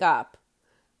break up.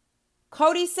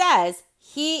 Cody says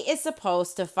he is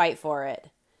supposed to fight for it.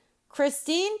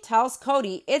 Christine tells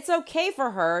Cody it's okay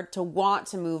for her to want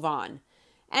to move on.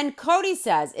 And Cody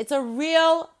says it's a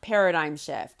real paradigm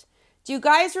shift. Do you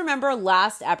guys remember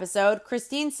last episode?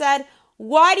 Christine said,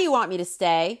 "Why do you want me to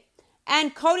stay?"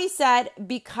 And Cody said,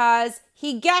 "Because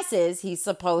he guesses he's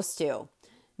supposed to."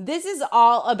 This is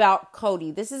all about Cody.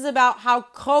 This is about how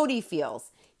Cody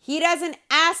feels. He doesn't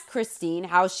ask Christine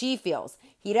how she feels.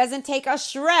 He doesn't take a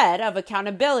shred of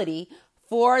accountability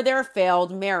for their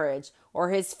failed marriage or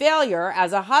his failure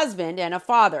as a husband and a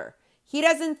father. He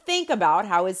doesn't think about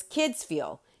how his kids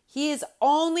feel. He is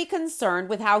only concerned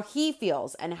with how he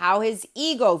feels and how his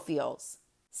ego feels.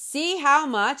 See how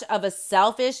much of a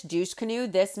selfish douche canoe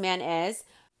this man is?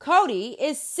 Cody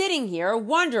is sitting here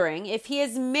wondering if he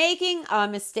is making a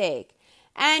mistake.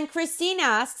 And Christine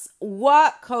asks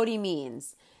what Cody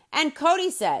means. And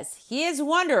Cody says he is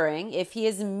wondering if he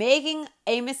is making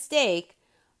a mistake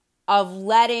of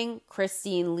letting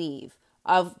Christine leave,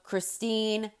 of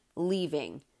Christine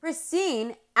leaving.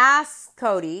 Christine asks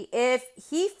Cody if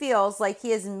he feels like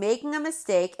he is making a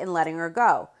mistake in letting her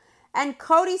go. And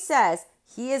Cody says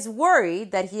he is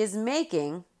worried that he is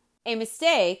making a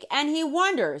mistake and he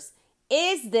wonders,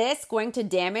 is this going to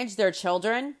damage their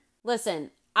children?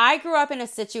 Listen, I grew up in a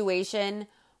situation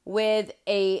with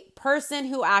a person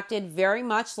who acted very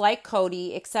much like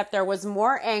Cody, except there was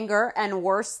more anger and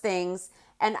worse things.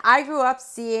 And I grew up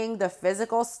seeing the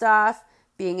physical stuff,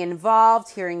 being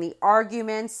involved, hearing the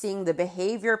arguments, seeing the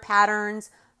behavior patterns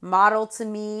modeled to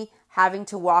me, having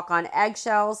to walk on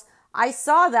eggshells. I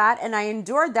saw that and I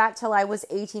endured that till I was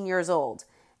 18 years old.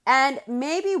 And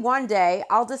maybe one day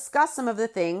I'll discuss some of the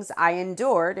things I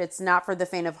endured. It's not for the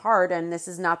faint of heart and this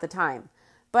is not the time.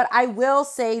 But I will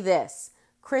say this.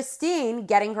 Christine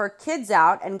getting her kids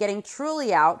out and getting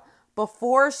truly out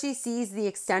before she sees the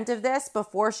extent of this,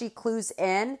 before she clues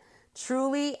in,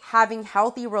 truly having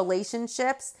healthy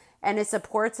relationships and a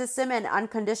support system and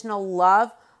unconditional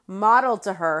love modeled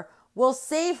to her will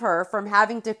save her from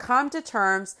having to come to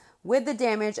terms with the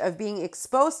damage of being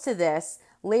exposed to this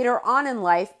later on in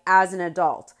life as an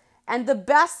adult. And the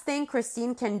best thing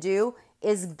Christine can do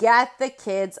is get the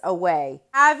kids away.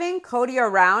 Having Cody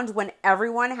around when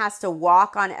everyone has to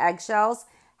walk on eggshells,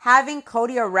 having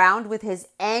Cody around with his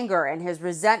anger and his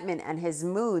resentment and his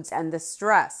moods and the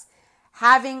stress,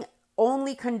 having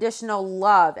only conditional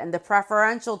love and the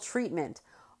preferential treatment,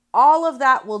 all of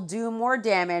that will do more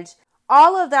damage.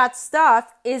 All of that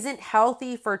stuff isn't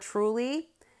healthy for Truly,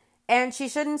 and she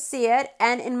shouldn't see it.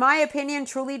 And in my opinion,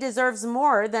 Truly deserves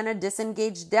more than a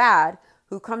disengaged dad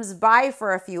who comes by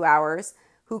for a few hours,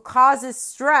 who causes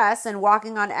stress and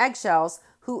walking on eggshells,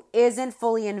 who isn't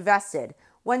fully invested.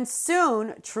 When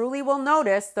soon Truly will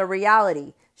notice the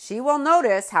reality. She will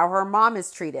notice how her mom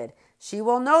is treated. She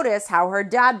will notice how her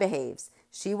dad behaves.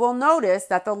 She will notice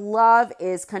that the love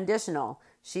is conditional.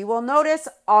 She will notice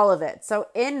all of it. So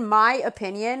in my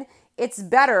opinion, it's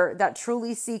better that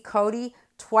Truly see Cody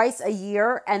twice a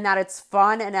year and that it's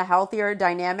fun and a healthier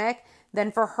dynamic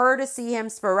than for her to see him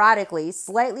sporadically,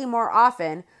 slightly more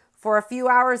often, for a few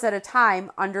hours at a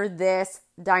time under this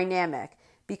dynamic.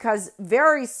 Because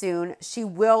very soon she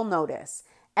will notice.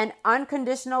 And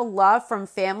unconditional love from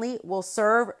family will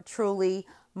serve Truly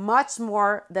much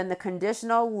more than the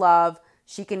conditional love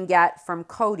she can get from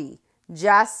Cody,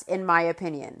 just in my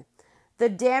opinion. The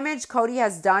damage Cody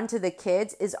has done to the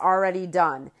kids is already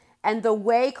done. And the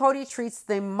way Cody treats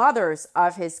the mothers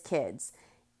of his kids.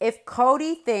 If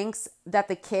Cody thinks that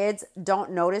the kids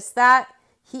don't notice that,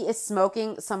 he is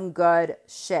smoking some good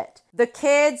shit. The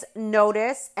kids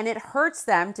notice, and it hurts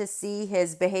them to see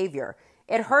his behavior.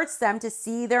 It hurts them to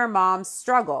see their mom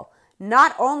struggle,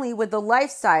 not only with the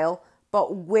lifestyle,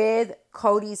 but with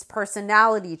Cody's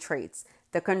personality traits,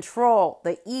 the control,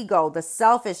 the ego, the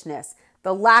selfishness,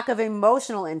 the lack of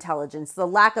emotional intelligence, the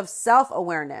lack of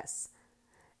self-awareness.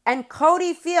 And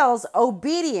Cody feels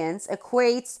obedience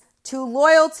equates to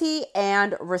loyalty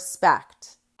and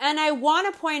respect. And I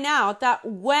want to point out that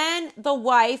when the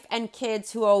wife and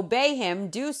kids who obey him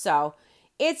do so,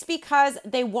 it's because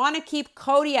they want to keep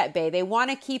Cody at bay. They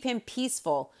want to keep him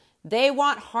peaceful. They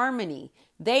want harmony.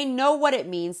 They know what it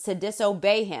means to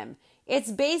disobey him.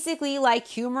 It's basically like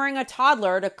humoring a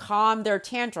toddler to calm their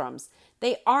tantrums.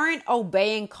 They aren't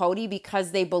obeying Cody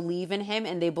because they believe in him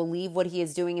and they believe what he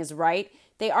is doing is right.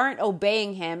 They aren't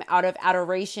obeying him out of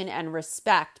adoration and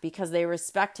respect because they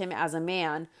respect him as a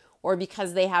man or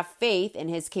because they have faith in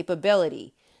his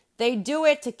capability. They do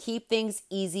it to keep things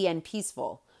easy and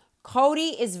peaceful.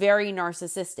 Cody is very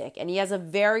narcissistic and he has a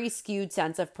very skewed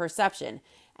sense of perception.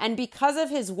 And because of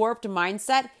his warped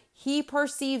mindset, he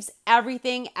perceives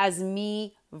everything as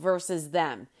me versus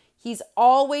them. He's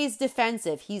always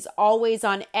defensive. He's always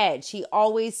on edge. He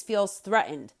always feels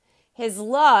threatened. His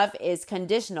love is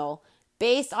conditional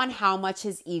based on how much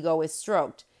his ego is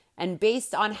stroked and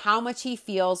based on how much he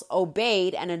feels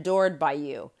obeyed and adored by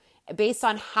you, based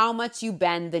on how much you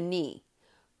bend the knee.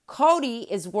 Cody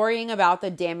is worrying about the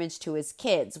damage to his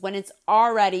kids when it's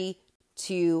already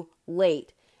too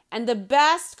late. And the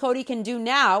best Cody can do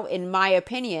now, in my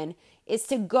opinion, is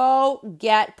to go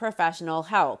get professional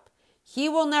help. He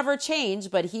will never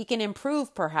change, but he can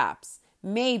improve perhaps.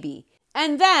 Maybe.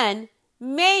 And then,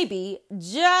 maybe,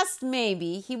 just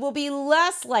maybe, he will be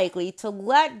less likely to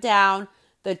let down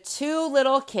the two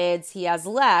little kids he has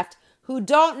left who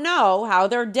don't know how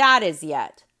their dad is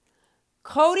yet.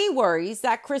 Cody worries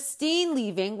that Christine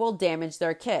leaving will damage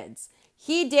their kids.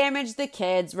 He damaged the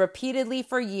kids repeatedly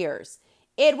for years.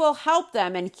 It will help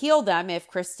them and heal them if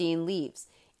Christine leaves.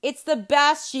 It's the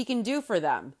best she can do for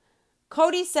them.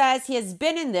 Cody says he has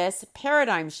been in this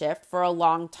paradigm shift for a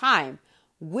long time,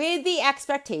 with the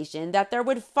expectation that there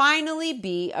would finally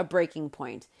be a breaking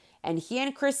point, and he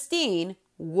and Christine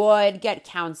would get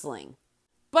counseling.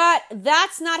 But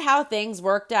that's not how things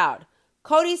worked out.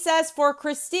 Cody says for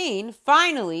Christine,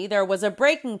 finally there was a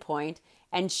breaking point,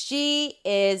 and she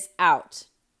is out.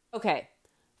 Okay,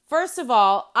 first of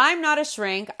all, I'm not a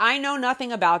shrink. I know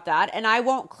nothing about that, and I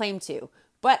won't claim to.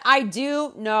 But I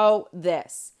do know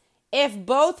this. If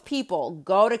both people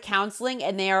go to counseling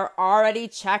and they are already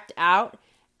checked out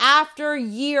after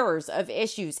years of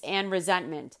issues and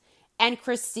resentment, and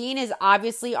Christine is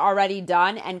obviously already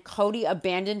done and Cody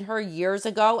abandoned her years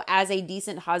ago as a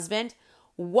decent husband,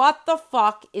 what the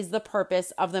fuck is the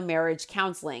purpose of the marriage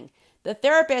counseling? The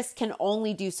therapist can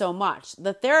only do so much.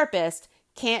 The therapist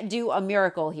can't do a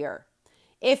miracle here.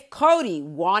 If Cody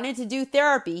wanted to do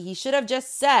therapy, he should have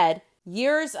just said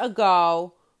years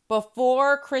ago,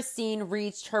 before Christine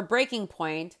reached her breaking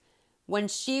point, when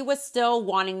she was still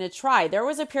wanting to try. There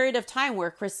was a period of time where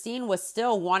Christine was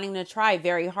still wanting to try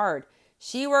very hard.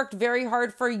 She worked very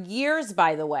hard for years,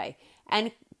 by the way.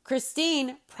 And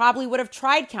Christine probably would have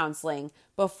tried counseling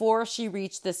before she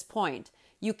reached this point.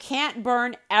 You can't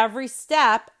burn every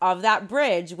step of that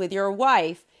bridge with your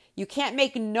wife. You can't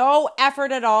make no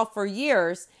effort at all for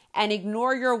years and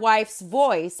ignore your wife's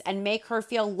voice and make her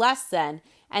feel less than.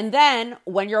 And then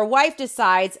when your wife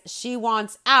decides she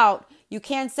wants out, you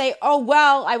can't say, oh,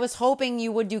 well, I was hoping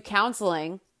you would do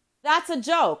counseling. That's a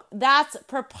joke. That's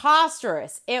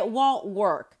preposterous. It won't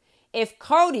work. If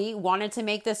Cody wanted to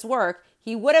make this work,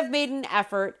 he would have made an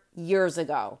effort years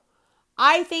ago.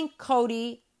 I think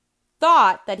Cody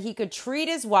thought that he could treat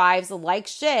his wives like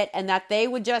shit and that they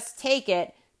would just take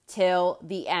it till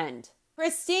the end.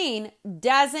 Christine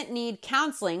doesn't need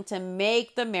counseling to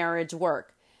make the marriage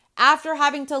work. After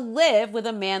having to live with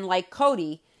a man like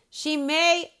Cody, she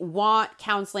may want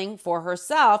counseling for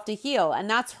herself to heal, and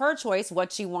that's her choice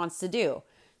what she wants to do.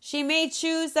 She may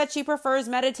choose that she prefers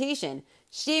meditation.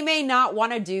 She may not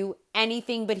want to do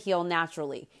anything but heal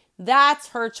naturally. That's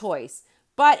her choice.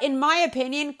 But in my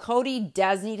opinion, Cody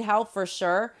does need help for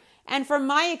sure. And from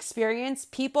my experience,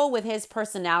 people with his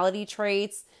personality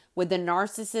traits, with the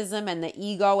narcissism and the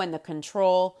ego and the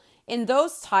control, in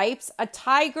those types, a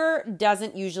tiger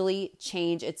doesn't usually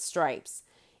change its stripes.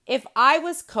 If I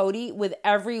was Cody with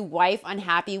every wife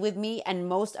unhappy with me and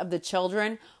most of the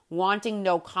children wanting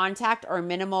no contact or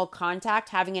minimal contact,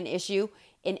 having an issue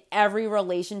in every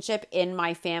relationship in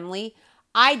my family,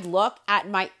 I'd look at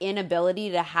my inability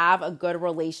to have a good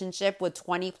relationship with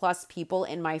 20 plus people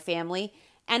in my family,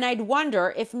 and I'd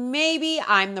wonder if maybe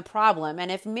I'm the problem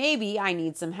and if maybe I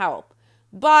need some help.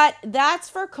 But that's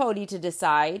for Cody to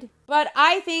decide. But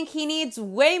I think he needs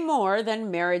way more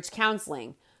than marriage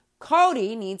counseling.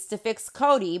 Cody needs to fix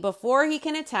Cody before he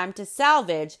can attempt to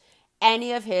salvage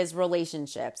any of his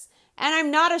relationships. And I'm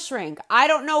not a shrink. I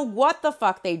don't know what the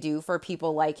fuck they do for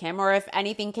people like him or if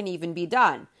anything can even be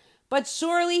done. But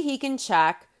surely he can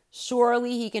check.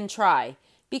 Surely he can try.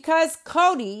 Because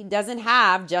Cody doesn't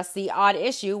have just the odd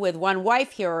issue with one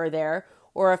wife here or there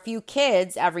or a few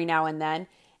kids every now and then.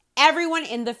 Everyone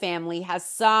in the family has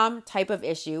some type of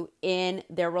issue in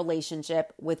their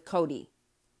relationship with Cody.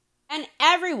 And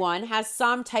everyone has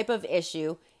some type of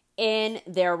issue in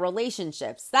their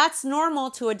relationships. That's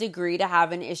normal to a degree to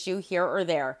have an issue here or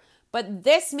there. But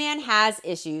this man has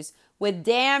issues with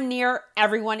damn near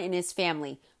everyone in his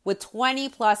family, with 20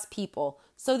 plus people.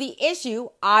 So the issue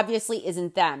obviously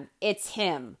isn't them, it's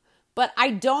him. But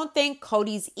I don't think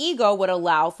Cody's ego would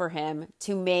allow for him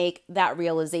to make that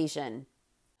realization.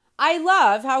 I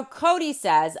love how Cody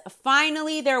says,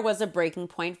 finally there was a breaking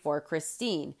point for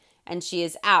Christine, and she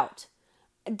is out.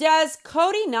 Does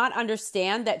Cody not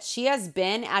understand that she has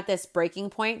been at this breaking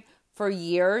point for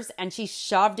years and she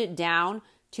shoved it down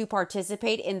to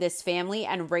participate in this family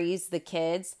and raise the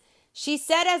kids? She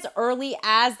said as early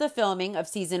as the filming of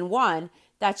season 1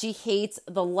 that she hates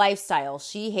the lifestyle.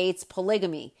 She hates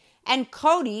polygamy. And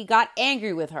Cody got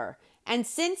angry with her. And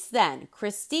since then,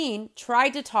 Christine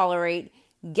tried to tolerate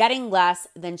getting less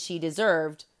than she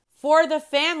deserved for the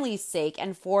family's sake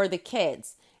and for the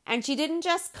kids. And she didn't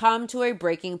just come to a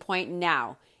breaking point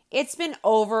now. It's been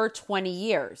over 20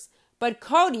 years. But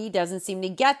Cody doesn't seem to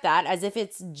get that, as if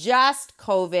it's just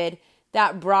COVID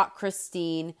that brought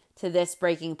Christine to this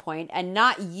breaking point and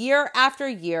not year after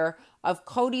year of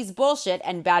Cody's bullshit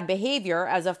and bad behavior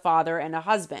as a father and a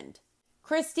husband.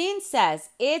 Christine says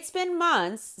it's been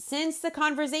months since the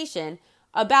conversation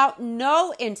about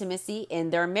no intimacy in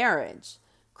their marriage.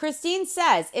 Christine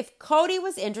says if Cody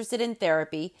was interested in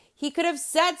therapy, he could have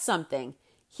said something.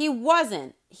 He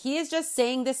wasn't. He is just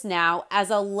saying this now as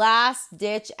a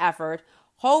last-ditch effort,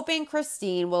 hoping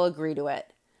Christine will agree to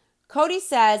it. Cody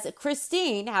says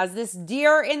Christine has this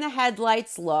deer in the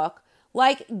headlights look,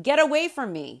 like, get away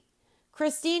from me.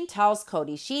 Christine tells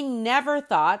Cody she never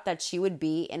thought that she would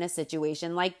be in a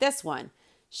situation like this one.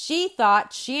 She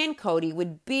thought she and Cody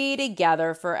would be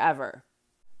together forever.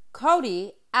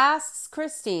 Cody asks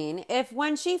Christine if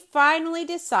when she finally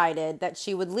decided that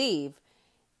she would leave,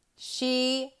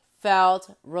 she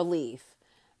felt relief.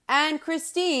 And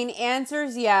Christine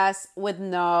answers yes with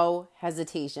no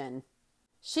hesitation.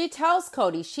 She tells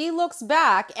Cody she looks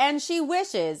back and she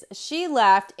wishes she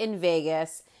left in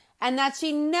Vegas and that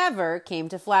she never came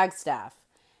to Flagstaff.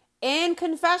 In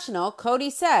confessional, Cody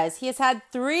says he has had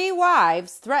 3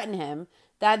 wives threaten him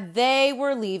that they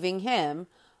were leaving him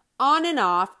on and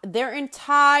off their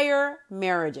entire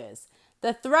marriages.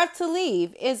 The threat to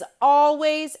leave is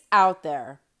always out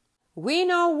there. We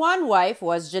know one wife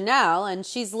was Janelle and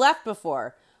she's left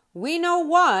before. We know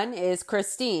one is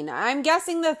Christine. I'm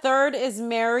guessing the third is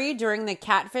Mary during the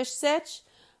catfish sitch.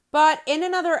 But in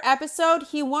another episode,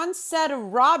 he once said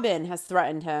Robin has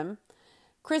threatened him.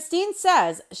 Christine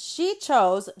says she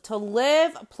chose to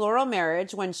live plural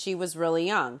marriage when she was really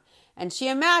young, and she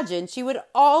imagined she would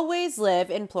always live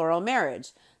in plural marriage.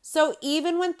 So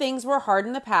even when things were hard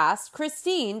in the past,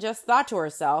 Christine just thought to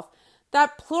herself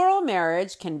that plural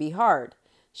marriage can be hard.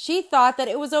 She thought that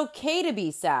it was okay to be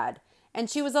sad, and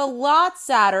she was a lot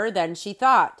sadder than she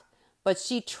thought. But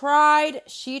she tried,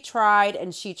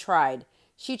 and she tried.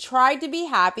 She tried to be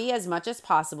happy as much as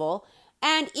possible,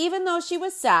 and even though she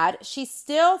was sad, she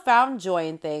still found joy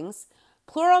in things.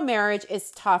 Plural marriage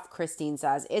is tough, Christine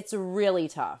says. It's really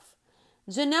tough.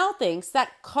 Janelle thinks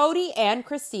that Cody and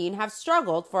Christine have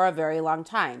struggled for a very long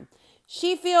time.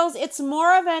 She feels it's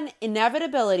more of an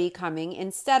inevitability coming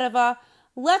instead of a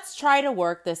let's try to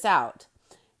work this out.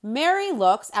 Mary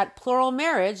looks at plural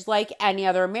marriage like any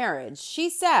other marriage.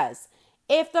 She says,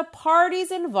 if the parties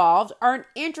involved aren't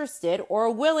interested or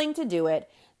willing to do it,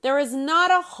 there is not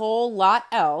a whole lot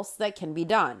else that can be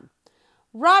done.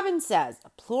 Robin says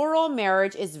plural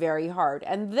marriage is very hard,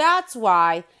 and that's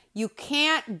why you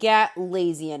can't get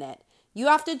lazy in it. You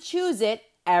have to choose it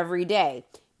every day.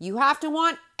 You have to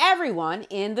want everyone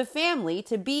in the family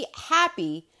to be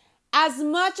happy as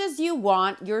much as you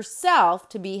want yourself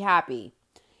to be happy.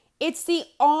 It's the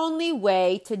only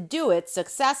way to do it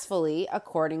successfully,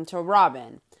 according to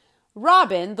Robin.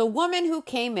 Robin, the woman who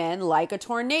came in like a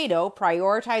tornado,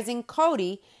 prioritizing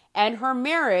Cody and her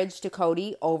marriage to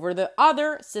Cody over the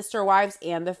other sister wives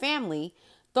and the family,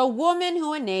 the woman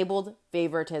who enabled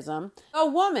favoritism, the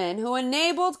woman who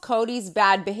enabled Cody's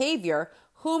bad behavior,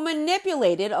 who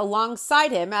manipulated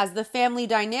alongside him as the family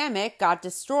dynamic got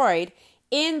destroyed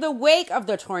in the wake of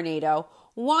the tornado,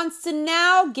 wants to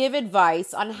now give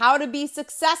advice on how to be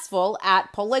successful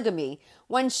at polygamy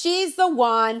when she's the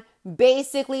one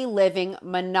basically living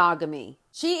monogamy.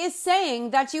 She is saying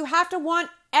that you have to want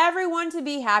everyone to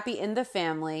be happy in the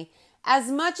family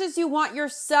as much as you want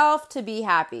yourself to be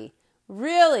happy.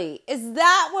 Really? Is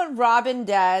that what Robin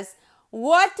does?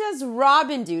 What does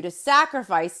Robin do to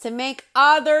sacrifice to make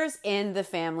others in the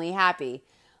family happy?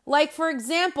 Like, for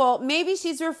example, maybe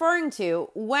she's referring to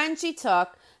when she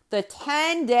took the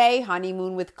 10-day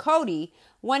honeymoon with Cody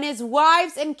when his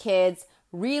wives and kids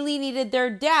really needed their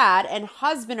dad and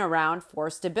husband around for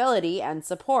stability and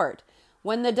support.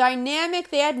 When the dynamic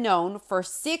they had known for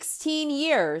 16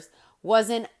 years was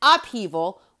in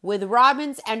upheaval with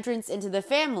Robin's entrance into the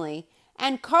family,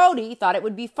 and Cody thought it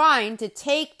would be fine to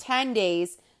take 10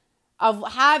 days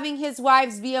of having his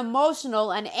wives be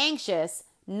emotional and anxious,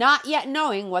 not yet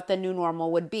knowing what the new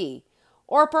normal would be.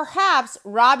 Or perhaps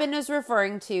Robin is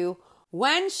referring to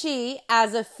when she,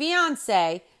 as a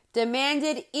fiancé,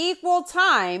 demanded equal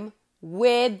time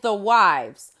with the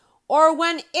wives, or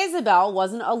when Isabel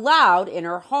wasn't allowed in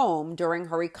her home during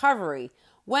her recovery,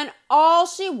 when all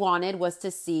she wanted was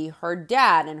to see her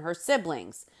dad and her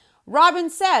siblings. Robin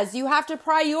says you have to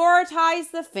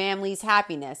prioritize the family's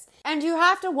happiness, and you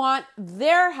have to want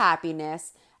their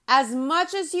happiness as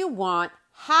much as you want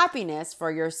happiness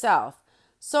for yourself.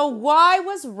 So why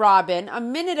was Robin a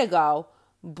minute ago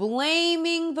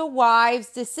blaming the wives'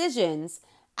 decisions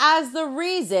as the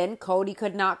reason Cody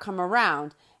could not come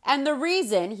around and the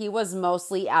reason he was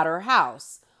mostly at her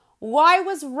house? Why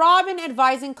was Robin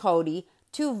advising Cody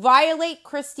to violate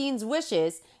Christine's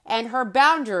wishes and her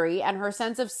boundary and her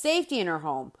sense of safety in her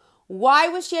home? Why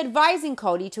was she advising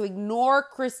Cody to ignore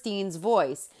Christine's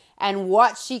voice and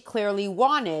what she clearly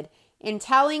wanted in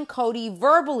telling Cody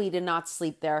verbally to not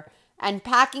sleep there and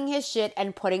packing his shit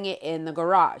and putting it in the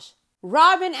garage?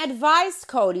 Robin advised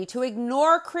Cody to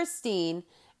ignore Christine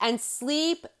and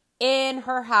sleep in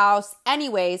her house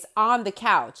anyways on the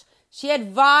couch. She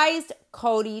advised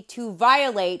Cody to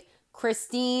violate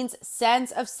Christine's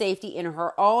sense of safety in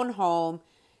her own home.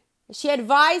 She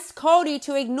advised Cody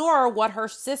to ignore what her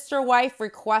sister wife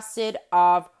requested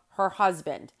of her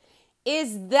husband.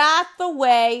 Is that the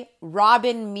way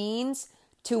Robin means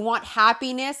to want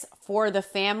happiness for the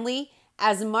family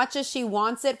as much as she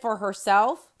wants it for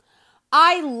herself?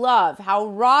 I love how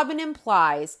Robin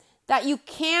implies that you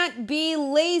can't be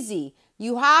lazy.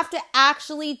 You have to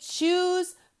actually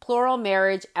choose plural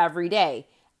marriage every day.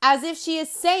 As if she is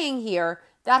saying here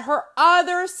that her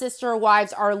other sister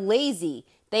wives are lazy.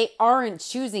 They aren't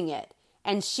choosing it.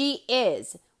 And she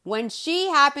is. When she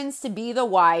happens to be the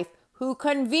wife who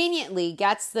conveniently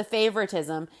gets the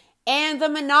favoritism and the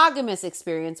monogamous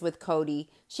experience with Cody,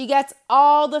 she gets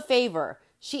all the favor.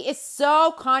 She is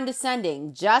so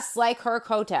condescending, just like her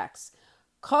Kotex.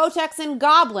 Kotex and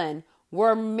Goblin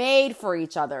were made for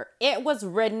each other. It was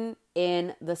written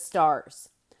in the stars.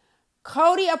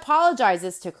 Cody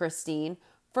apologizes to Christine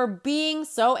for being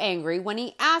so angry when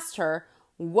he asked her,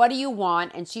 "What do you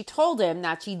want?" And she told him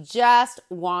that she just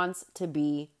wants to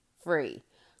be free.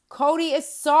 Cody is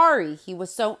sorry he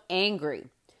was so angry.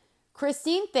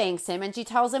 Christine thanks him and she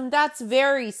tells him that's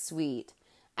very sweet.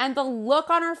 And the look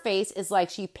on her face is like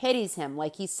she pities him,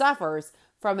 like he suffers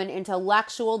from an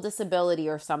intellectual disability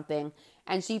or something.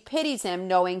 And she pities him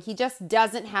knowing he just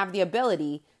doesn't have the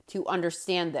ability to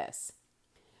understand this.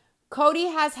 Cody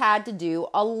has had to do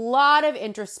a lot of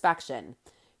introspection.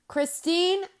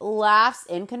 Christine laughs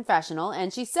in confessional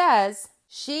and she says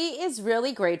she is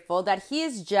really grateful that he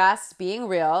is just being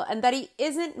real and that he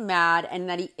isn't mad and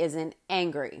that he isn't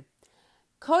angry.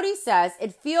 Cody says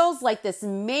it feels like this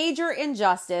major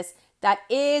injustice that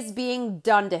is being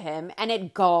done to him and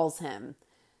it galls him.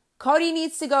 Cody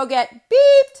needs to go get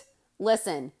beeped.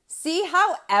 Listen, see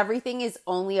how everything is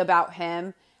only about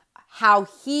him, how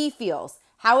he feels,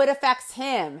 how it affects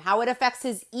him, how it affects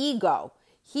his ego.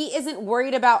 He isn't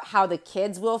worried about how the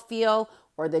kids will feel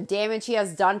or the damage he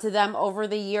has done to them over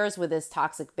the years with his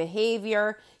toxic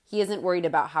behavior. He isn't worried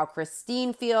about how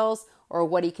Christine feels or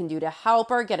what he can do to help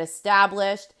her get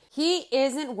established. He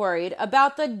isn't worried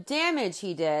about the damage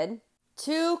he did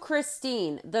to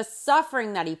Christine, the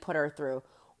suffering that he put her through,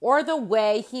 or the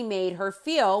way he made her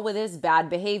feel with his bad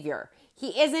behavior.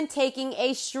 He isn't taking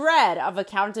a shred of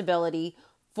accountability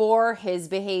for his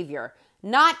behavior,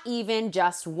 not even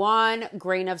just one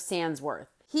grain of sand's worth.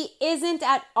 He isn't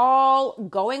at all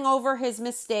going over his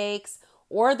mistakes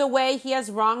or the way he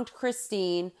has wronged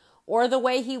Christine or the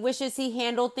way he wishes he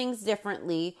handled things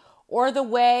differently or the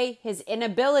way his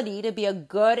inability to be a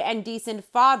good and decent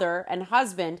father and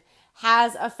husband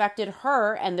has affected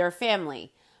her and their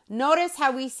family. Notice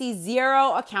how we see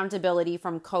zero accountability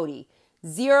from Cody,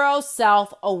 zero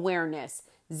self-awareness,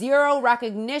 zero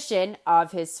recognition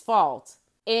of his fault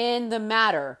in the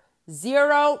matter,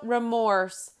 zero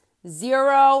remorse,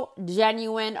 zero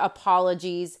genuine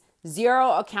apologies,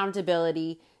 zero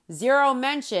accountability, zero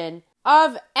mention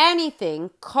of anything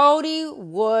Cody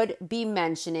would be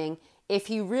mentioning if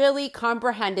he really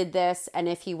comprehended this and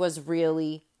if he was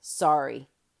really sorry.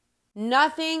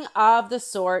 Nothing of the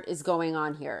sort is going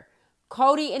on here.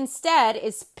 Cody instead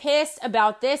is pissed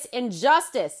about this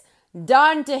injustice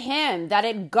done to him, that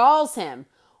it galls him.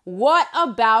 What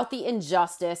about the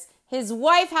injustice his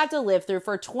wife had to live through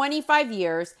for 25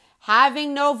 years,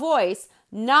 having no voice,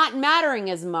 not mattering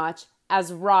as much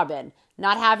as Robin,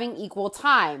 not having equal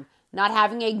time, not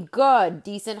having a good,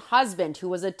 decent husband who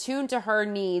was attuned to her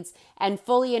needs and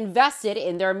fully invested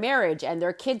in their marriage and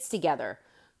their kids together?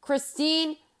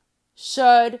 Christine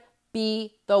should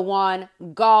be the one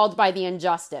galled by the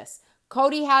injustice.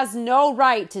 Cody has no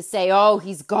right to say, oh,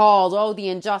 he's galled, oh, the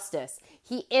injustice.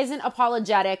 He isn't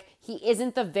apologetic. He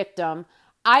isn't the victim.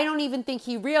 I don't even think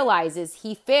he realizes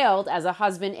he failed as a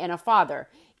husband and a father.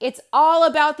 It's all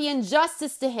about the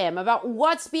injustice to him, about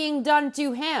what's being done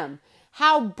to him,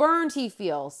 how burned he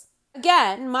feels.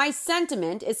 Again, my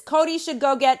sentiment is Cody should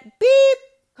go get beep.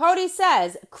 Cody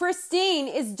says Christine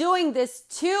is doing this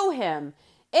to him.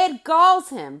 It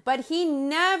galls him, but he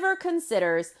never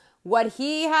considers what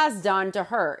he has done to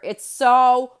her. It's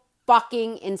so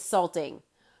fucking insulting.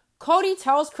 Cody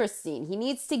tells Christine he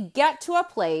needs to get to a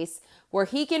place where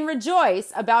he can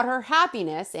rejoice about her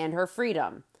happiness and her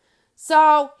freedom.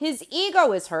 So his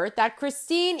ego is hurt that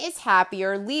Christine is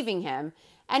happier leaving him,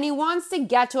 and he wants to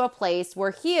get to a place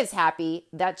where he is happy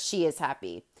that she is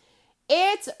happy.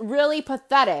 It's really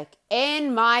pathetic,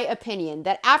 in my opinion,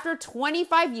 that after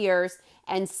 25 years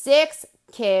and 6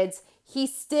 kids, he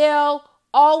still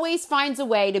always finds a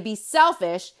way to be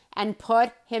selfish and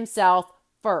put himself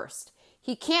first.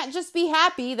 He can't just be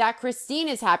happy that Christine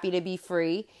is happy to be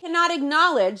free. He cannot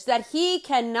acknowledge that he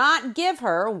cannot give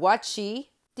her what she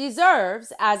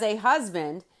deserves as a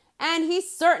husband, and he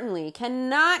certainly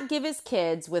cannot give his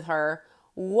kids with her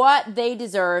what they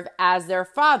deserve as their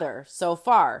father so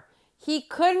far. He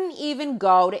couldn't even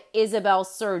go to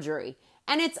Isabel's surgery,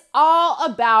 and it's all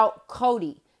about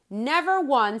Cody. Never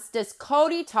once does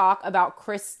Cody talk about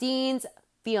Christine's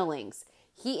feelings.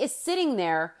 He is sitting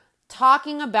there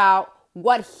talking about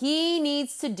what he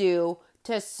needs to do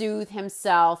to soothe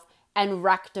himself and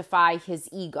rectify his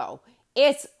ego.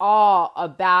 It's all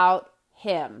about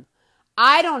him.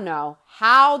 I don't know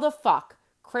how the fuck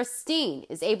Christine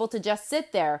is able to just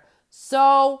sit there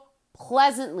so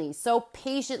pleasantly, so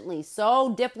patiently,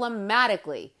 so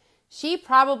diplomatically. She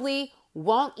probably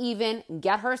won't even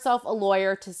get herself a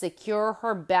lawyer to secure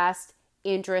her best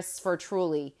interests for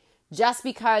Truly just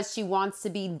because she wants to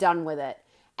be done with it.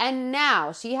 And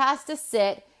now she has to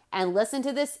sit and listen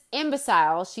to this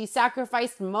imbecile she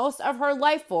sacrificed most of her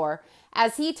life for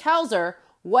as he tells her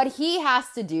what he has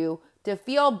to do to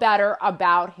feel better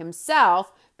about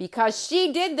himself because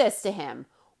she did this to him.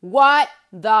 What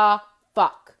the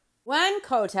fuck? When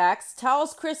Kotex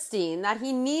tells Christine that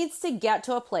he needs to get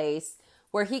to a place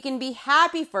where he can be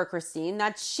happy for Christine,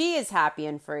 that she is happy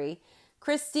and free,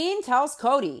 Christine tells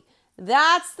Cody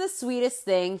that's the sweetest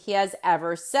thing he has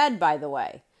ever said, by the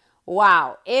way.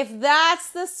 Wow, if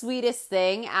that's the sweetest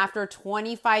thing after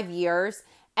 25 years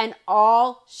and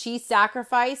all she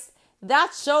sacrificed,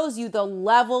 that shows you the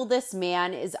level this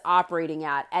man is operating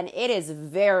at, and it is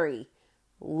very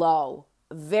low,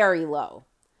 very low.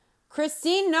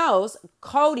 Christine knows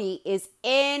Cody is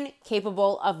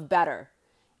incapable of better.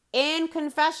 In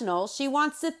confessional, she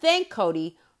wants to thank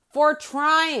Cody for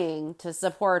trying to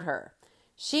support her.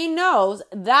 She knows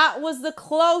that was the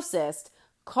closest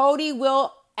Cody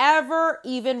will ever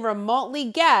even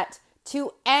remotely get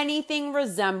to anything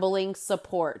resembling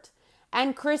support.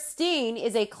 And Christine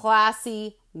is a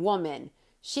classy woman.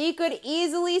 She could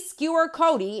easily skewer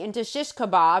Cody into shish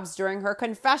kebabs during her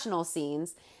confessional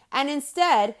scenes, and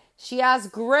instead she has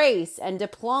grace and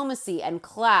diplomacy and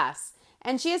class.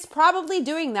 And she is probably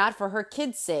doing that for her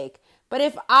kids' sake. But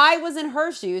if I was in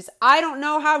her shoes, I don't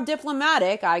know how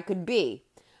diplomatic I could be.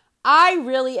 I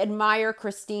really admire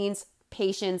Christine's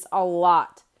patience a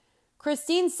lot.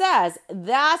 Christine says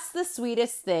that's the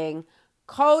sweetest thing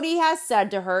Cody has said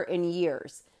to her in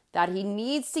years, that he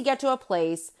needs to get to a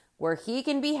place where he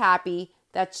can be happy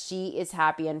that she is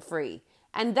happy and free.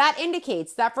 And that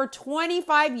indicates that for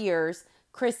 25 years,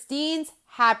 Christine's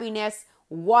happiness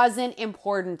wasn't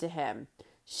important to him.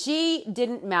 She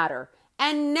didn't matter.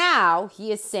 And now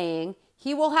he is saying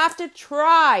he will have to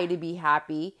try to be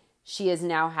happy. She is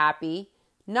now happy.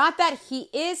 Not that he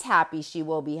is happy she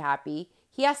will be happy.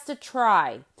 He has to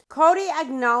try. Cody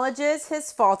acknowledges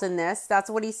his fault in this. That's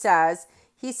what he says.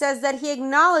 He says that he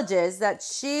acknowledges that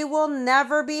she will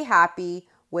never be happy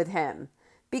with him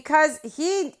because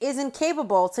he isn't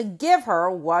capable to give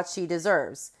her what she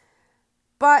deserves.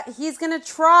 But he's going to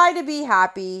try to be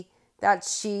happy that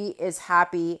she is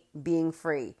happy being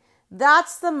free.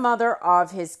 That's the mother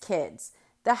of his kids.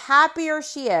 The happier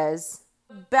she is,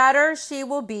 the better she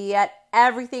will be at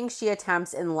everything she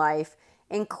attempts in life,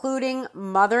 including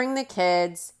mothering the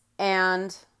kids.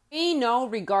 And we know,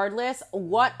 regardless,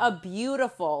 what a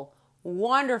beautiful,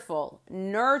 wonderful,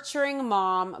 nurturing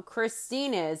mom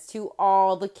Christine is to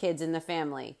all the kids in the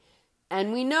family.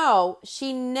 And we know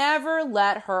she never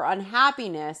let her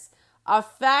unhappiness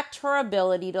affect her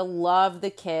ability to love the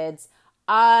kids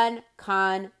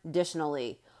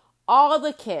unconditionally. All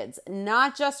the kids,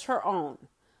 not just her own.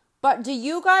 But do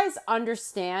you guys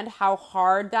understand how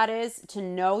hard that is to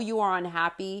know you are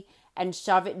unhappy and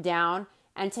shove it down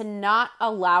and to not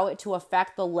allow it to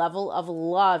affect the level of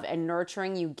love and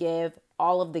nurturing you give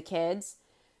all of the kids?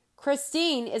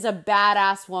 Christine is a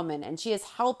badass woman, and she is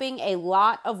helping a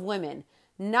lot of women,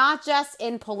 not just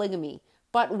in polygamy,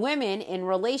 but women in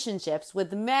relationships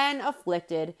with men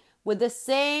afflicted with the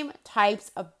same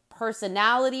types of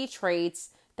personality traits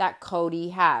that Cody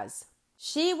has.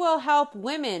 She will help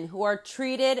women who are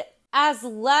treated as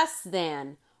less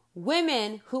than,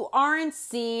 women who aren't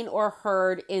seen or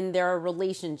heard in their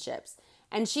relationships.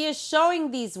 And she is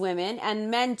showing these women,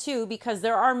 and men too, because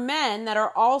there are men that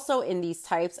are also in these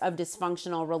types of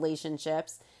dysfunctional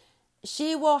relationships.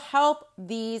 She will help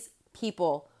these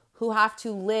people who have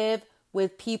to live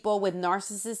with people with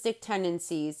narcissistic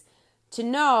tendencies to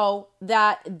know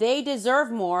that they deserve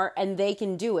more and they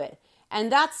can do it. And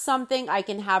that's something I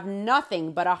can have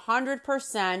nothing but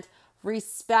 100%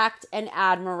 respect and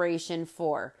admiration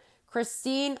for.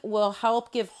 Christine will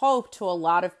help give hope to a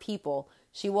lot of people.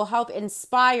 She will help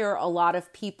inspire a lot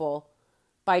of people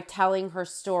by telling her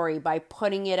story, by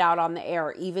putting it out on the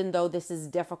air, even though this is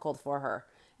difficult for her.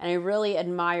 And I really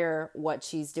admire what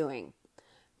she's doing.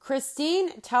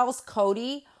 Christine tells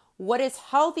Cody what is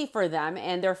healthy for them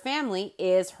and their family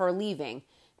is her leaving,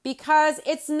 because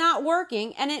it's not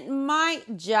working and it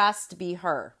might just be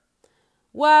her.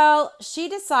 Well, she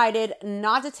decided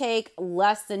not to take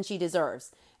less than she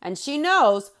deserves. And she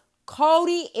knows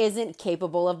Cody isn't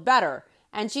capable of better.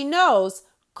 And she knows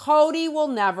Cody will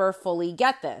never fully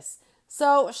get this.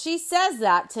 So she says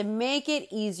that to make it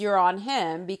easier on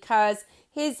him, because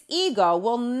his ego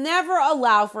will never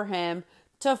allow for him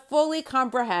to fully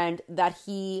comprehend that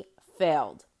he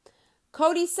failed.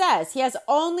 Cody says he has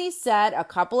only said a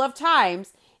couple of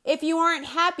times, if you aren't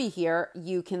happy here,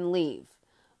 you can leave.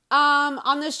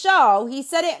 On the show, he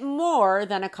said it more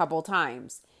than a couple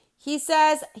times. He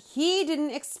says he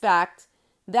didn't expect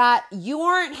that you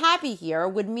aren't happy here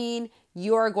would mean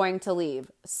you're going to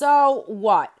leave. So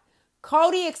what?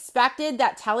 Cody expected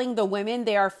that telling the women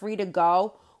they are free to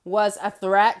go was a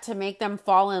threat to make them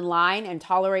fall in line and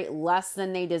tolerate less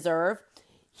than they deserve.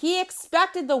 He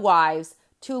expected the wives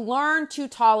to learn to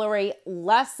tolerate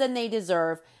less than they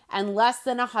deserve and less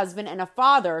than a husband and a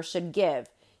father should give.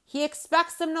 He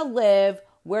expects them to live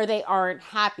where they aren't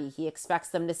happy. He expects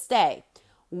them to stay.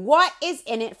 What is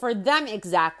in it for them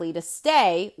exactly to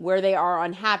stay where they are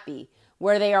unhappy,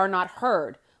 where they are not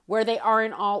heard, where they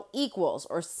aren't all equals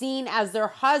or seen as their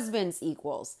husband's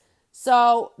equals?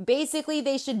 So basically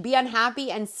they should be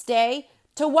unhappy and stay.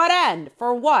 To what end?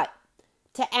 For what?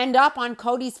 To end up on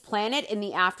Cody's planet in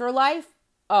the afterlife?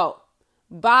 Oh,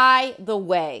 by the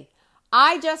way,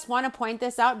 I just want to point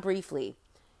this out briefly.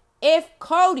 If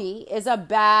Cody is a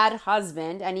bad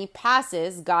husband and he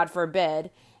passes, God forbid,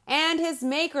 and his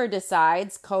maker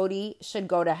decides Cody should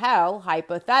go to hell,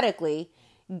 hypothetically,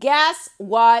 guess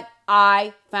what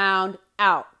I found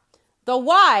out? The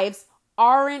wives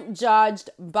aren't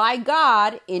judged by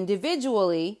God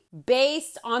individually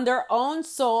based on their own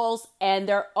souls and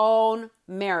their own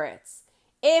merits.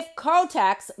 If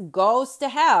Kotex goes to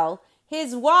hell,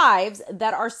 his wives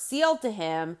that are sealed to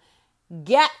him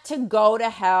get to go to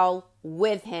hell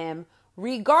with him,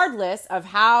 regardless of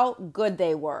how good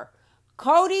they were.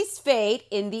 Cody's fate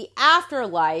in the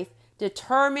afterlife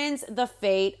determines the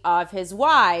fate of his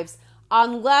wives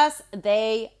unless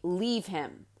they leave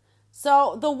him.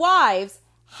 So the wives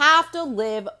have to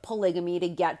live polygamy to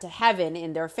get to heaven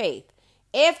in their faith.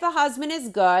 If the husband is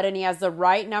good and he has the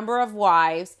right number of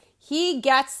wives, he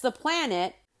gets the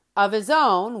planet of his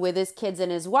own with his kids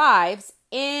and his wives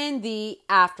in the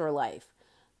afterlife.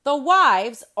 The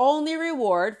wife's only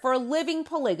reward for living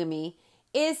polygamy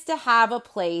is to have a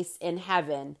place in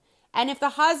heaven. And if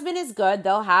the husband is good,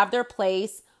 they'll have their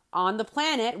place on the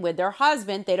planet with their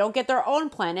husband. They don't get their own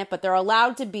planet, but they're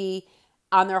allowed to be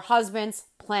on their husband's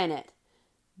planet.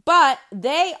 But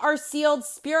they are sealed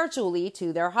spiritually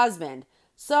to their husband.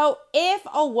 So if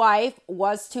a wife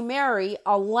was to marry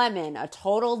a lemon, a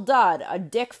total dud, a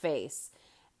dick face,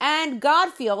 and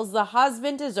God feels the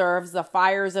husband deserves the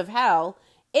fires of hell,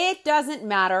 it doesn't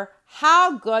matter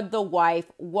how good the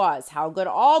wife was, how good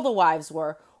all the wives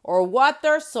were, or what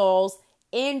their souls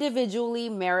individually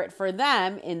merit for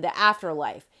them in the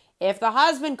afterlife. If the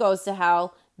husband goes to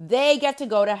hell, they get to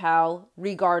go to hell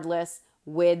regardless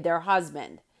with their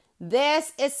husband.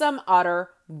 This is some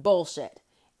utter bullshit.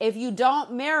 If you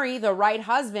don't marry the right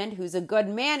husband who's a good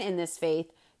man in this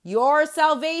faith, your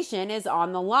salvation is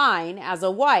on the line as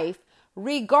a wife,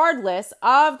 regardless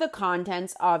of the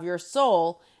contents of your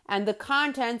soul and the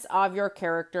contents of your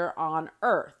character on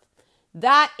earth.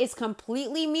 That is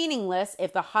completely meaningless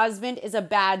if the husband is a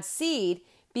bad seed,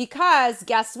 because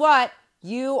guess what?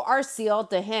 You are sealed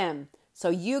to him. So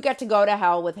you get to go to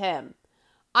hell with him.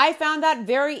 I found that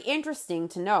very interesting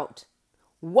to note.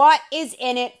 What is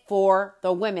in it for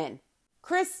the women?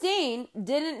 Christine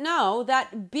didn't know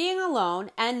that being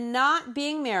alone and not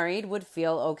being married would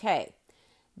feel okay.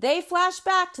 They flash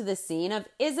back to the scene of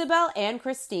Isabel and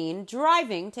Christine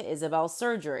driving to Isabel's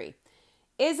surgery.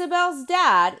 Isabel's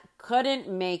dad couldn't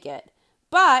make it,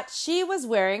 but she was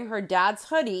wearing her dad's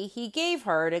hoodie he gave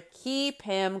her to keep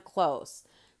him close.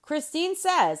 Christine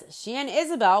says she and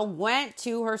Isabel went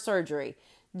to her surgery,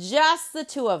 just the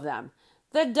two of them.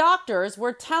 The doctors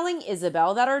were telling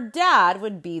Isabel that her dad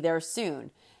would be there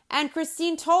soon, and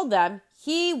Christine told them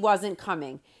he wasn't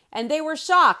coming, and they were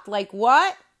shocked, like,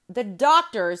 what? The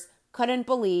doctors couldn't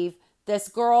believe this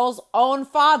girl's own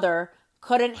father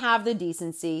couldn't have the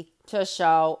decency to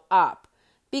show up.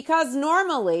 Because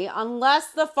normally,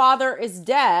 unless the father is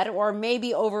dead or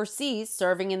maybe overseas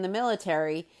serving in the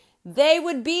military, they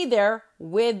would be there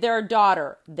with their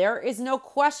daughter. There is no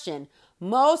question.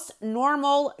 Most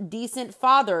normal, decent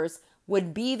fathers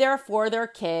would be there for their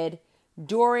kid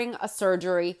during a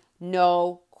surgery,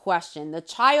 no question. The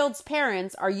child's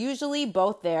parents are usually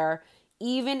both there,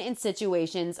 even in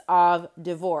situations of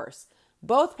divorce.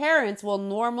 Both parents will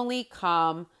normally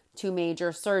come to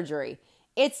major surgery.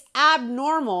 It's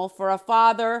abnormal for a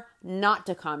father not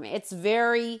to come. It's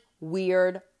very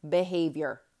weird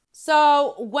behavior.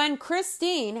 So when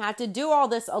Christine had to do all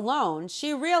this alone,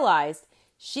 she realized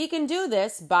she can do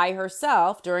this by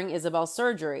herself during Isabel's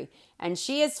surgery, and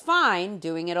she is fine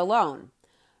doing it alone.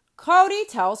 Cody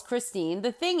tells Christine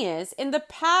the thing is, in the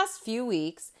past few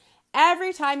weeks,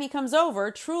 every time he comes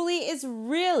over, Truly is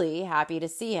really happy to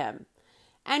see him.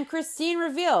 And Christine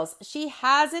reveals she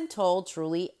hasn't told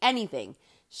Truly anything.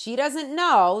 She doesn't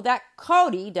know that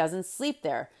Cody doesn't sleep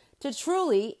there. To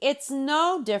Truly, it's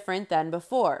no different than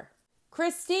before.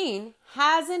 Christine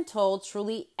hasn't told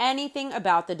Truly anything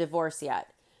about the divorce yet.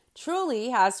 Truly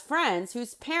has friends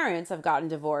whose parents have gotten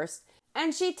divorced,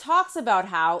 and she talks about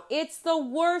how it's the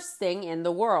worst thing in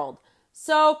the world.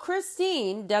 So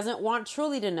Christine doesn't want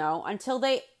Truly to know until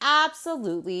they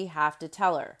absolutely have to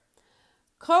tell her.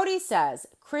 Cody says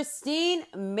Christine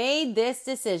made this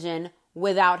decision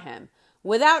without him,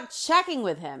 without checking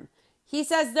with him. He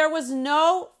says there was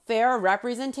no fair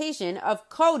representation of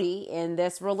Cody in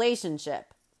this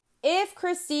relationship. If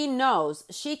Christine knows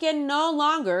she can no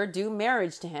longer do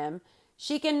marriage to him,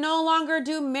 she can no longer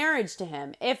do marriage to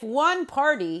him. If one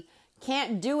party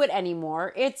can't do it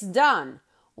anymore, it's done.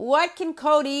 What can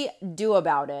Cody do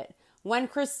about it? When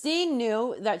Christine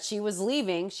knew that she was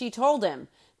leaving, she told him,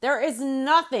 there is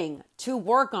nothing to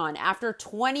work on after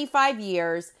 25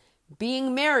 years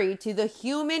being married to the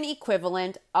human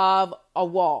equivalent of a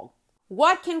wall.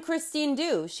 What can Christine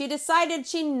do? She decided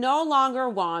she no longer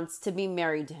wants to be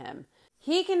married to him.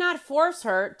 He cannot force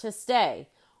her to stay.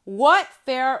 What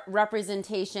fair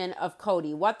representation of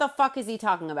Cody? What the fuck is he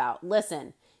talking about?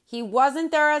 Listen, he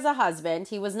wasn't there as a husband.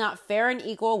 He was not fair and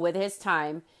equal with his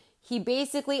time. He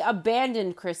basically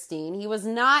abandoned Christine. He was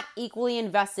not equally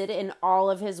invested in all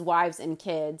of his wives and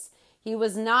kids. He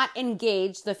was not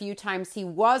engaged the few times he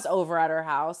was over at her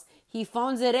house. He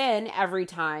phones it in every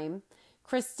time.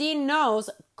 Christine knows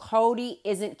Cody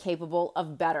isn't capable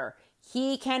of better.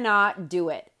 He cannot do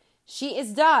it. She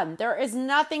is done. There is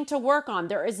nothing to work on.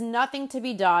 There is nothing to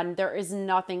be done. There is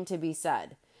nothing to be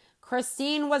said.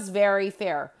 Christine was very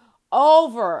fair.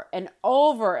 Over and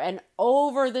over and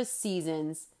over the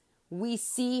seasons, we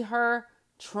see her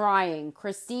trying.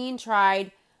 Christine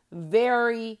tried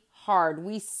very hard.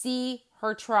 We see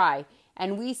her try,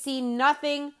 and we see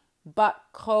nothing but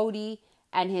Cody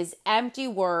and his empty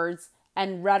words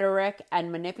and rhetoric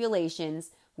and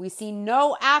manipulations. We see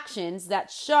no actions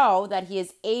that show that he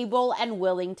is able and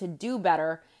willing to do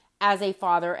better as a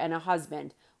father and a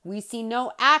husband. We see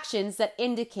no actions that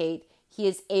indicate he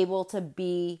is able to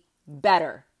be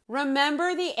better.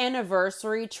 Remember the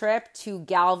anniversary trip to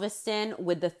Galveston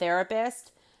with the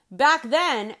therapist? Back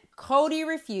then, Cody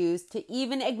refused to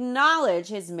even acknowledge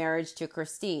his marriage to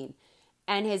Christine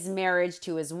and his marriage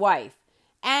to his wife.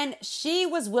 And she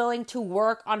was willing to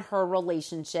work on her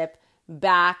relationship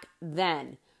back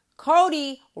then.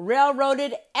 Cody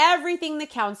railroaded everything the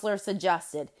counselor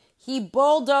suggested. He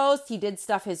bulldozed, he did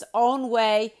stuff his own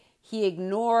way. He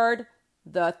ignored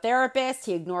the therapist,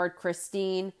 he ignored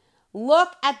Christine.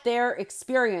 Look at their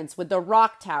experience with the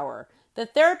rock tower. The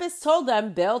therapist told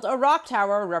them, build a rock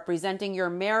tower representing your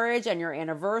marriage and your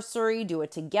anniversary, do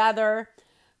it together.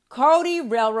 Cody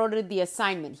railroaded the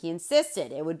assignment. He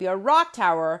insisted it would be a rock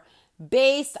tower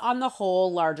based on the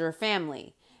whole larger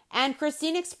family. And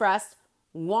Christine expressed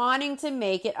wanting to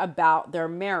make it about their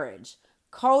marriage.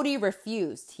 Cody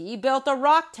refused. He built a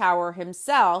rock tower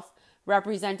himself,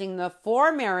 representing the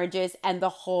 4 marriages and the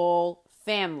whole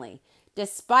family,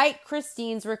 despite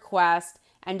Christine's request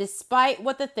and despite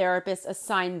what the therapist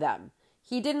assigned them.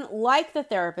 He didn't like the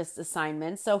therapist's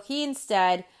assignment, so he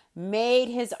instead made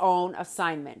his own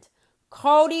assignment.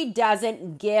 Cody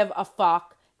doesn't give a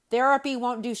fuck. Therapy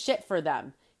won't do shit for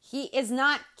them. He is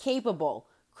not capable.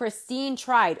 Christine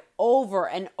tried over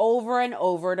and over and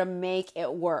over to make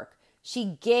it work.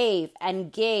 She gave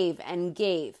and gave and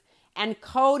gave, and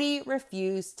Cody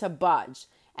refused to budge.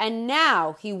 And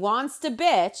now he wants to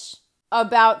bitch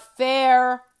about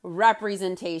fair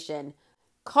representation.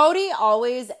 Cody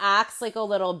always acts like a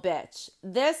little bitch.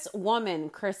 This woman,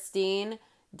 Christine,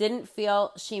 didn't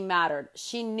feel she mattered.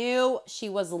 She knew she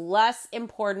was less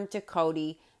important to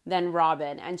Cody than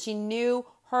Robin, and she knew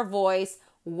her voice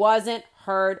wasn't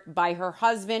heard by her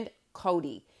husband,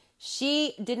 Cody.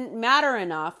 She didn't matter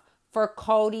enough for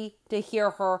Cody to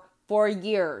hear her for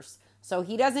years. So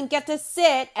he doesn't get to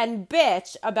sit and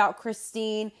bitch about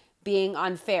Christine being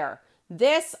unfair.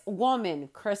 This woman,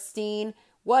 Christine,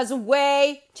 was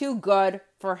way too good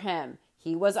for him.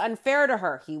 He was unfair to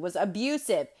her. He was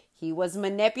abusive. He was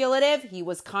manipulative. He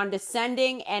was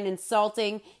condescending and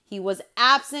insulting. He was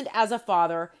absent as a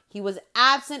father. He was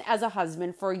absent as a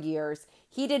husband for years.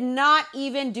 He did not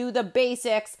even do the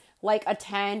basics like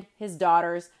attend his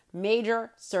daughter's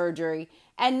major surgery.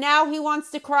 And now he wants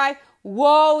to cry,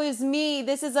 "Woe is me,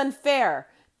 this is unfair."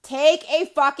 Take a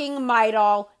fucking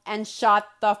Midol and shut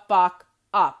the fuck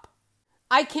up.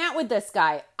 I can't with this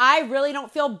guy. I really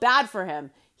don't feel bad for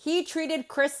him. He treated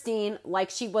Christine like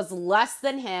she was less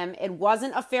than him. It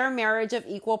wasn't a fair marriage of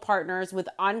equal partners with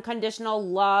unconditional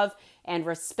love and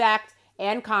respect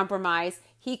and compromise.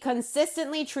 He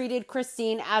consistently treated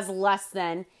Christine as less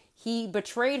than. He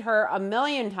betrayed her a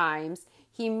million times.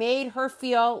 He made her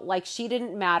feel like she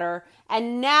didn't matter.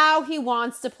 And now he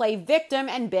wants to play victim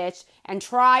and bitch and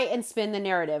try and spin the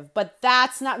narrative. But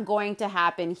that's not going to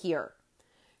happen here.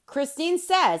 Christine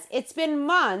says it's been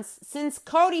months since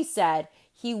Cody said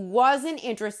he wasn't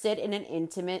interested in an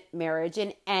intimate marriage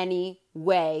in any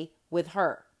way with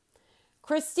her.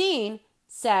 Christine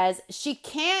says she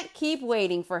can't keep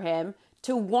waiting for him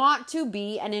to want to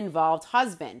be an involved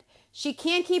husband. She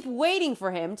can't keep waiting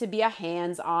for him to be a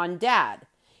hands-on dad.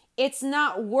 It's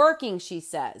not working, she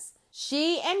says.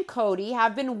 She and Cody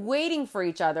have been waiting for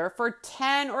each other for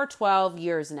 10 or 12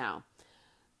 years now.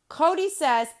 Cody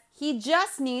says he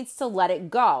just needs to let it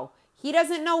go. He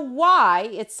doesn't know why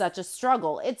it's such a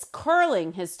struggle. It's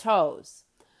curling his toes.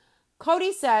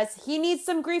 Cody says he needs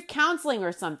some grief counseling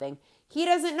or something. He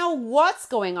doesn't know what's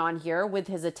going on here with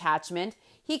his attachment.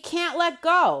 He can't let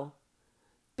go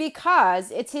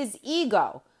because it's his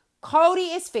ego.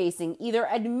 Cody is facing either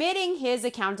admitting his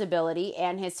accountability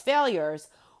and his failures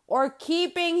or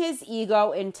keeping his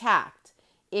ego intact.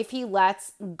 If he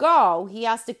lets go, he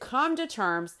has to come to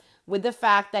terms with the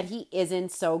fact that he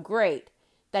isn't so great,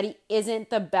 that he isn't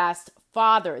the best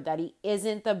father, that he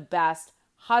isn't the best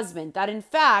husband, that in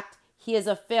fact, he is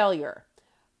a failure.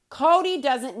 Cody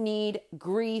doesn't need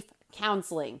grief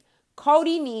counseling.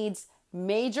 Cody needs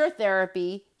major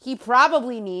therapy. He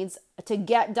probably needs to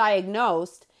get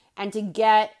diagnosed and to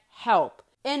get help.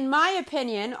 In my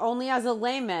opinion, only as a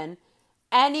layman,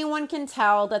 anyone can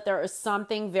tell that there is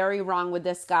something very wrong with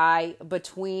this guy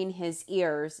between his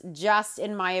ears. Just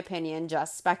in my opinion,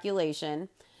 just speculation.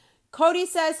 Cody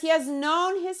says he has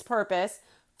known his purpose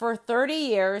for 30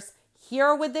 years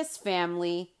here with this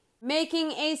family,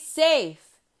 making a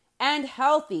safe and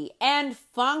healthy and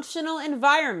functional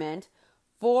environment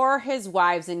for his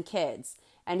wives and kids.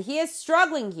 And he is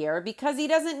struggling here because he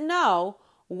doesn't know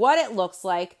what it looks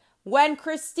like when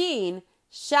Christine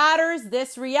shatters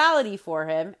this reality for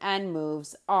him and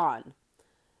moves on.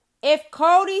 If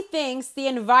Cody thinks the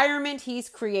environment he's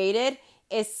created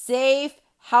is safe,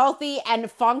 healthy,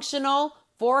 and functional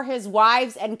for his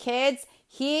wives and kids,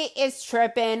 he is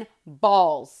tripping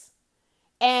balls.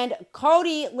 And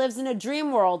Cody lives in a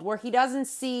dream world where he doesn't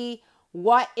see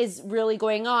what is really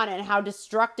going on and how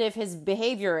destructive his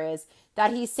behavior is,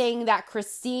 that he's saying that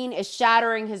Christine is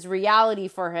shattering his reality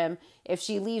for him if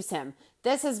she leaves him.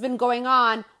 This has been going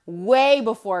on way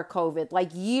before COVID, like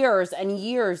years and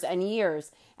years and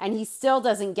years, and he still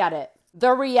doesn't get it.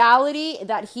 The reality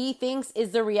that he thinks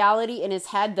is the reality in his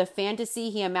head, the fantasy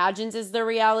he imagines is the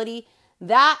reality,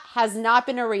 that has not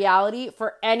been a reality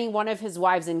for any one of his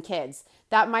wives and kids.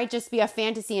 That might just be a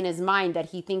fantasy in his mind that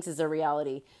he thinks is a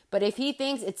reality. But if he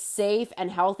thinks it's safe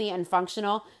and healthy and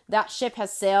functional, that ship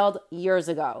has sailed years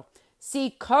ago.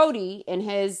 See, Cody, in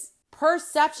his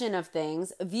perception of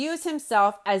things, views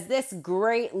himself as this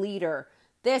great leader,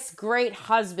 this great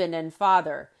husband and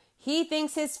father. He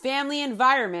thinks his family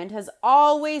environment has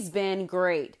always been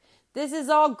great. This is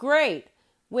all great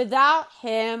without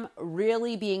him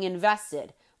really being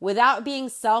invested, without being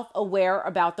self-aware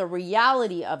about the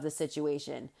reality of the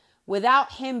situation,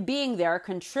 without him being there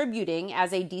contributing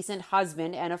as a decent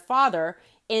husband and a father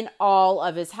in all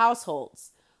of his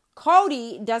households.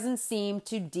 Cody doesn't seem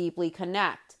to deeply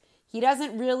connect. He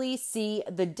doesn't really see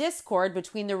the discord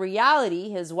between the reality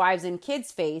his wives and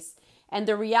kids face and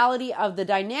the reality of the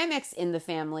dynamics in the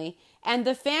family and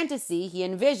the fantasy he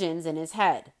envisions in his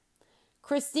head.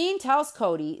 Christine tells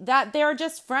Cody that they're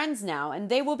just friends now and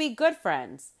they will be good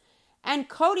friends. And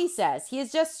Cody says he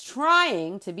is just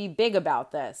trying to be big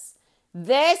about this.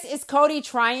 This is Cody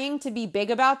trying to be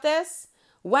big about this?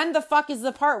 When the fuck is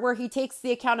the part where he takes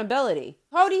the accountability?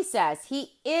 Cody says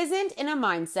he isn't in a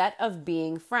mindset of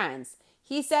being friends.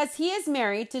 He says he is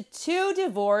married to 2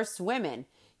 divorced women.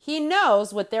 He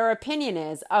knows what their opinion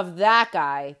is of that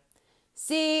guy.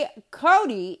 See,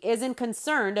 Cody isn't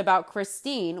concerned about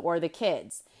Christine or the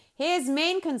kids. His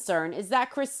main concern is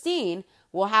that Christine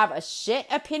will have a shit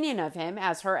opinion of him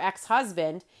as her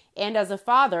ex-husband and as a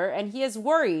father, and he is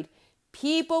worried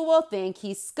people will think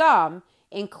he's scum,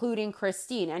 including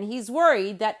Christine. And he's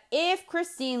worried that if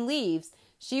Christine leaves,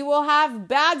 she will have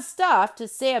bad stuff to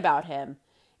say about him,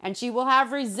 and she will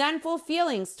have resentful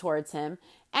feelings towards him,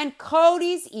 and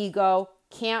Cody's ego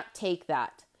can't take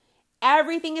that.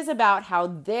 Everything is about how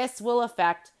this will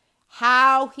affect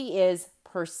how he is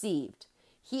perceived.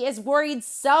 He is worried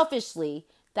selfishly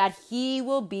that he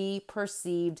will be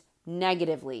perceived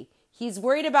negatively. He's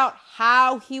worried about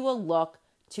how he will look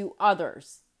to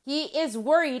others. He is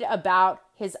worried about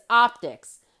his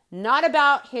optics, not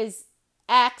about his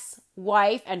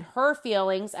ex-wife and her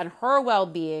feelings and her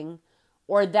well-being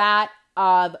or that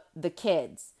of the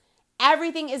kids.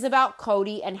 Everything is about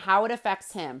Cody and how it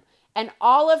affects him. And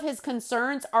all of his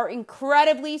concerns are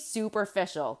incredibly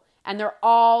superficial, and they're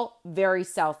all very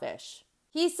selfish.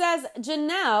 He says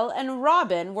Janelle and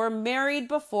Robin were married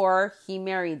before he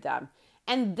married them,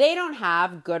 and they don't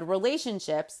have good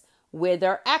relationships with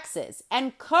their exes.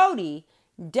 And Cody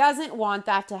doesn't want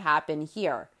that to happen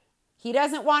here. He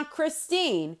doesn't want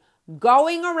Christine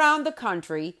going around the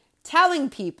country telling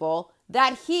people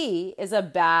that he is a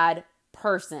bad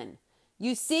person.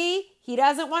 You see, he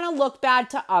doesn't want to look bad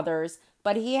to others,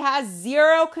 but he has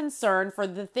zero concern for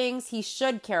the things he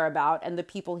should care about and the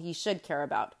people he should care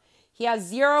about. He has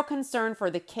zero concern for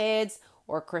the kids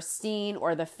or Christine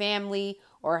or the family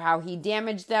or how he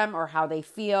damaged them or how they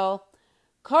feel.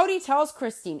 Cody tells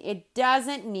Christine it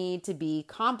doesn't need to be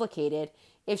complicated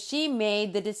if she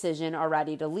made the decision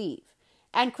already to leave.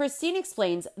 And Christine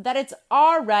explains that it's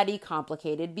already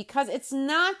complicated because it's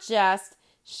not just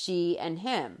she and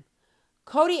him.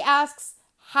 Cody asks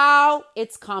how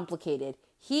it's complicated.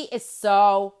 He is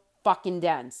so fucking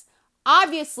dense.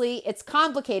 Obviously, it's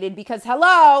complicated because,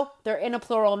 hello, they're in a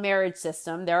plural marriage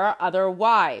system. There are other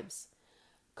wives.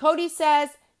 Cody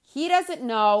says he doesn't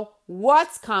know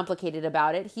what's complicated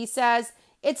about it. He says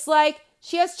it's like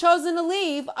she has chosen to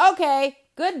leave. Okay,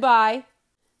 goodbye.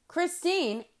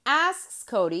 Christine asks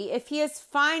Cody if he is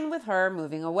fine with her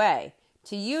moving away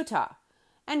to Utah.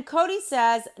 And Cody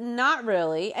says not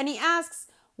really, and he asks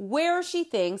where she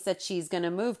thinks that she's going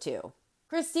to move to.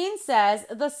 Christine says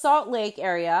the Salt Lake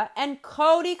area, and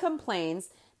Cody complains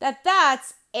that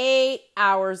that's 8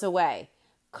 hours away.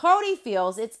 Cody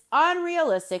feels it's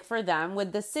unrealistic for them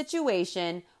with the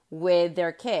situation with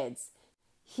their kids.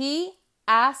 He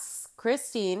asks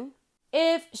Christine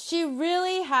if she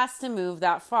really has to move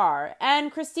that far,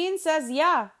 and Christine says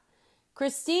yeah.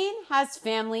 Christine has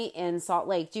family in Salt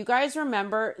Lake. Do you guys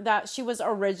remember that she was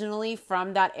originally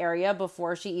from that area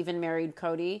before she even married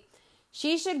Cody?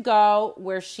 She should go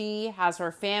where she has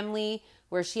her family,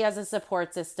 where she has a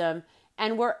support system,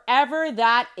 and wherever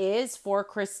that is for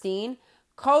Christine,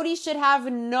 Cody should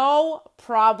have no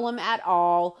problem at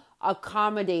all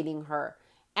accommodating her.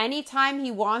 Anytime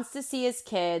he wants to see his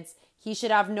kids, he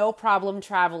should have no problem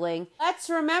traveling. Let's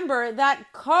remember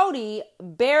that Cody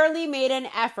barely made an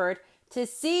effort to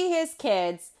see his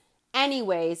kids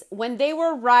anyways when they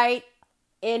were right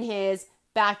in his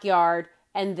backyard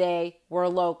and they were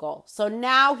local. So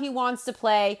now he wants to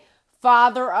play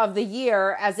Father of the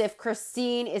Year as if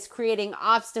Christine is creating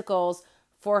obstacles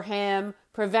for him,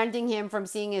 preventing him from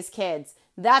seeing his kids.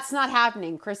 That's not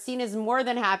happening. Christine is more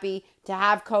than happy to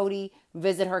have Cody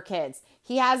visit her kids.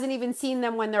 He hasn't even seen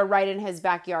them when they're right in his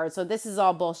backyard. So this is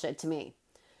all bullshit to me.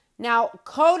 Now,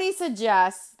 Cody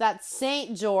suggests that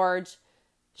St. George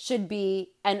should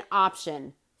be an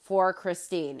option for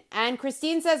Christine. And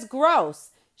Christine says,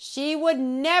 gross. She would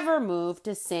never move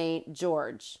to St.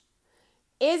 George.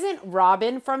 Isn't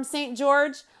Robin from St.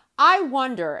 George? I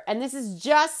wonder, and this is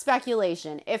just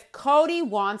speculation, if Cody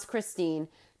wants Christine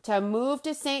to move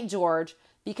to St. George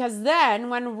because then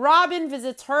when Robin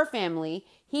visits her family,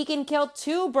 he can kill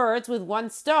two birds with one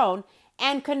stone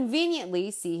and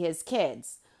conveniently see his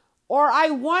kids. Or I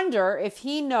wonder if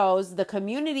he knows the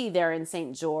community there in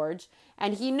St. George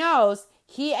and he knows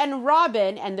he and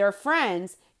Robin and their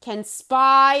friends can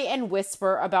spy and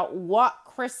whisper about what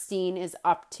Christine is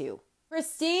up to.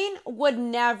 Christine would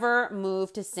never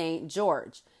move to St.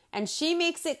 George, and she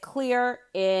makes it clear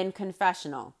in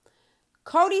confessional.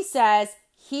 Cody says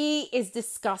he is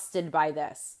disgusted by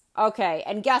this. Okay,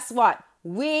 and guess what?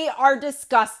 We are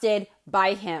disgusted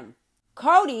by him.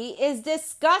 Cody is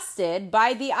disgusted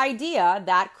by the idea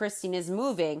that Christine is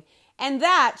moving and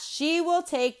that she will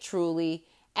take Truly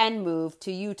and move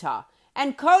to Utah.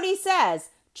 And Cody says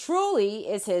Truly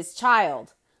is his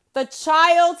child. The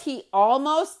child he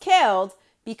almost killed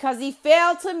because he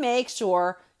failed to make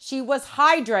sure she was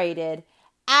hydrated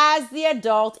as the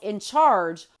adult in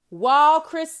charge while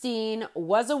Christine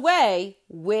was away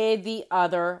with the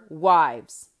other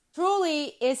wives.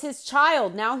 Truly is his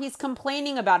child. Now he's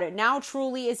complaining about it. Now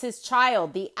Truly is his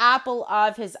child, the apple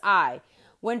of his eye.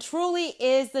 When Truly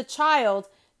is the child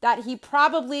that he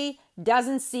probably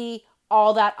doesn't see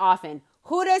all that often.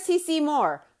 Who does he see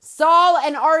more? Saul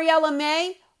and Ariella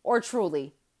May or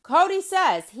Truly? Cody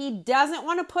says he doesn't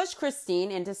want to push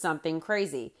Christine into something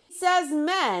crazy. He says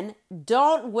men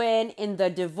don't win in the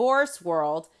divorce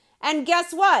world. And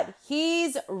guess what?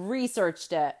 He's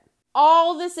researched it.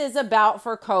 All this is about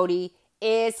for Cody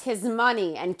is his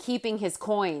money and keeping his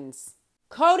coins.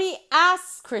 Cody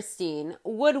asks Christine,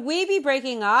 would we be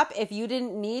breaking up if you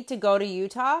didn't need to go to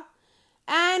Utah?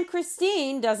 And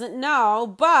Christine doesn't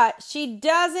know, but she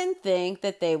doesn't think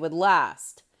that they would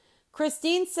last.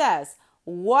 Christine says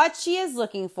what she is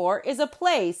looking for is a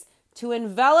place to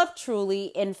envelop Truly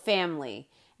in family,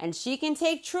 and she can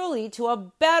take Truly to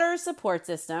a better support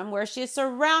system where she is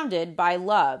surrounded by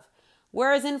love.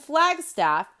 Whereas in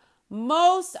Flagstaff,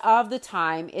 most of the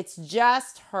time it's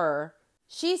just her.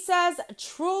 She says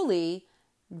Truly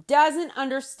doesn't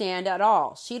understand at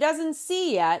all. She doesn't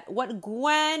see yet what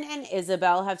Gwen and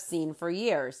Isabel have seen for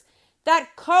years.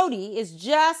 That Cody is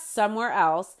just somewhere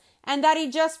else and that he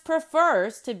just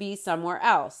prefers to be somewhere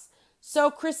else.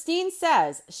 So Christine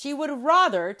says she would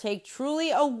rather take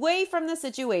Truly away from the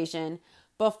situation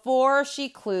before she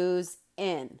clues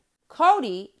in.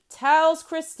 Cody tells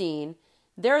Christine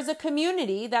there's a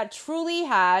community that Truly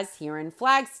has here in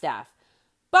Flagstaff,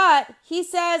 but he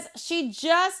says she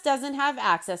just doesn't have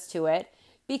access to it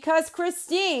because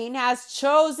Christine has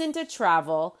chosen to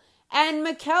travel and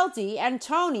McKelty and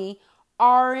Tony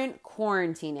aren't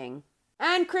quarantining.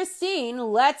 And Christine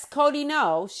lets Cody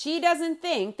know she doesn't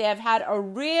think they have had a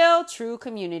real true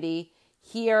community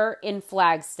here in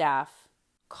Flagstaff.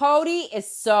 Cody is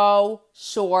so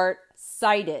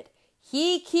short-sighted.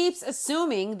 He keeps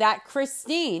assuming that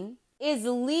Christine is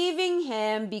leaving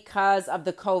him because of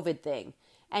the COVID thing.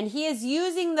 And he is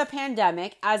using the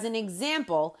pandemic as an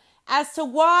example as to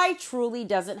why Truly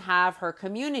doesn't have her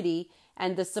community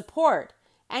and the support.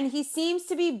 And he seems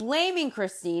to be blaming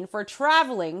Christine for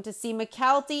traveling to see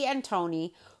McKelty and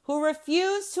Tony, who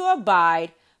refuse to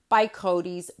abide by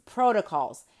Cody's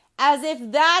protocols, as if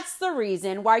that's the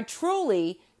reason why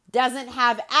Truly doesn't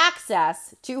have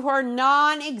access to her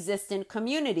non-existent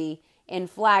community in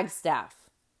Flagstaff.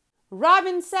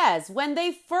 Robin says when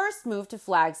they first moved to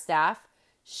Flagstaff,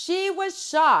 she was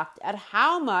shocked at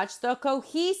how much the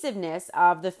cohesiveness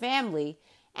of the family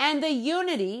and the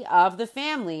unity of the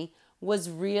family was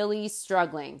really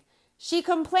struggling. She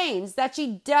complains that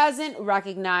she doesn't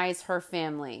recognize her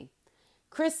family.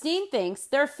 Christine thinks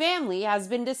their family has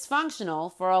been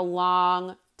dysfunctional for a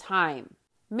long time.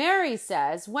 Mary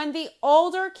says when the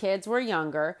older kids were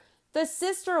younger, the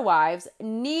sister wives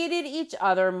needed each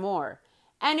other more.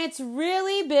 And it's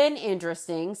really been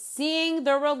interesting seeing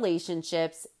the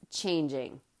relationships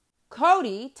changing.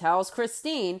 Cody tells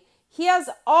Christine he has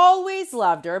always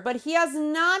loved her, but he has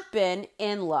not been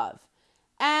in love.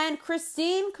 And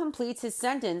Christine completes his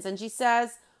sentence and she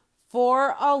says,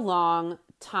 for a long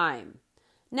time.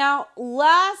 Now,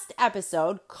 last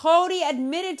episode, Cody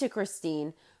admitted to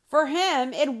Christine for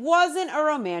him it wasn't a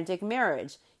romantic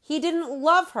marriage. He didn't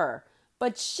love her,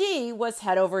 but she was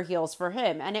head over heels for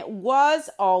him, and it was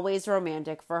always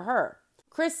romantic for her.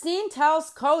 Christine tells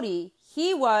Cody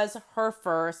he was her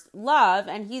first love,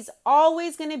 and he's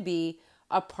always going to be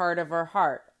a part of her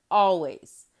heart,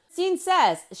 always. Christine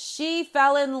says she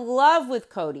fell in love with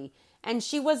Cody and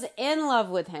she was in love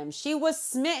with him. She was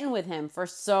smitten with him for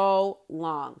so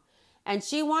long. And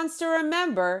she wants to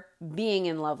remember being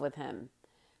in love with him.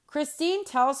 Christine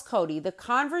tells Cody the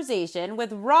conversation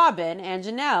with Robin and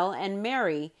Janelle and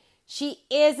Mary she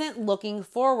isn't looking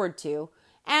forward to,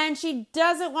 and she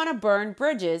doesn't want to burn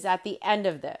bridges at the end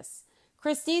of this.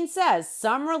 Christine says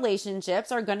some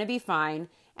relationships are going to be fine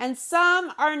and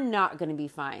some are not going to be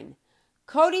fine.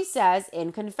 Cody says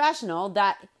in confessional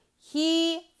that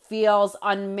he feels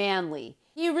unmanly.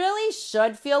 He really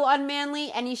should feel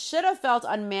unmanly, and he should have felt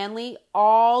unmanly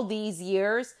all these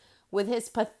years with his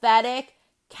pathetic,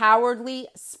 cowardly,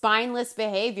 spineless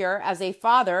behavior as a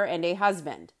father and a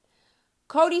husband.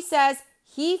 Cody says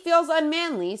he feels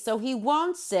unmanly, so he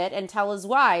won't sit and tell his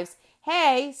wives,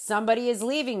 hey, somebody is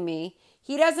leaving me.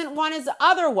 He doesn't want his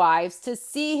other wives to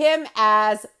see him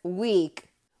as weak.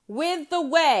 With the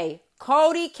way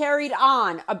Cody carried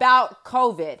on about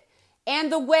COVID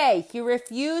and the way he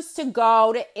refused to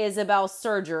go to Isabel's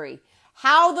surgery,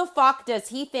 how the fuck does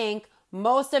he think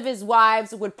most of his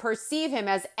wives would perceive him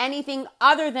as anything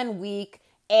other than weak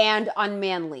and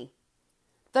unmanly?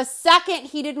 The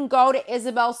second he didn't go to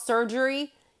Isabel's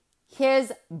surgery,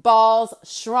 his balls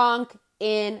shrunk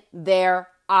in their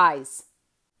eyes.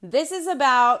 This is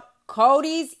about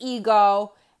Cody's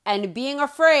ego and being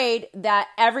afraid that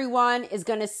everyone is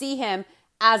going to see him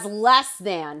as less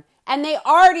than. And they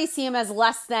already see him as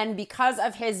less than because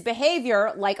of his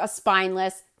behavior like a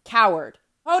spineless coward.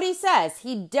 Cody says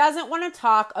he doesn't want to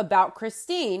talk about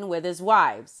Christine with his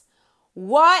wives.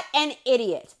 What an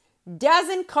idiot.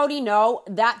 Doesn't Cody know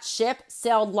that ship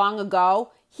sailed long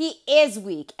ago? He is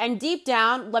weak. And deep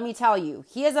down, let me tell you,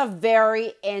 he is a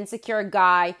very insecure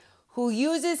guy who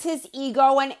uses his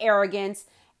ego and arrogance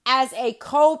as a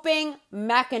coping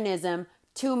mechanism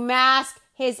to mask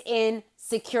his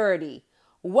insecurity.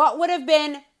 What would have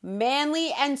been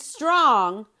manly and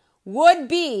strong would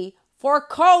be for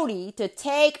Cody to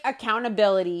take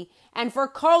accountability and for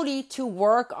Cody to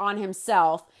work on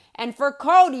himself and for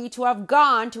Cody to have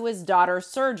gone to his daughter's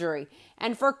surgery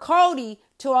and for Cody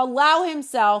to allow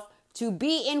himself to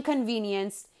be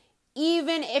inconvenienced,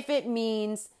 even if it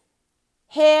means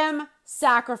him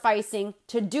sacrificing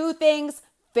to do things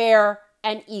fair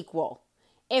and equal.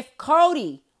 If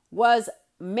Cody was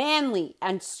manly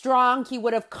and strong, he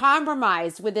would have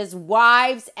compromised with his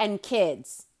wives and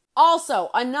kids. Also,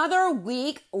 another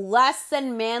weak, less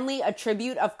than manly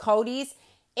attribute of Cody's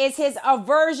is his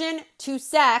aversion to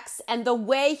sex and the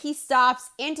way he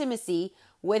stops intimacy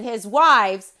with his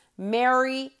wives,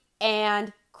 Mary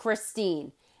and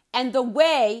Christine, and the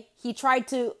way he tried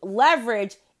to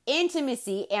leverage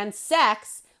intimacy and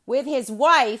sex with his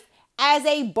wife as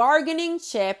a bargaining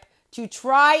chip to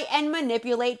try and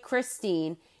manipulate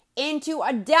Christine into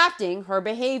adapting her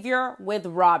behavior with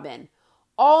Robin.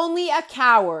 Only a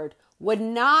coward would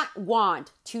not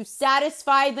want to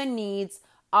satisfy the needs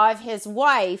of his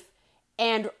wife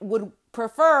and would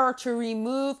prefer to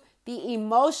remove the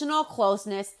emotional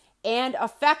closeness and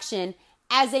affection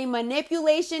as a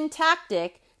manipulation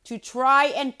tactic to try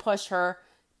and push her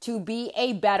to be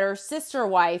a better sister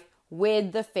wife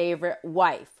with the favorite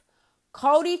wife.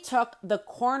 Cody took the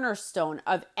cornerstone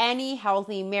of any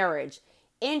healthy marriage,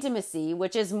 intimacy,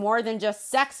 which is more than just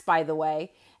sex, by the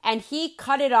way, and he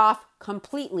cut it off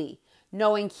completely,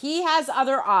 knowing he has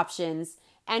other options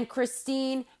and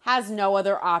Christine has no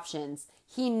other options.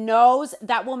 He knows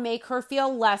that will make her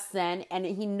feel less than, and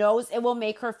he knows it will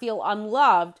make her feel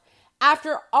unloved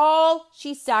after all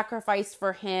she sacrificed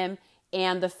for him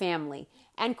and the family.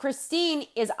 And Christine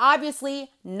is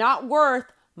obviously not worth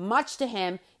much to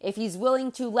him if he's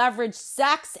willing to leverage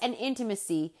sex and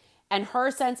intimacy and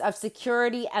her sense of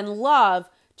security and love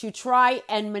to try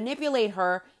and manipulate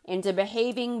her into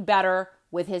behaving better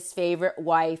with his favorite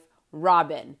wife,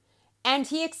 Robin. And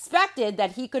he expected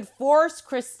that he could force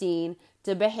Christine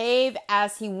to behave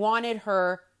as he wanted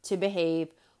her to behave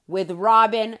with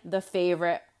Robin, the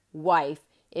favorite wife,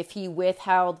 if he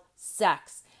withheld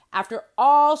sex after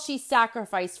all she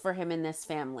sacrificed for him in this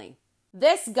family.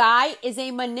 This guy is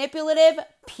a manipulative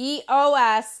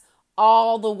POS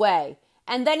all the way.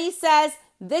 And then he says,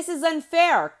 this is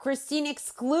unfair. Christine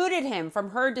excluded him from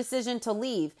her decision to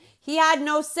leave. He had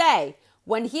no say.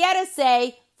 When he had a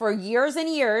say for years and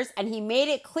years, and he made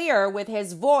it clear with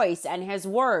his voice and his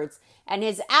words and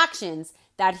his actions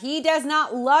that he does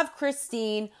not love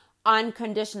Christine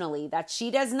unconditionally, that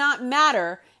she does not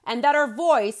matter, and that her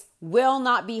voice will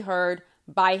not be heard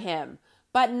by him.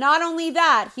 But not only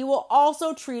that, he will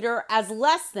also treat her as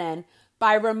less than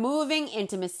by removing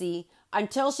intimacy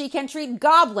until she can treat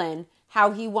Goblin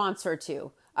how he wants her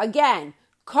to. Again,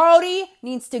 Cody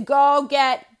needs to go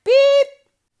get beep.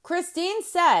 Christine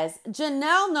says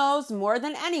Janelle knows more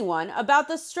than anyone about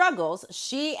the struggles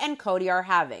she and Cody are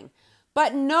having,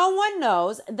 but no one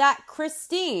knows that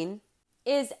Christine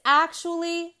is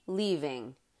actually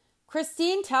leaving.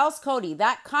 Christine tells Cody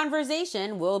that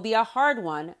conversation will be a hard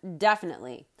one,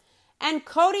 definitely. And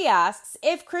Cody asks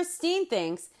if Christine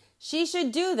thinks she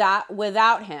should do that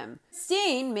without him.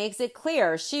 Christine makes it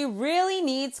clear she really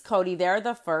needs Cody there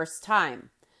the first time.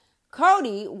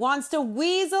 Cody wants to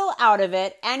weasel out of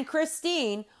it, and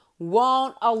Christine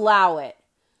won't allow it.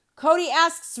 Cody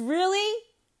asks, really?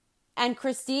 And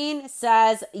Christine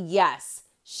says yes.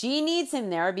 She needs him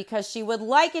there because she would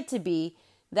like it to be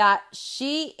that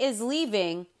she is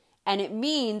leaving, and it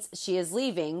means she is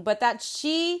leaving, but that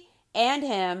she and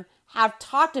him have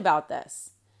talked about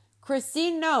this.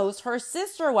 Christine knows her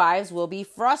sister wives will be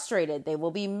frustrated. They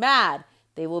will be mad.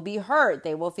 They will be hurt.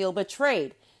 They will feel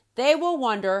betrayed. They will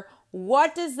wonder,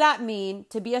 what does that mean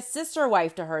to be a sister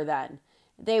wife to her then?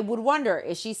 They would wonder,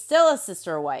 is she still a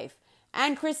sister wife?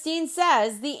 And Christine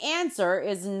says the answer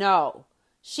is no.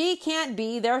 She can't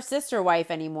be their sister wife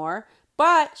anymore,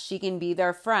 but she can be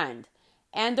their friend.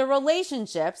 And the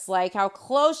relationships, like how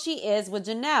close she is with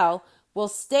Janelle, will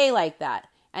stay like that.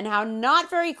 And how not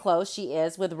very close she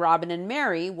is with Robin and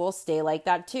Mary will stay like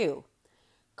that too.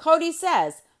 Cody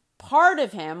says part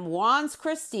of him wants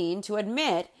Christine to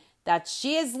admit that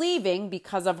she is leaving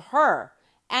because of her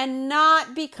and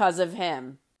not because of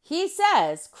him. He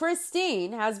says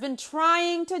Christine has been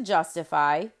trying to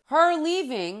justify her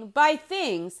leaving by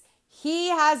things he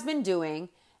has been doing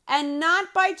and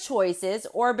not by choices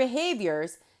or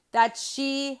behaviors that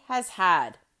she has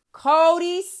had.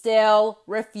 Cody still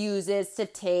refuses to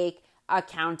take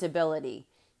accountability.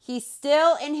 He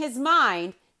still, in his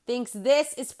mind, thinks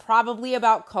this is probably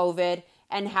about COVID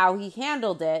and how he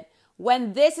handled it,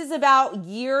 when this is about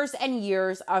years and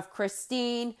years of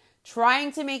Christine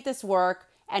trying to make this work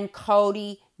and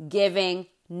Cody giving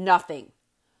nothing.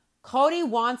 Cody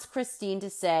wants Christine to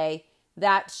say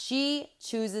that she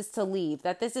chooses to leave,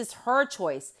 that this is her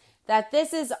choice, that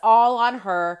this is all on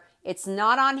her. It's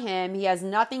not on him. He has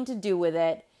nothing to do with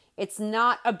it. It's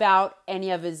not about any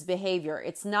of his behavior.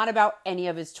 It's not about any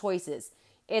of his choices.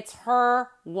 It's her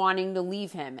wanting to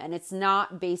leave him, and it's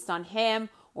not based on him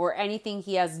or anything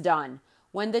he has done.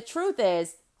 When the truth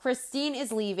is, Christine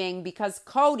is leaving because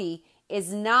Cody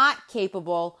is not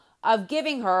capable of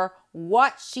giving her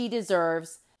what she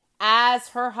deserves as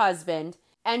her husband,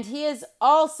 and he is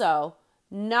also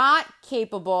not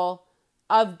capable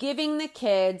of giving the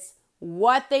kids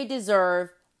what they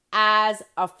deserve as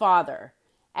a father.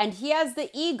 And he has the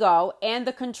ego and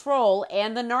the control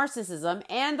and the narcissism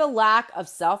and the lack of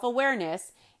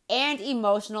self-awareness and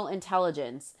emotional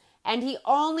intelligence. And he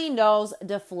only knows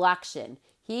deflection.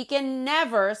 He can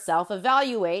never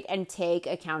self-evaluate and take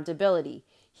accountability.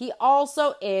 He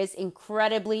also is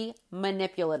incredibly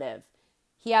manipulative.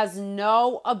 He has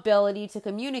no ability to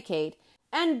communicate.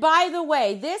 And by the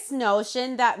way, this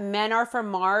notion that men are from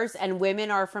Mars and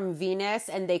women are from Venus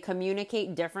and they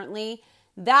communicate differently,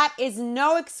 that is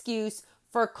no excuse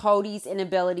for Cody's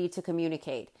inability to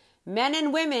communicate. Men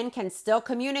and women can still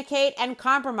communicate and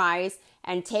compromise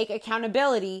and take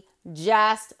accountability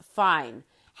just fine.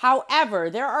 However,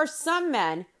 there are some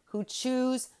men who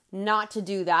choose not to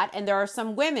do that, and there are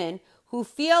some women who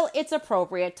feel it's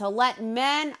appropriate to let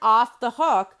men off the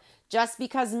hook just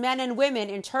because men and women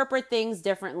interpret things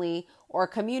differently or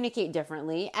communicate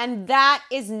differently, and that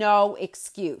is no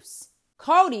excuse.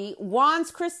 Cody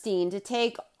wants Christine to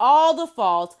take all the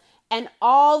fault and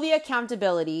all the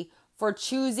accountability for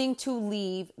choosing to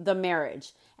leave the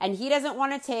marriage. And he doesn't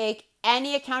want to take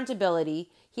any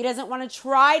accountability. He doesn't want to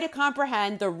try to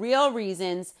comprehend the real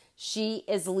reasons she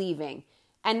is leaving.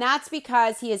 And that's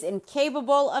because he is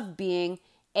incapable of being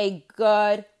a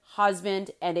good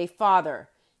husband and a father.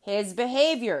 His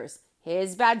behaviors,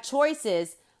 his bad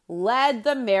choices led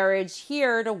the marriage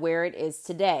here to where it is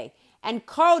today. And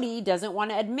Cody doesn't want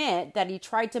to admit that he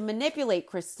tried to manipulate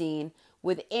Christine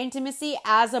with intimacy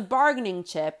as a bargaining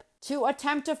chip to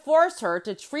attempt to force her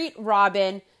to treat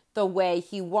Robin the way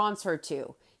he wants her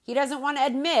to. He doesn't want to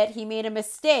admit he made a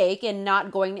mistake in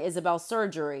not going to Isabel's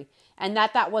surgery and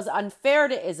that was unfair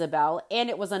to Isabel and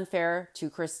it was unfair to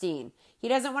Christine. He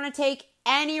doesn't want to take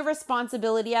any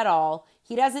responsibility at all.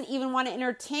 He doesn't even want to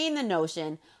entertain the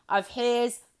notion of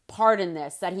his part in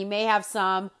this, that he may have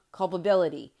some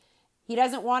culpability. He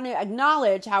doesn't want to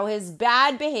acknowledge how his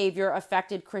bad behavior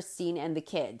affected Christine and the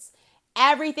kids.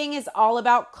 Everything is all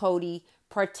about Cody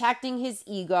protecting his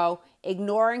ego,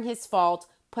 ignoring his fault,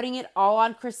 putting it all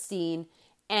on Christine,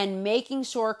 and making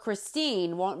sure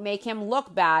Christine won't make him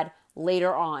look bad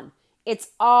later on. It's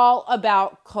all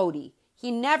about Cody.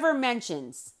 He never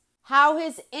mentions how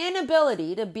his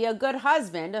inability to be a good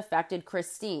husband affected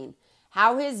Christine,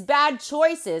 how his bad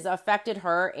choices affected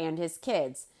her and his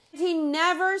kids. He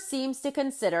never seems to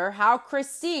consider how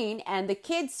Christine and the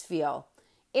kids feel.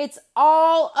 It's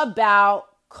all about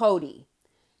Cody.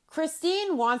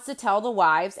 Christine wants to tell the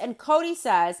wives, and Cody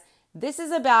says this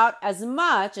is about as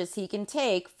much as he can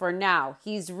take for now.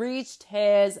 He's reached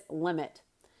his limit.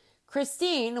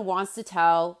 Christine wants to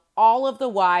tell all of the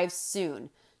wives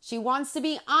soon. She wants to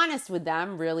be honest with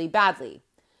them really badly.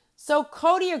 So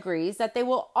Cody agrees that they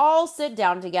will all sit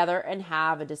down together and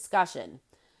have a discussion.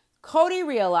 Cody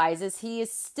realizes he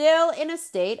is still in a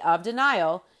state of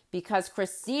denial because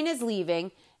Christine is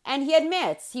leaving, and he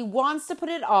admits he wants to put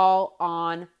it all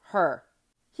on her.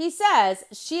 He says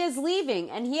she is leaving,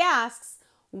 and he asks,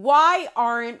 why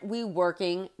aren't we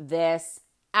working this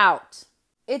out?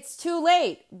 It's too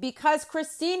late because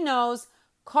Christine knows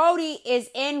Cody is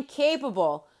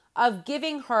incapable of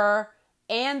giving her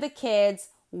and the kids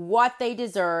what they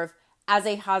deserve as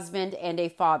a husband and a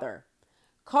father.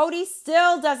 Cody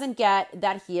still doesn't get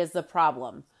that he is the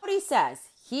problem. Cody says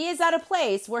he is at a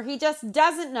place where he just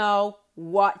doesn't know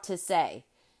what to say.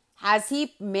 Has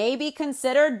he maybe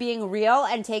considered being real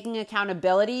and taking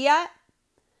accountability yet?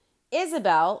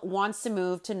 Isabel wants to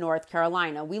move to North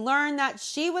Carolina. We learn that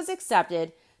she was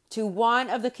accepted to one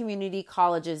of the community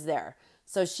colleges there.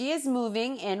 So she is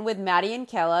moving in with Maddie and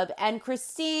Caleb, and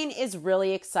Christine is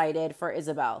really excited for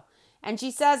Isabel. And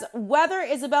she says whether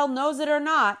Isabel knows it or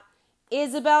not,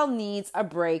 Isabel needs a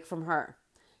break from her.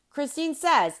 Christine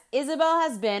says Isabel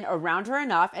has been around her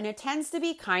enough, and it tends to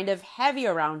be kind of heavy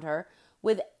around her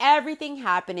with everything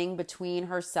happening between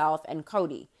herself and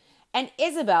Cody. And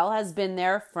Isabel has been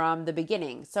there from the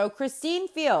beginning. So Christine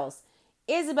feels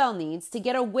Isabel needs to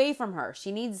get away from her.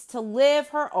 She needs to live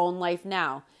her own life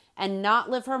now and not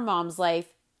live her mom's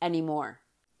life anymore.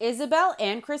 Isabel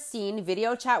and Christine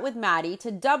video chat with Maddie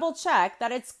to double check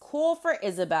that it's cool for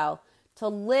Isabel to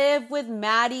live with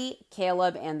Maddie,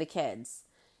 Caleb, and the kids.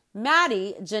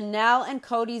 Maddie, Janelle, and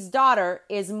Cody's daughter,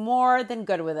 is more than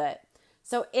good with it.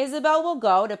 So Isabel will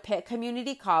go to Pitt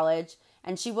Community College,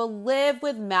 and she will live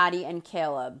with Maddie and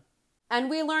Caleb. And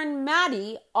we learn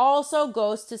Maddie also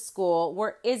goes to school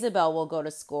where Isabel will go to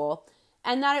school,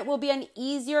 and that it will be an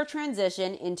easier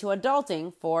transition into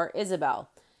adulting for Isabel.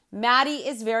 Maddie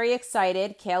is very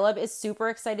excited. Caleb is super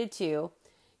excited too.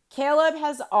 Caleb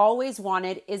has always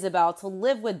wanted Isabel to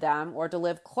live with them or to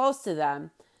live close to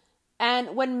them.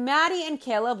 And when Maddie and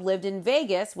Caleb lived in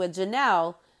Vegas with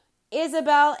Janelle,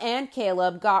 Isabel and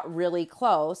Caleb got really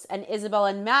close, and Isabel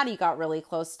and Maddie got really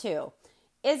close too.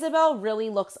 Isabel really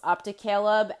looks up to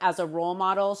Caleb as a role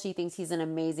model. She thinks he's an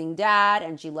amazing dad,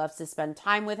 and she loves to spend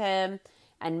time with him.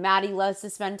 And Maddie loves to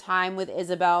spend time with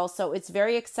Isabel, so it's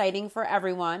very exciting for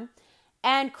everyone.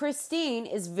 And Christine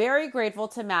is very grateful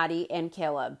to Maddie and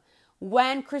Caleb.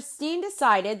 When Christine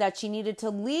decided that she needed to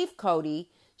leave Cody,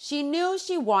 she knew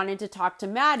she wanted to talk to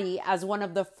Maddie as one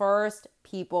of the first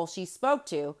people she spoke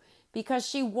to, because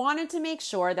she wanted to make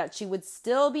sure that she would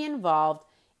still be involved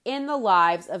in the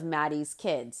lives of Maddie's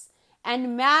kids.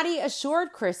 And Maddie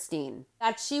assured Christine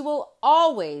that she will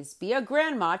always be a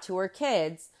grandma to her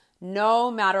kids,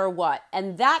 no matter what.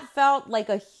 And that felt like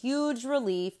a huge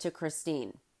relief to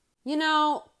Christine. You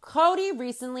know, Cody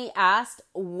recently asked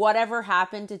whatever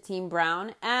happened to Team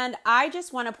Brown, and I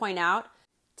just want to point out,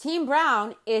 Team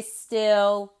Brown is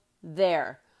still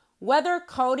there. Whether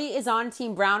Cody is on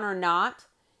Team Brown or not,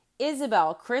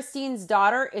 Isabel, Christine's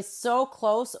daughter, is so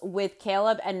close with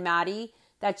Caleb and Maddie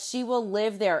that she will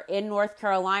live there in North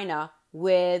Carolina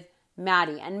with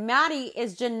Maddie. And Maddie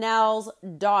is Janelle's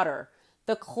daughter.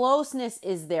 The closeness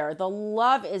is there. The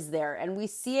love is there. And we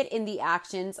see it in the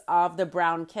actions of the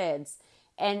Brown kids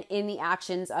and in the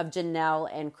actions of Janelle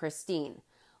and Christine.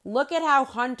 Look at how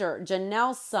Hunter,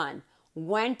 Janelle's son,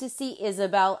 went to see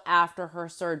Isabel after her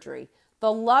surgery.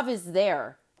 The love is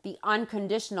there. The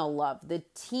unconditional love. The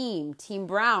Team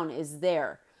Brown is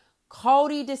there.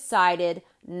 Cody decided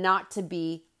not to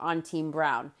be on Team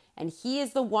Brown. And he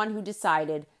is the one who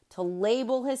decided to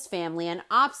label his family an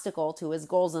obstacle to his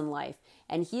goals in life.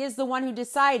 And he is the one who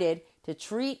decided to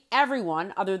treat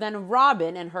everyone other than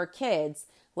Robin and her kids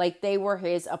like they were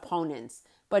his opponents.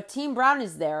 But Team Brown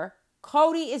is there.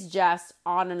 Cody is just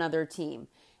on another team.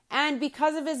 And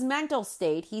because of his mental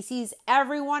state, he sees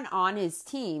everyone on his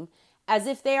team as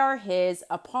if they are his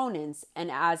opponents and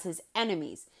as his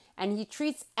enemies. And he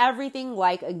treats everything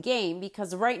like a game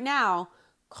because right now,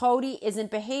 Cody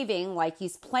isn't behaving like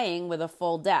he's playing with a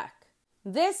full deck.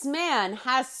 This man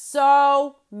has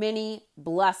so many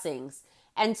blessings.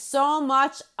 and so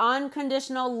much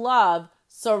unconditional love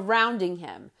surrounding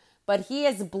him. But he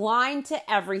is blind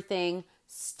to everything,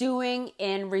 stewing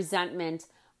in resentment,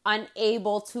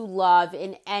 unable to love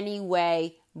in any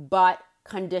way but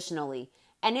conditionally.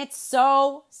 And it's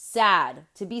so sad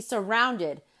to be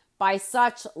surrounded by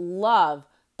such love,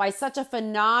 by such a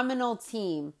phenomenal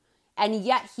team, and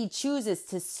yet he chooses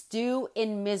to stew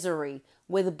in misery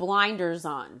with blinders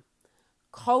on.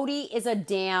 Cody is a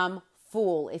damn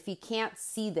fool if he can't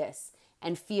see this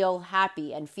and feel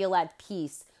happy and feel at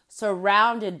peace,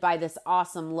 surrounded by this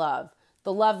awesome love.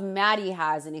 The love Maddie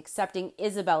has in accepting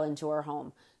Isabel into her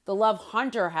home. The love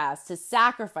Hunter has to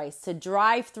sacrifice, to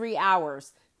drive 3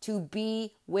 hours to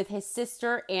be with his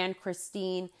sister and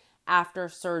Christine after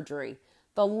surgery.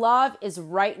 The love is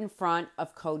right in front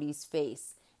of Cody's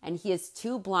face, and he is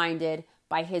too blinded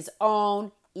by his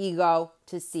own ego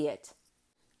to see it.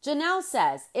 Janelle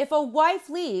says, if a wife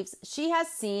leaves, she has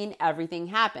seen everything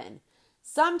happen.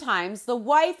 Sometimes the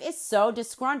wife is so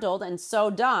disgruntled and so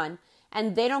done,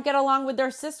 and they don't get along with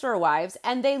their sister wives,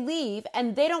 and they leave,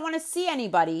 and they don't want to see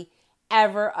anybody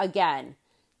ever again.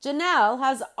 Janelle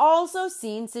has also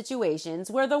seen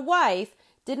situations where the wife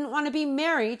didn't want to be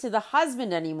married to the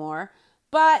husband anymore,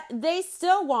 but they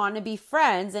still want to be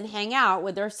friends and hang out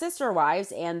with their sister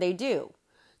wives, and they do.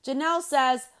 Janelle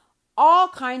says all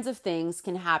kinds of things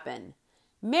can happen.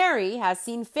 Mary has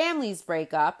seen families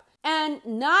break up, and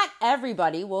not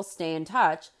everybody will stay in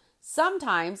touch.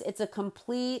 Sometimes it's a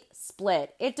complete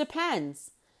split. It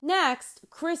depends. Next,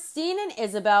 Christine and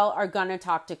Isabel are going to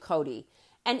talk to Cody,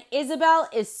 and Isabel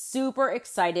is super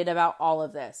excited about all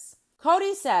of this.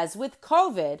 Cody says with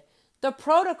COVID, the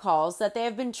protocols that they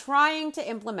have been trying to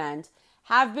implement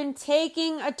have been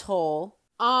taking a toll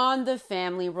on the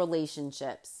family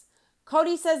relationships.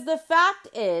 Cody says the fact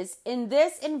is, in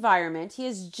this environment, he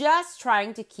is just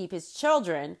trying to keep his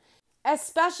children,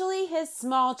 especially his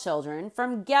small children,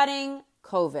 from getting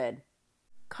COVID.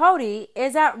 Cody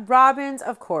is at Robin's,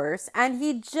 of course, and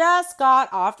he just got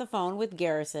off the phone with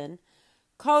Garrison.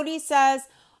 Cody says,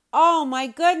 oh my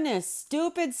goodness,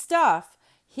 stupid stuff.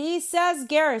 He says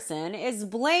Garrison is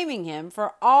blaming him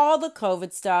for all the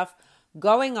COVID stuff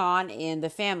going on in the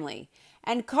family.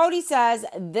 And Cody says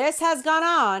this has gone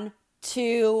on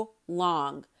too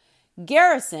long.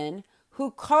 Garrison,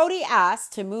 who Cody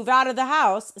asked to move out of the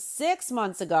house 6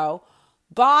 months ago,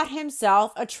 bought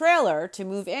himself a trailer to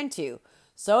move into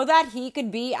so that he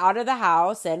could be out of the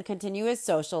house and continue his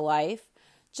social life.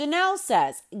 Janelle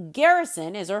says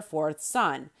Garrison is her 4th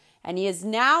son, and he is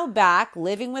now back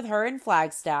living with her in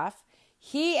Flagstaff.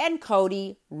 He and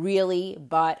Cody really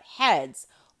butt heads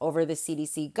over the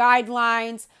CDC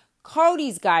guidelines,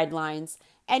 Cody's guidelines,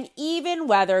 and even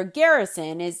whether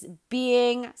Garrison is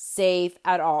being safe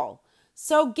at all.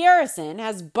 So Garrison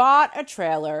has bought a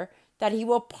trailer that he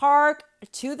will park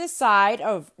to the side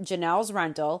of Janelle's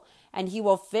rental, and he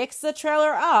will fix the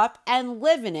trailer up and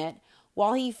live in it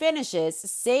while he finishes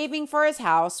saving for his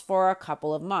house for a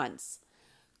couple of months.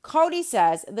 Cody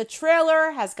says the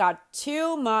trailer has got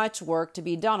too much work to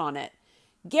be done on it.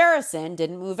 Garrison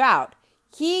didn't move out.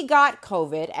 He got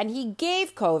COVID, and he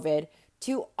gave COVID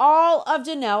to all of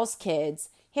Janelle's kids,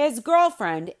 his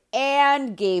girlfriend,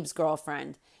 and Gabe's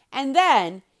girlfriend. And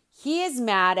then he is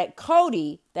mad at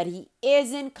Cody that he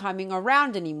isn't coming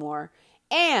around anymore.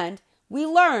 And we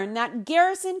learn that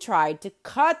Garrison tried to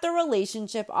cut the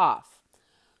relationship off.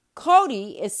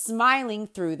 Cody is smiling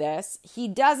through this. He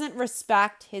doesn't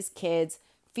respect his kids'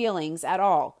 feelings at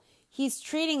all. He's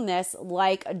treating this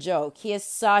like a joke. He is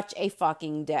such a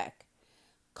fucking dick.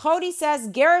 Cody says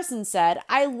Garrison said,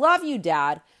 I love you,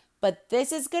 Dad, but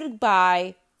this is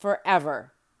goodbye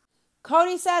forever.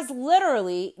 Cody says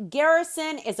literally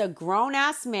Garrison is a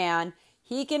grown-ass man.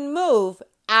 He can move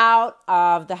out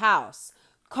of the house.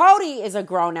 Cody is a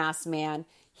grown-ass man.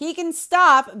 He can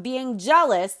stop being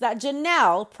jealous that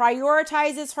Janelle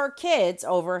prioritizes her kids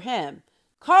over him.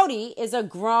 Cody is a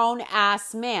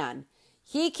grown-ass man.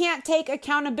 He can't take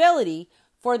accountability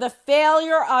for the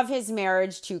failure of his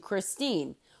marriage to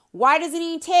Christine. Why doesn't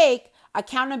he take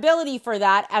accountability for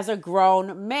that as a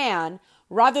grown man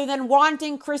rather than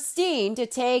wanting Christine to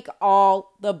take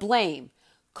all the blame?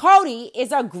 Cody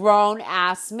is a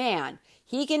grown-ass man.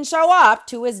 He can show up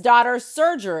to his daughter's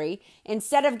surgery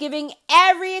instead of giving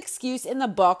every excuse in the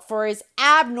book for his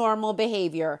abnormal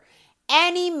behavior.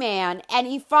 Any man,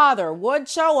 any father would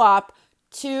show up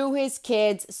to his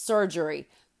kid's surgery.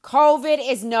 COVID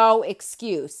is no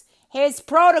excuse. His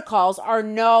protocols are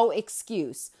no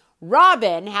excuse.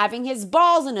 Robin having his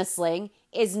balls in a sling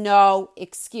is no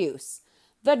excuse.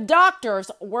 The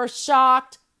doctors were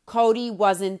shocked Cody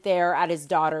wasn't there at his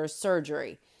daughter's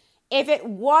surgery. If it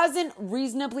wasn't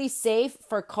reasonably safe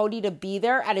for Cody to be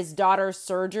there at his daughter's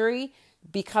surgery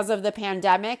because of the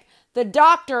pandemic, the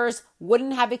doctors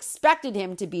wouldn't have expected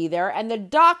him to be there, and the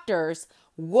doctors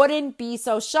wouldn't be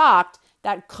so shocked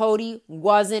that Cody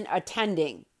wasn't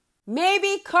attending.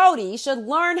 Maybe Cody should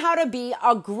learn how to be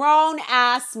a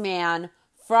grown-ass man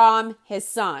from his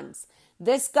sons.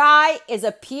 This guy is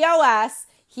a POS.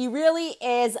 He really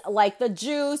is like the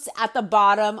juice at the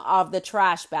bottom of the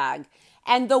trash bag.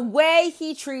 And the way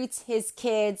he treats his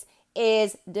kids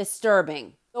is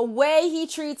disturbing. The way he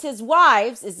treats his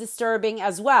wives is disturbing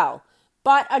as well.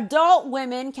 But adult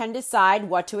women can decide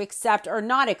what to accept or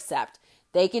not accept.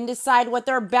 They can decide what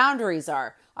their boundaries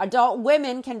are. Adult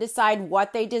women can decide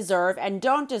what they deserve and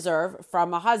don't deserve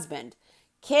from a husband.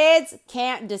 Kids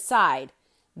can't decide.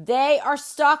 They are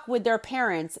stuck with their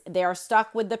parents. They are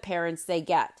stuck with the parents they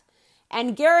get.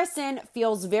 And Garrison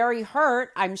feels very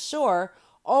hurt, I'm sure,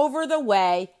 over the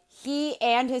way he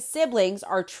and his siblings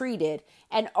are treated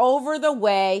and over the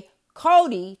way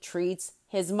Cody treats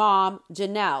his mom,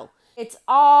 Janelle. It's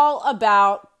all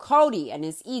about Cody and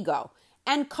his ego.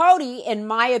 And Cody, in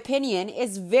my opinion,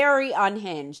 is very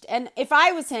unhinged. And if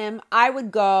I was him, I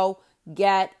would go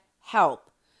get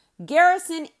help.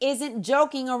 Garrison isn't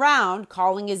joking around,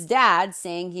 calling his dad,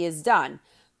 saying he is done.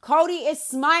 Cody is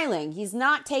smiling. He's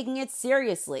not taking it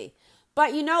seriously.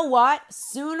 But you know what?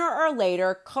 Sooner or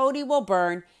later, Cody will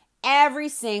burn every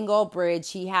single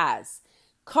bridge he has.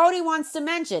 Cody wants to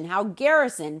mention how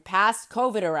Garrison passed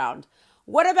COVID around.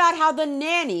 What about how the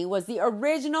nanny was the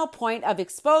original point of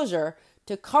exposure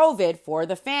to COVID for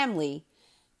the family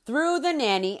through the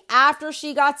nanny after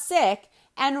she got sick,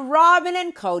 and Robin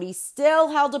and Cody still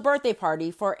held a birthday party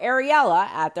for Ariella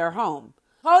at their home.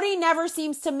 Cody never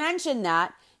seems to mention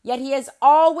that, yet he is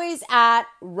always at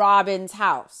Robin's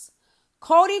house.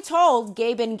 Cody told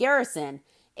Gabe and Garrison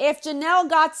if Janelle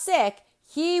got sick,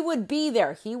 he would be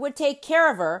there. He would take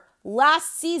care of her.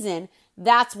 Last season,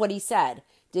 that's what he said.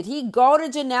 Did he go to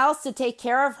Janelle's to take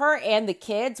care of her and the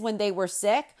kids when they were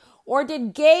sick? Or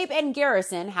did Gabe and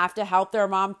Garrison have to help their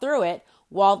mom through it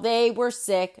while they were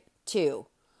sick too?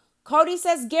 Cody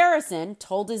says Garrison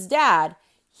told his dad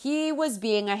he was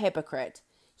being a hypocrite.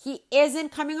 He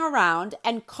isn't coming around,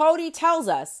 and Cody tells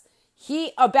us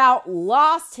he about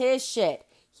lost his shit.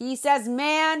 He says,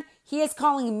 man, he is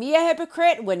calling me a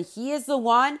hypocrite when he is the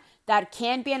one that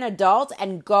can't be an adult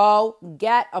and go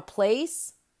get a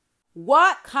place.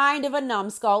 What kind of a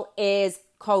numbskull is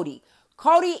Cody?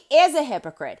 Cody is a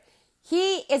hypocrite.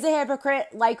 He is a hypocrite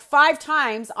like 5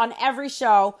 times on every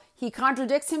show. He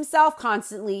contradicts himself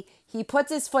constantly. He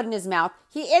puts his foot in his mouth.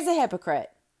 He is a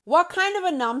hypocrite. What kind of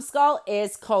a numbskull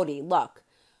is Cody? Look,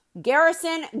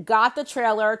 Garrison got the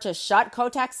trailer to shut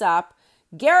Kotex up.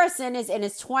 Garrison is in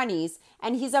his 20s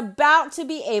and he's about to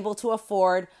be able to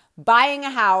afford buying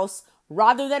a house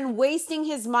rather than wasting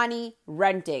his money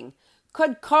renting.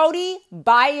 Could Cody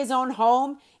buy his own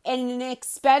home in an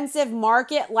expensive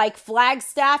market like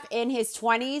Flagstaff in his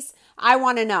 20s? I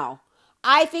want to know.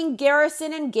 I think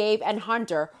Garrison and Gabe and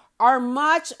Hunter are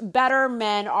much better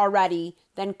men already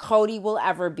than Cody will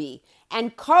ever be.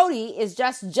 And Cody is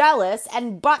just jealous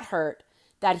and butthurt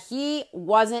that he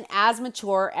wasn't as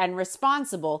mature and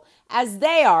responsible as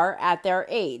they are at their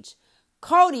age.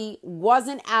 Cody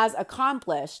wasn't as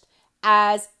accomplished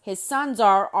as his sons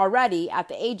are already at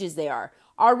the ages they are.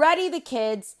 Already the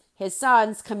kids, his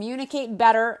sons, communicate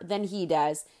better than he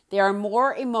does. They are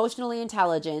more emotionally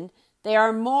intelligent. They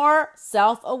are more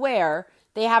self-aware.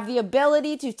 They have the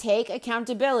ability to take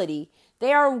accountability.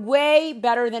 They are way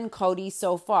better than Cody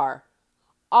so far.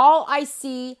 All I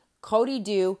see Cody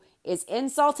do is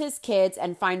insult his kids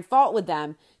and find fault with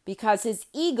them because his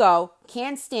ego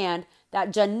can't stand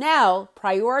that Janelle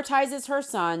prioritizes her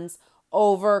sons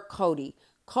over Cody.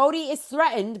 Cody is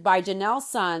threatened by Janelle's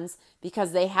sons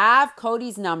because they have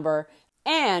Cody's number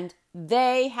and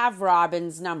they have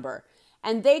Robin's number.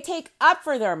 And they take up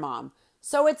for their mom.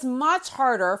 So it's much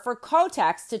harder for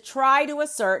Kotex to try to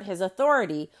assert his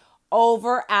authority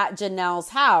over at Janelle's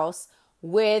house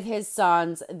with his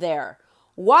sons there.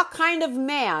 What kind of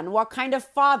man, what kind of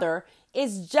father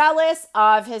is jealous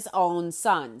of his own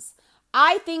sons?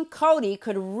 I think Cody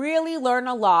could really learn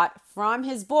a lot from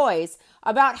his boys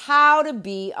about how to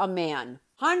be a man.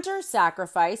 Hunter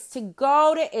sacrificed to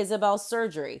go to Isabel's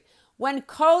surgery when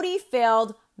Cody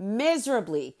failed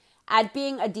miserably at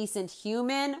being a decent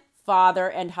human, father,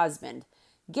 and husband.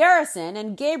 Garrison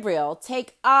and Gabriel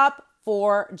take up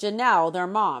for Janelle, their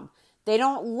mom. They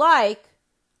don't like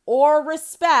or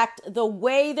respect the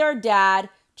way their dad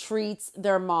treats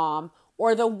their mom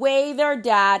or the way their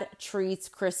dad treats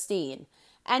Christine.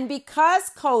 And because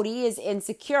Cody is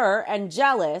insecure and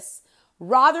jealous,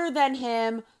 rather than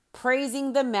him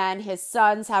praising the men his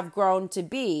sons have grown to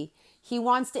be, he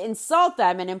wants to insult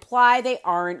them and imply they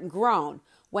aren't grown,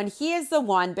 when he is the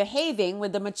one behaving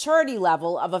with the maturity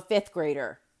level of a fifth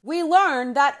grader. We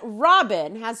learn that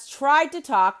Robin has tried to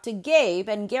talk to Gabe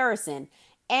and Garrison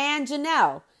and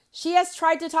Janelle. She has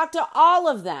tried to talk to all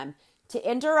of them, to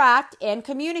interact and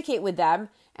communicate with them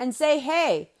and say,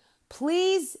 hey,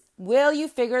 please, will you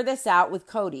figure this out with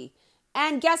Cody?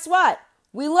 And guess what?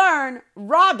 We learn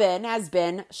Robin has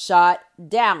been shut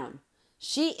down.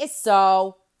 She is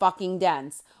so fucking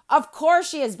dense. Of course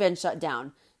she has been shut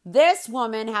down. This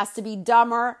woman has to be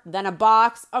dumber than a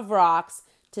box of rocks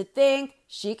to think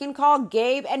she can call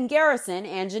Gabe and Garrison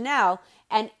and Janelle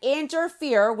and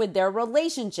interfere with their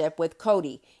relationship with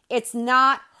Cody. It's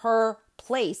not her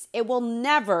place. It will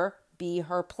never be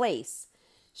her place.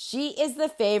 She is the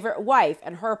favorite wife,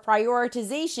 and her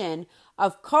prioritization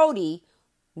of Cody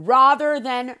rather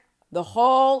than the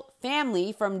whole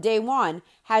family from day one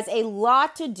has a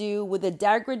lot to do with the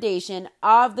degradation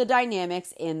of the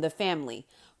dynamics in the family.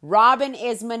 Robin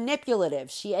is manipulative.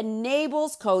 She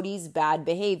enables Cody's bad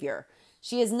behavior.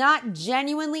 She is not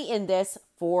genuinely in this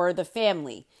for the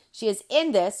family. She is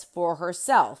in this for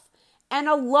herself. And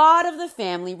a lot of the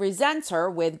family resents her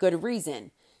with good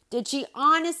reason. Did she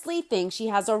honestly think she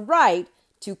has a right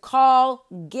to call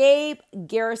Gabe,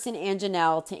 Garrison, and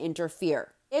Janelle to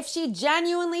interfere? If she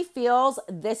genuinely feels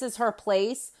this is her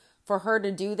place for her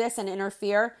to do this and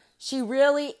interfere, she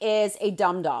really is a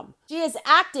dum-dum. She is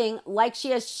acting like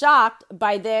she is shocked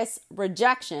by this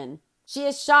rejection. She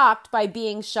is shocked by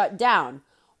being shut down.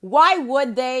 Why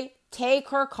would they take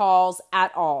her calls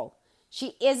at all?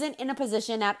 She isn't in a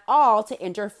position at all to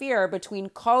interfere between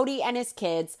Cody and his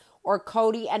kids or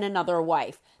Cody and another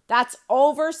wife. That's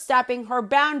overstepping her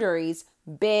boundaries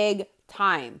big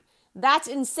time. That's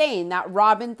insane that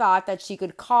Robin thought that she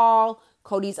could call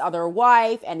Cody's other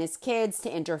wife and his kids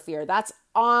to interfere. That's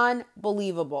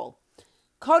unbelievable.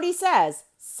 Cody says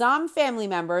some family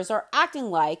members are acting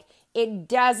like it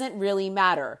doesn't really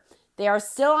matter. They are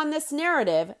still on this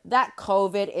narrative that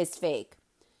COVID is fake.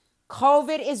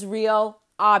 COVID is real,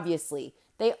 obviously.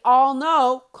 They all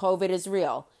know COVID is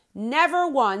real. Never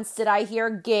once did I hear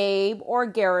Gabe or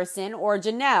Garrison or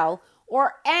Janelle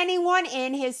or anyone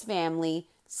in his family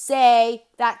say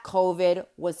that COVID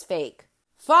was fake.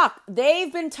 Fuck,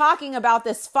 they've been talking about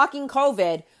this fucking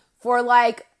COVID for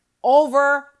like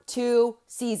over 2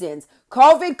 seasons.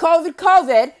 COVID, COVID,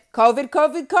 COVID, COVID,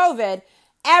 COVID, COVID.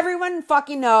 Everyone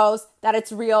fucking knows that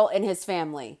it's real in his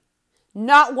family.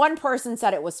 Not one person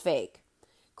said it was fake.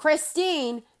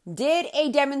 Christine did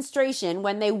a demonstration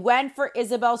when they went for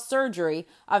Isabel's surgery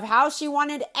of how she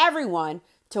wanted everyone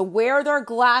to wear their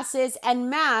glasses and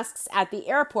masks at the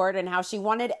airport and how she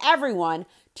wanted everyone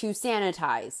to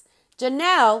sanitize.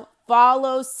 Janelle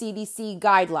follows CDC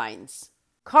guidelines.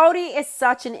 Cody is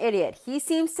such an idiot. He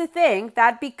seems to think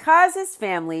that because his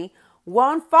family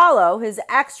won't follow his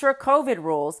extra COVID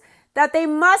rules, that they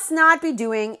must not be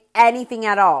doing anything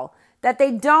at all, that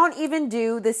they don't even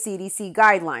do the CDC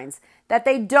guidelines, that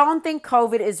they don't think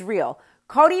COVID is real.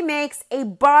 Cody makes a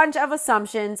bunch of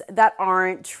assumptions that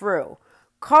aren't true.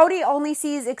 Cody only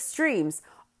sees extremes,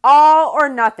 all or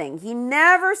nothing. He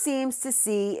never seems to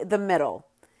see the middle.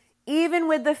 Even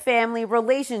with the family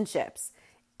relationships,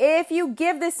 if you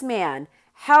give this man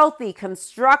healthy,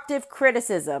 constructive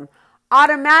criticism,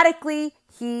 automatically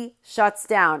he shuts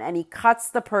down and he cuts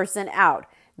the person out.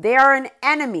 They are an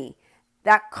enemy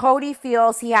that Cody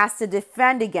feels he has to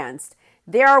defend against.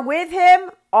 They are with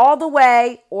him all the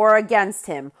way or against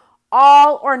him,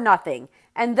 all or nothing.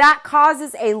 And that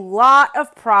causes a lot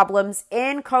of problems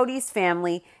in Cody's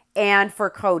family and for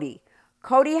Cody.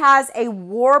 Cody has a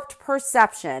warped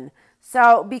perception.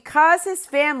 So because his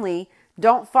family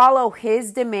don't follow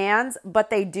his demands, but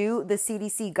they do the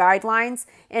CDC guidelines,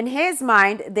 in his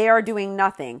mind, they are doing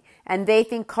nothing. And they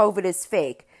think COVID is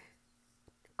fake.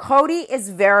 Cody is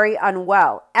very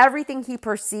unwell. Everything he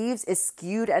perceives is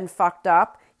skewed and fucked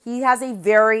up. He has a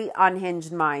very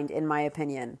unhinged mind, in my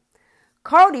opinion.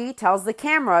 Cody tells the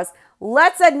cameras,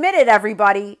 let's admit it,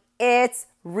 everybody, it's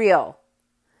real.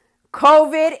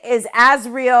 COVID is as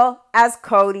real as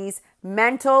Cody's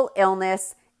mental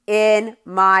illness, in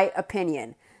my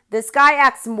opinion. This guy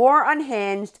acts more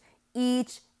unhinged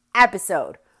each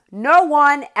episode. No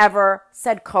one ever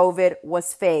said COVID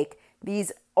was fake.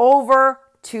 These over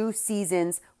 2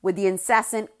 seasons with the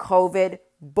incessant COVID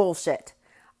bullshit.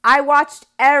 I watched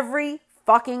every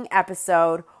fucking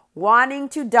episode wanting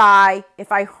to die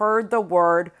if I heard the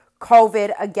word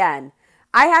COVID again.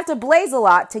 I had to blaze a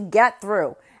lot to get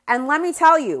through. And let me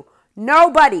tell you,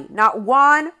 Nobody, not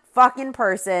one fucking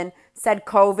person said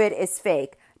COVID is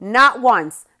fake. Not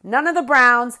once. None of the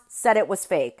Browns said it was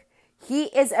fake. He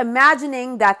is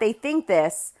imagining that they think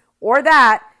this or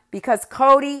that because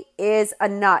Cody is a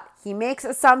nut. He makes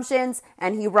assumptions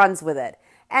and he runs with it.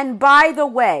 And by the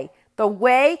way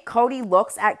Cody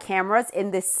looks at cameras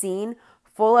in this scene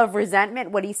full of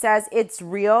resentment when he says it's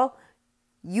real,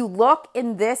 you look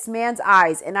in this man's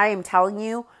eyes and I am telling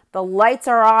you, the lights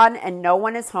are on and no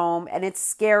one is home and it's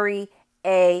scary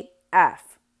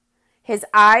AF. His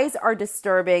eyes are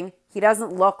disturbing. He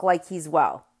doesn't look like he's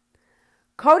well.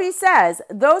 Cody says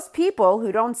those people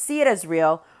who don't see it as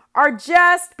real are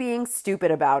just being stupid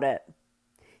about it.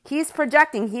 He's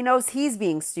projecting. He knows he's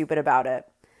being stupid about it.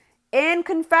 In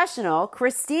confessional,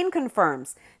 Christine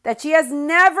confirms that she has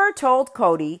never told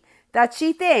Cody that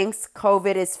she thinks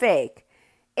COVID is fake.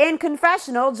 In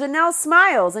confessional, Janelle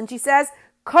smiles and she says,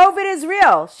 COVID is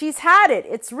real. She's had it.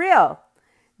 It's real.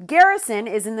 Garrison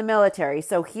is in the military,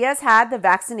 so he has had the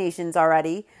vaccinations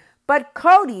already, but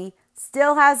Cody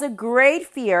still has a great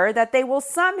fear that they will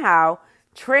somehow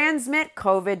transmit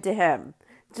COVID to him.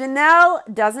 Janelle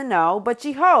doesn't know, but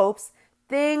she hopes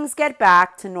things get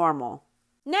back to normal.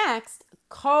 Next,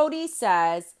 Cody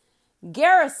says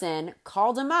Garrison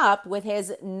called him up with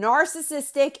his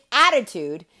narcissistic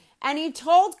attitude, and he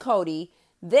told Cody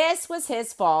this was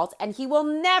his fault and he will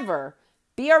never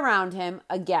be around him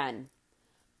again.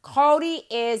 Cody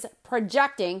is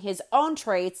projecting his own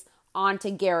traits onto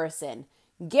Garrison.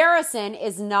 Garrison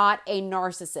is not a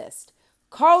narcissist.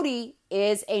 Cody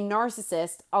is a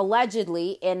narcissist,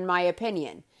 allegedly, in my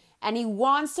opinion. And he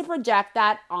wants to project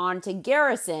that onto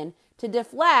Garrison to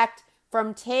deflect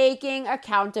from taking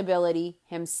accountability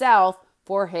himself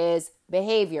for his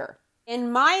behavior.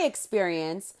 In my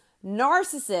experience,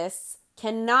 narcissists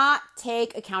cannot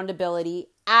take accountability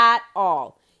at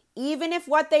all. Even if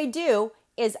what they do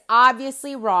is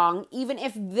obviously wrong, even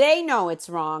if they know it's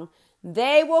wrong,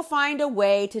 they will find a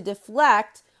way to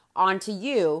deflect onto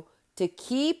you to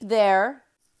keep their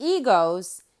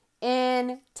egos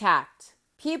intact.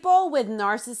 People with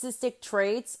narcissistic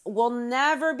traits will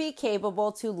never be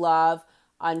capable to love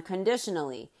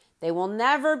unconditionally. They will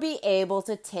never be able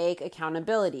to take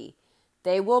accountability.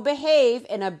 They will behave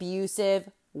in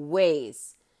abusive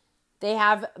ways. They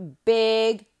have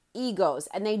big egos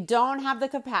and they don't have the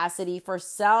capacity for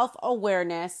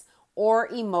self-awareness or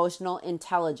emotional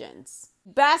intelligence.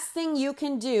 Best thing you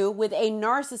can do with a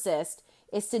narcissist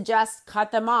is to just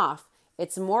cut them off.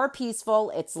 It's more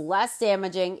peaceful, it's less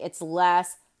damaging, it's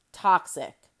less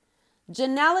toxic.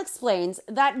 Janelle explains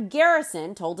that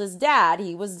Garrison told his dad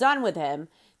he was done with him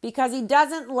because he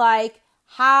doesn't like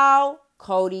how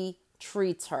Cody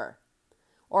treats her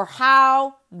or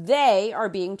how they are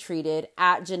being treated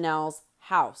at Janelle's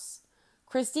house.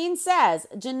 Christine says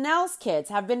Janelle's kids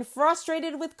have been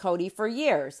frustrated with Cody for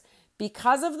years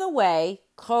because of the way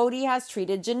Cody has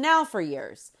treated Janelle for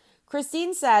years.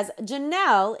 Christine says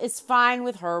Janelle is fine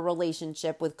with her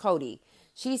relationship with Cody.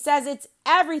 She says it's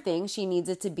everything she needs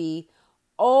it to be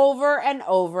over and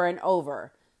over and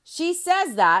over. She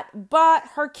says that,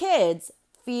 but her kids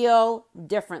feel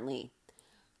differently.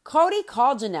 Cody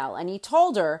called Janelle and he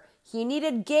told her he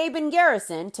needed Gabe and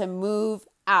Garrison to move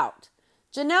out.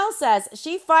 Janelle says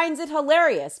she finds it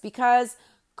hilarious because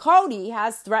Cody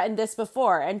has threatened this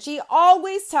before and she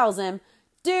always tells him,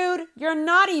 dude, you're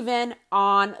not even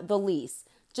on the lease.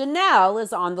 Janelle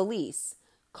is on the lease.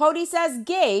 Cody says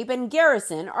Gabe and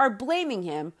Garrison are blaming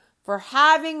him for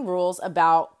having rules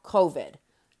about COVID.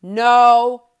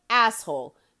 No,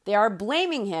 asshole. They are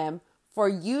blaming him for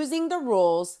using the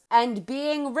rules and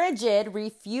being rigid,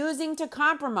 refusing to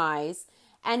compromise,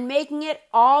 and making it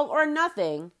all or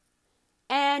nothing.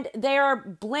 And they are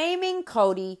blaming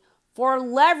Cody for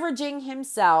leveraging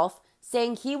himself,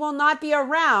 saying he will not be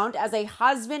around as a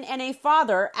husband and a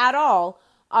father at all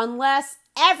unless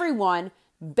everyone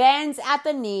bends at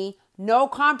the knee, no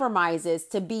compromises,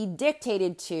 to be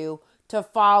dictated to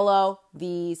follow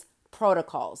these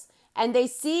protocols. And they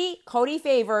see Cody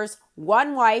favors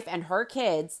one wife and her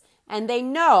kids, and they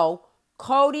know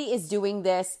Cody is doing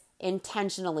this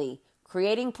intentionally,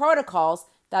 creating protocols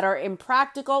that are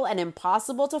impractical and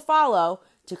impossible to follow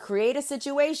to create a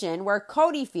situation where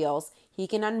Cody feels he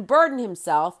can unburden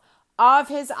himself of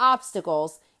his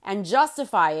obstacles and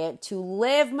justify it to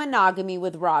live monogamy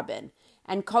with Robin.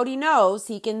 And Cody knows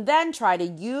he can then try to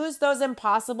use those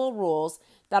impossible rules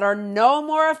that are no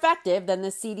more effective than the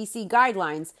CDC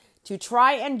guidelines to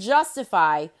try and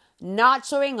justify not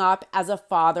showing up as a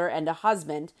father and a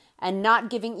husband and not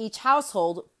giving each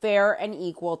household fair and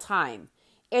equal time.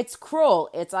 It's cruel,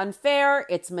 it's unfair,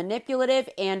 it's manipulative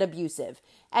and abusive.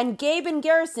 And Gabe and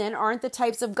Garrison aren't the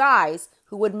types of guys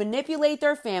who would manipulate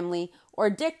their family or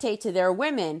dictate to their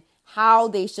women how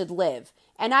they should live.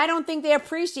 And I don't think they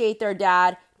appreciate their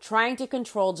dad trying to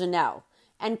control Janelle.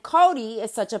 And Cody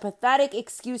is such a pathetic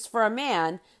excuse for a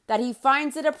man that he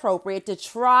finds it appropriate to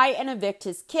try and evict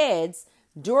his kids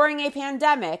during a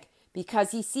pandemic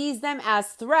because he sees them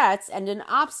as threats and an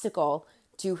obstacle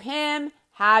to him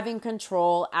having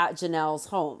control at Janelle's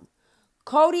home.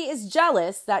 Cody is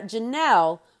jealous that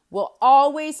Janelle will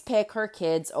always pick her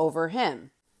kids over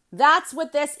him. That's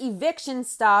what this eviction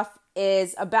stuff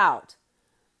is about.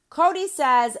 Cody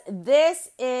says this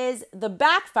is the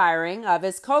backfiring of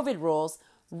his COVID rules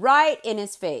right in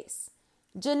his face.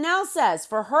 Janelle says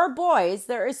for her boys,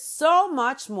 there is so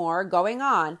much more going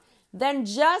on than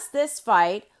just this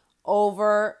fight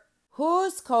over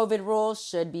whose COVID rules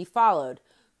should be followed,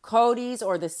 Cody's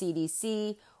or the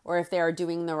CDC, or if they are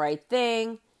doing the right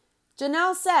thing.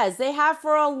 Janelle says they have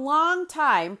for a long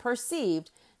time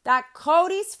perceived that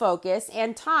Cody's focus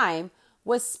and time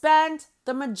was spent,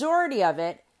 the majority of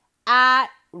it, at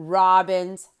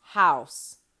Robin's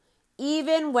house,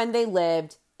 even when they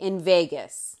lived in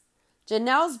Vegas.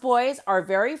 Janelle's boys are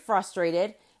very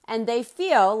frustrated and they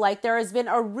feel like there has been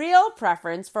a real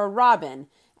preference for Robin.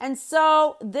 And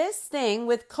so this thing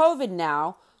with COVID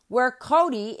now, where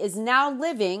Cody is now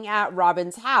living at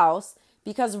Robin's house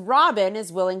because Robin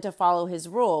is willing to follow his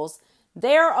rules,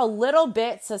 they're a little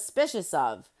bit suspicious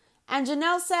of. And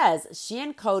Janelle says she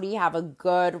and Cody have a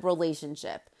good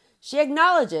relationship. She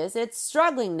acknowledges it's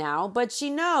struggling now, but she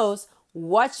knows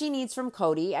what she needs from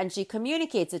Cody and she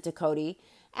communicates it to Cody.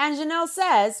 And Janelle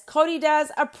says Cody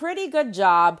does a pretty good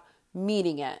job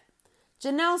meeting it.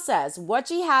 Janelle says what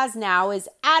she has now is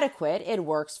adequate. It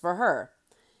works for her.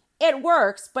 It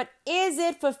works, but is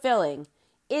it fulfilling?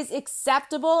 Is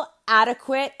acceptable,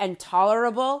 adequate, and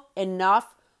tolerable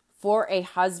enough for a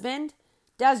husband?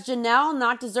 Does Janelle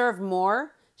not deserve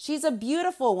more? She's a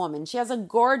beautiful woman. She has a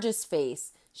gorgeous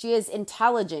face. She is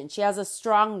intelligent. She has a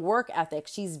strong work ethic.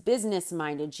 She's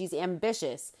business-minded. She's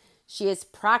ambitious. She is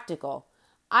practical.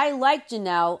 I like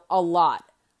Janelle a lot.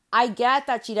 I get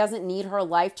that she doesn't need her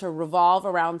life to revolve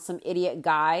around some idiot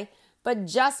guy, but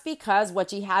just because what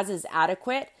she has is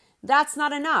adequate, that's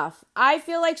not enough. I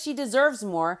feel like she deserves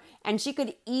more and she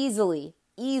could easily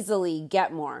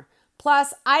get more.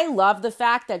 Plus, I love the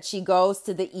fact that she goes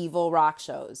to the evil rock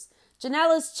shows.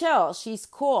 Janelle is chill. She's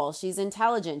cool. She's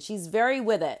intelligent. She's very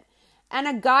with it. And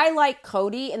a guy like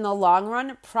Cody in the long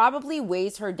run probably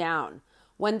weighs her down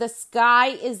when the sky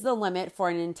is the limit for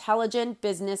an intelligent,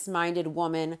 business-minded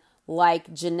woman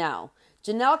like Janelle.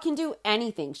 Janelle can do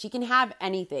anything. She can have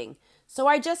anything. So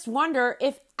I just wonder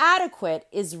if adequate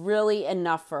is really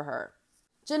enough for her.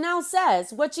 Janelle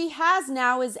says what she has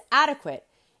now is adequate.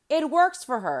 It works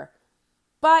for her.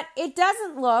 But it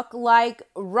doesn't look like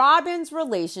Robin's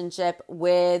relationship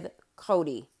with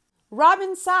Cody.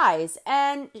 Robin sighs,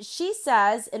 and she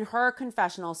says in her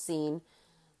confessional scene,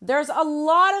 there's a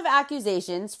lot of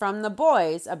accusations from the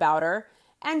boys about her,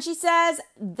 and she says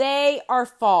they are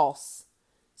false.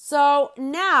 So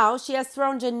now she has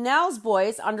thrown Janelle's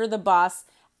boys under the bus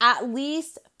at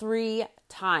least 3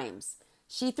 times.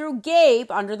 She threw Gabe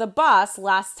under the bus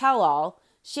last tell-all.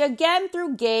 She again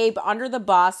threw Gabe under the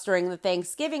bus during the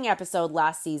Thanksgiving episode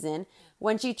last season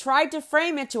when she tried to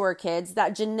frame it to her kids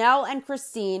that Janelle and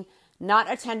Christine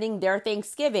not attending their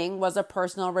Thanksgiving was a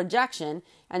personal rejection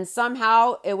and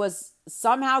somehow it was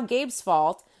Gabe's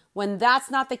fault when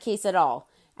that's not the case at all.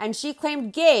 And she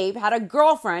claimed Gabe had a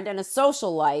girlfriend and a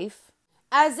social life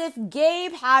as if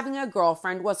Gabe having a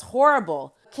girlfriend was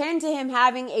horrible, akin to him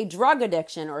having a drug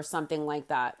addiction or something like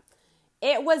that.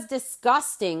 It was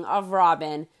disgusting of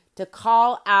Robin to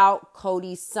call out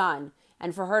Cody's son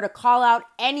and for her to call out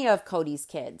any of Cody's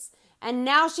kids. And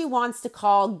now she wants to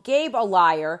call Gabe a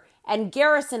liar and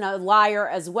Garrison a liar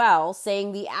as well,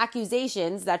 saying the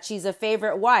accusations that she's a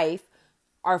favorite wife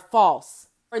are false.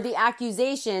 Or the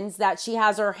accusations that she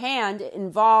has her hand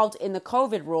involved in the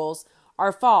COVID rules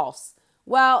are false.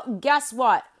 Well, guess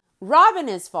what? Robin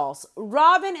is false.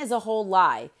 Robin is a whole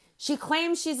lie. She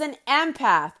claims she's an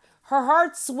empath. Her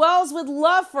heart swells with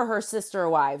love for her sister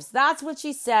wives. That's what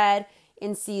she said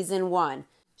in season 1.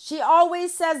 She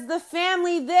always says, the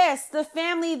family this, the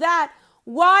family that.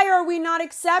 Why are we not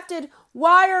accepted?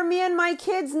 Why are me and my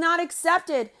kids not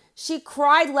accepted? She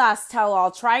cried last tell-all,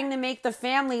 trying to make the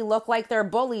family look like they're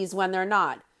bullies when they're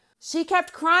not. She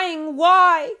kept crying,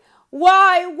 why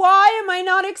am I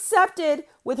not accepted?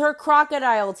 With her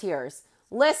crocodile tears.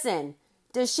 Listen.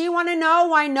 Does she want to know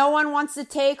why no one wants to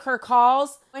take her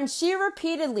calls? When she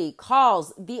repeatedly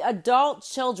calls the adult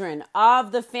children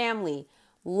of the family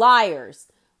liars,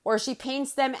 or she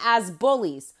paints them as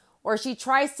bullies, or she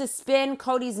tries to spin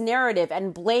Cody's narrative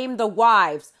and blame the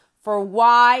wives for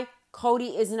why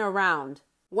Cody isn't around.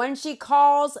 When she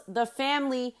calls the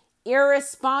family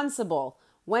irresponsible,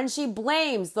 when she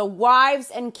blames the wives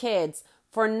and kids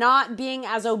for not being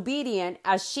as obedient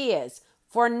as she is,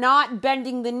 for not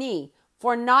bending the knee,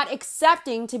 for not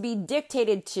accepting to be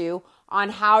dictated to on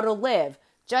how to live,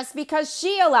 just because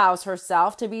she allows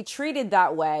herself to be treated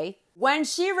that way, when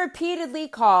she repeatedly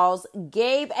calls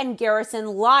Gabe and Garrison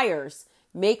liars,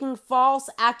 making false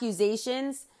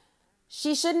accusations,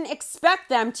 she shouldn't expect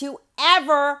them to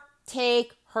ever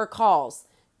take her calls.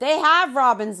 They have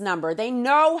Robin's number. They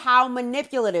know how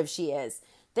manipulative she is.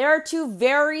 There are two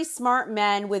very smart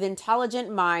men with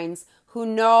intelligent minds who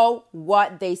know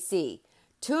what they see.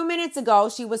 2 minutes ago,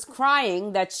 she was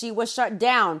crying that she was shut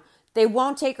down. They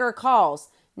won't take her calls.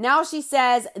 Now she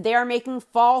says they are making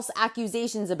false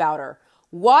accusations about her.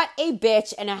 What a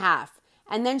bitch and a half.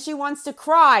 And then she wants to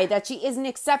cry that she isn't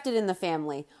accepted in the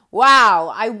family.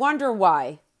 Wow, I wonder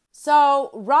why. So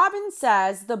Robin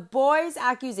says the boys'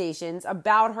 accusations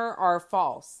about her are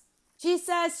false. She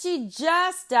says she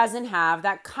just doesn't have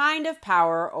that kind of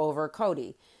power over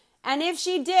Cody. And if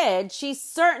she did, she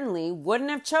certainly wouldn't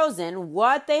have chosen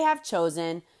what they have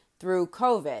chosen through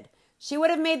COVID. She would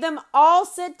have made them all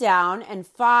sit down and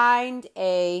find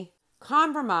a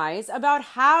compromise about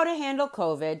how to handle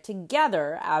COVID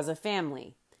together as a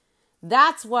family.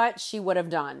 That's what she would have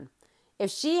done. If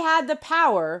she had the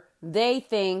power they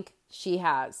think she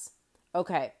has.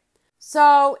 Okay,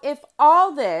 so if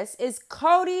all this is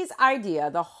Cody's idea,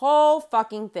 the whole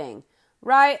fucking thing,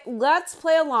 right? Let's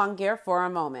play along here for a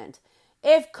moment.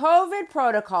 If COVID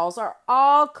protocols are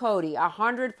all Cody,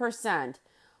 100%,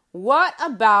 what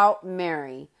about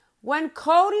Mary? When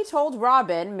Cody told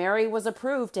Robin Mary was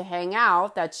approved to hang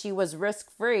out, that she was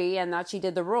risk-free and that she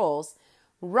did the rules,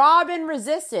 Robin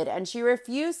resisted and she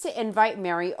refused to invite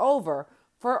Mary over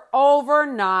for over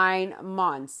 9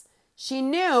 months. She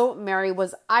knew Mary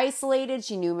was isolated.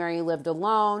 She knew Mary lived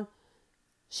alone.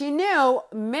 She knew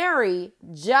Mary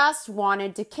just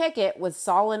wanted to kick it with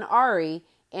Saul and Ari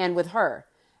and with her.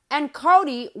 And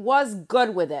Cody was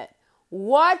good with it.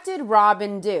 What did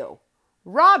Robin do?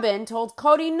 Robin told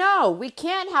Cody, no, we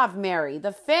can't have Mary.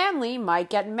 The family might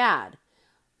get mad.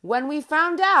 When we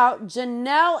found out,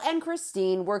 Janelle and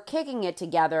Christine were kicking it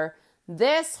together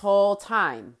this whole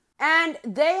time. And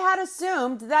they had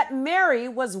assumed that Mary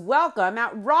was welcome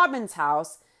at Robin's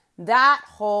house that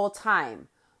whole time.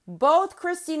 Both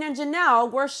Christine and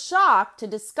Janelle were shocked to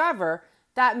discover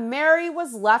that Mary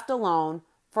was left alone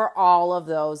for all of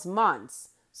those months.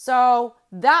 So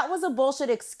that was a bullshit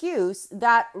excuse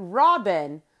that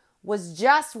Robin was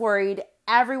just worried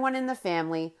everyone in the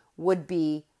family would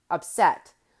be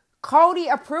upset. Cody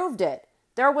approved it.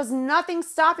 There was nothing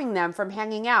stopping them from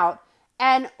hanging out,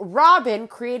 and Robin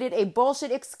created a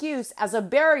bullshit excuse as a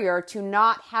barrier to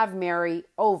not have Mary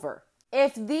over.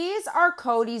 If these are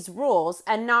Cody's rules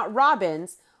and not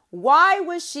Robin's, why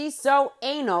was she so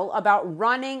anal about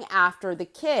running after the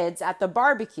kids at the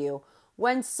barbecue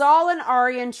when Saul and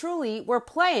Ari and Truly were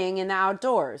playing in the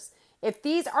outdoors? If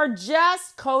these are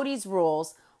just Cody's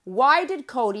rules, why did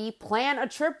Cody plan a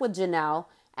trip with Janelle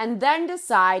and then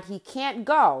decide he can't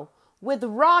go, with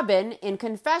Robin in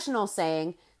confessional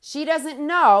saying she doesn't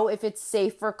know if it's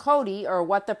safe for Cody or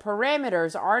what the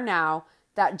parameters are now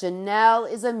that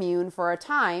Janelle is immune for a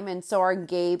time, and so are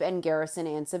Gabe and Garrison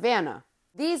and Savannah.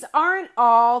 These aren't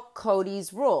all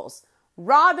Cody's rules.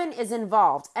 Robin is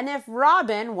involved, and if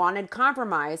Robin wanted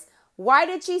compromise, why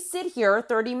did she sit here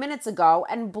 30 minutes ago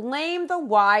and blame the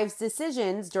wives'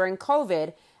 decisions during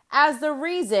COVID as the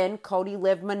reason Cody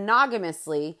lived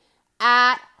monogamously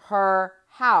at her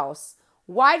house?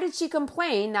 Why did she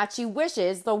complain that she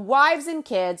wishes the wives and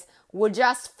kids would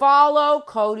just follow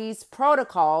Cody's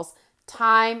protocols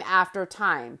time after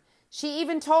time? She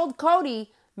even told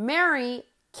Cody Mary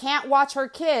can't watch her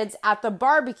kids at the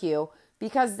barbecue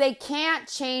because they can't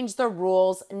change the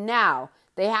rules now.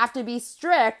 They have to be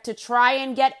strict to try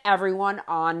and get everyone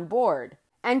on board.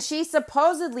 And she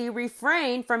supposedly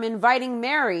refrained from inviting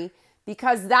Mary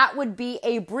because that would be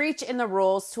a breach in the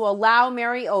rules to allow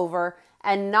Mary over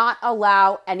and not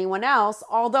allow anyone else,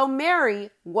 although Mary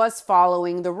was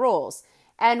following the rules.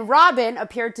 And Robin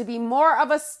appeared to be more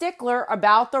of a stickler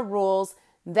about the rules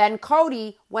than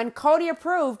Cody. When Cody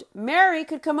approved, Mary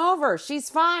could come over.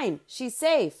 She's fine. She's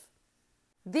safe.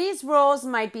 These rules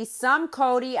might be some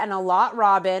Cody and a lot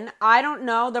Robin. I don't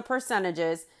know the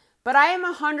percentages, but I am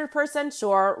 100%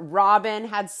 sure Robin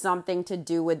had something to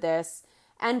do with this,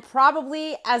 and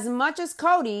probably as much as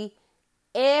Cody,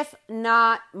 if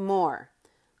not more.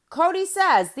 Cody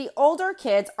says the older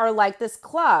kids are like this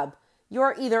club.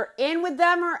 You're either in with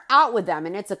them or out with them,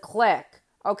 and it's a clique.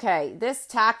 Okay, this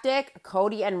tactic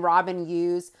Cody and Robin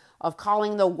use of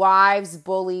calling the wives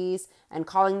bullies and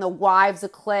calling the wives a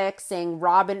clique, saying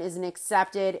Robin isn't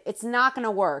accepted, it's not going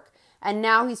to work. And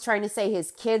now he's trying to say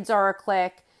his kids are a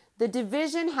clique. The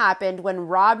division happened when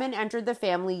Robin entered the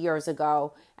family years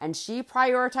ago, and she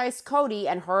prioritized Cody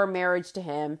and her marriage to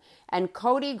him, and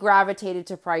Cody gravitated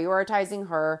to prioritizing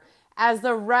her, as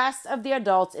the rest of the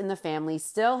adults in the family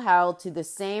still held to the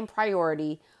same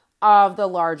priority of the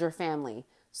larger family.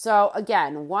 So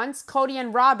again, once Cody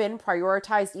and Robin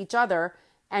prioritized each other,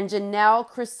 and Janelle,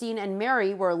 Christine, and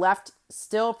Mary were left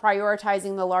still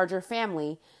prioritizing the larger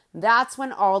family, that's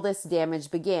when all this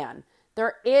damage began.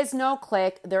 There is no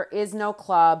clique, there is no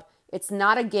club. It's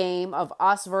not a game of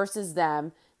us versus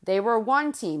them. They were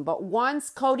one team, but once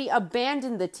Cody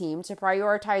abandoned the team to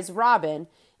prioritize Robin,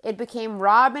 it became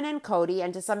Robin and Cody,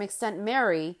 and to some extent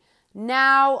Mary,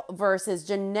 now versus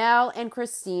Janelle and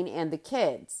Christine and the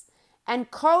kids.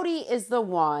 And Cody is the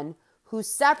one who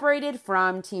separated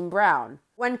from Team Brown.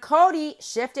 When Cody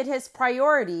shifted his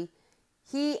priority,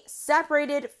 he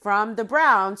separated from the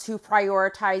Browns, who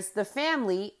prioritized the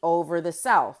family over the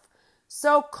self.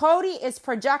 So Cody is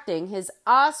projecting his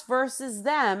us versus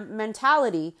them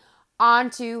mentality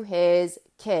onto his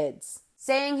kids,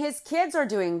 saying his kids are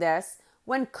doing this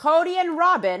when Cody and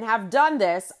Robin have done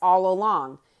this all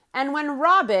along. And when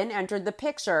Robin entered the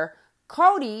picture,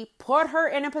 Cody put her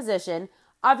in a position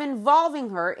of involving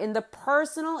her in the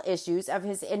personal issues of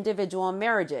his individual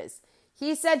marriages.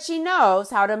 He said she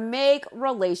knows how to make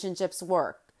relationships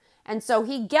work. And so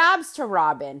he gabs to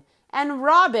Robin, and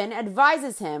Robin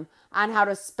advises him on how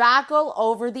to spackle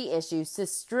over the issues to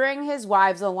string his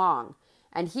wives along.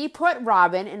 And he put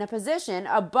Robin in a position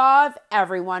above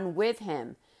everyone with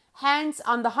him. Hence,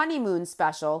 on the honeymoon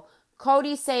special,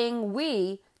 Cody saying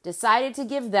we decided to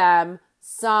give them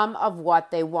some of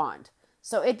what they want.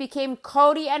 So it became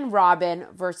Cody and Robin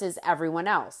versus everyone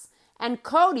else. And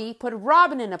Cody put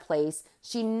Robin in a place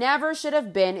she never should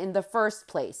have been in the first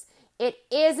place. It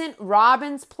isn't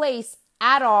Robin's place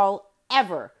at all,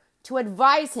 ever, to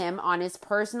advise him on his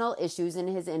personal issues in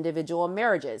his individual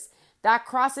marriages. That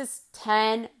crosses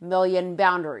 10 million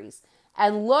boundaries.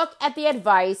 And look at the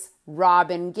advice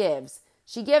Robin gives.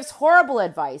 She gives horrible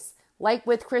advice. Like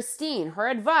with Christine, her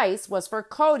advice was for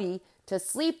Cody to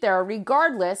sleep there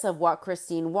regardless of what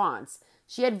Christine wants.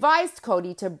 She advised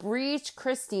Cody to breach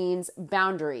Christine's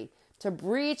boundary, to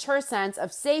breach her sense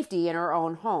of safety in her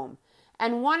own home.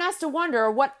 And one has to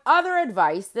wonder what other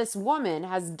advice this woman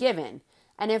has given,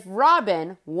 and if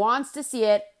Robin wants to see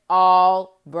it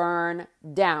all burn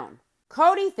down.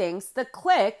 Cody thinks the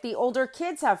clique the older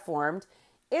kids have formed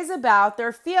is about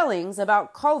their feelings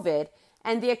about COVID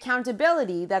and the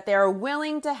accountability that they are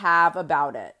willing to have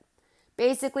about it.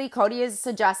 Basically, Cody is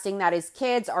suggesting that his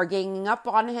kids are ganging up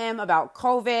on him about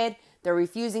COVID. They're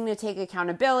refusing to take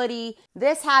accountability.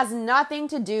 This has nothing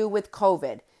to do with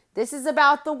COVID. This is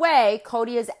about the way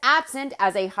Cody is absent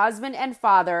as a husband and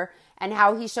father, and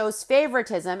how he shows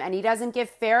favoritism and he doesn't give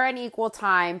fair and equal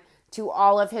time to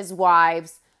all of his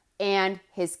wives and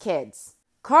his kids.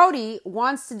 Cody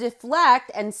wants to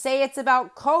deflect and say it's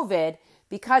about COVID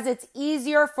because it's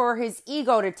easier for his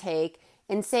ego to take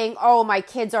in saying, oh, my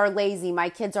kids are lazy, my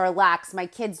kids are lax, my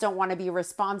kids don't want to be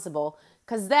responsible,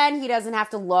 because then he doesn't have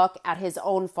to look at his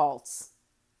own faults.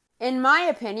 In my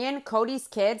opinion, Cody's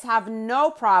kids have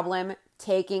no problem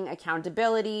taking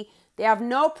accountability. They have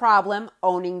no problem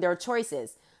owning their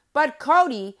choices. But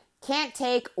Cody can't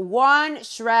take one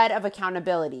shred of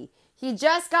accountability. He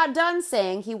just got done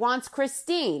saying he wants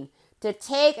Christine to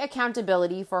take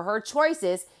accountability for her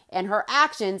choices and her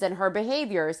actions and her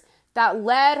behaviors that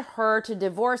led her to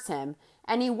divorce him,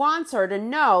 and he wants her to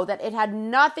know that it had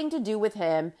nothing to do with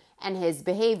him and his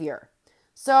behavior.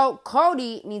 So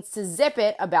Cody needs to zip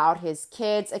it about his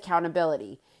kids'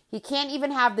 accountability. He can't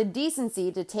even have the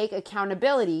decency to take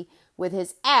accountability with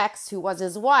his ex, who was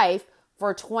his wife,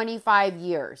 for 25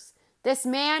 years. This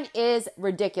man is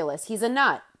ridiculous. He's a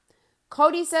nut.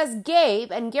 Cody says Gabe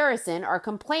and Garrison are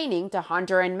complaining to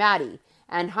Hunter and Maddie,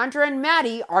 and Hunter and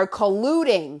Maddie are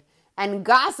colluding and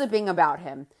gossiping about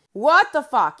him. What the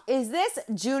fuck? Is this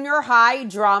junior high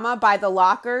drama by the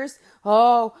Lockers?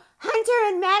 Oh, Hunter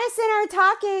and Madison are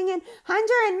talking, and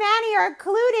Hunter and Maddie are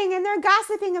colluding, and they're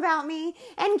gossiping about me,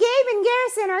 and Gabe and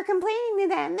Garrison are complaining to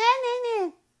them.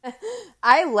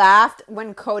 I laughed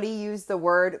when Cody used the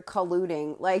word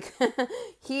colluding. Like,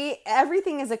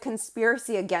 everything is a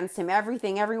conspiracy against him.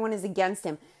 Everyone is against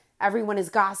him. Everyone is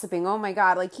gossiping. Oh my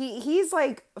God. Like, he's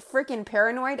like freaking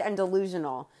paranoid and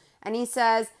delusional. And he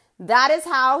says, That is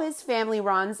how his family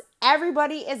runs.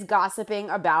 Everybody is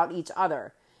gossiping about each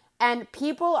other. And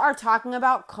people are talking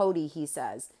about Cody, he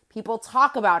says. People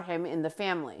talk about him in the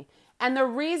family. And the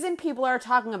reason people are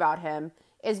talking about him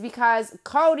is because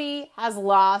Cody has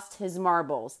lost his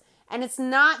marbles. And it's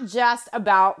not just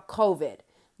about COVID.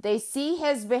 They see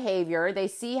his behavior. They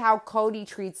see how Cody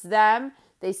treats them.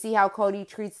 They see how Cody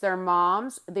treats their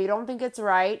moms. They don't think it's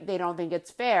right. They don't think it's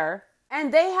fair.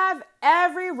 And they have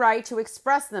every right to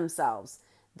express themselves.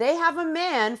 They have a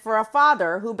man for a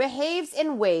father who behaves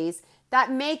in ways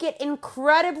that make it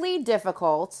incredibly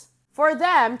difficult for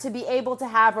them to be able to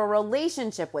have a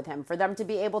relationship with him, for them to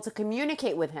be able to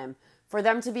communicate with him, for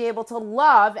them to be able to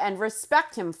love and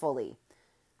respect him fully.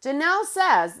 Janelle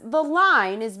says the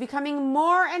line is becoming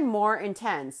more and more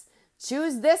intense.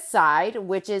 Choose this side,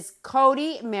 which is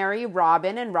Cody, Mary,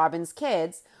 Robin, and Robin's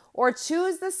kids, or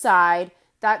choose the side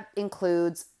that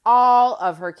includes all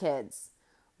of her kids.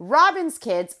 Robin's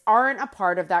kids aren't a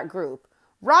part of that group.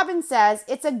 Robin says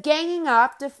it's a ganging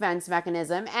up defense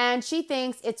mechanism and she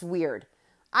thinks it's weird.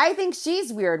 I think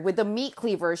she's weird with the meat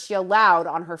cleavers she allowed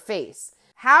on her face.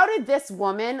 How did this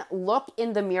woman look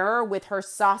in the mirror with her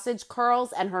sausage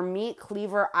curls and her meat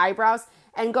cleaver eyebrows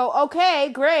and go, okay,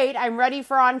 great, I'm ready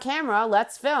for on camera,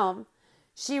 let's film?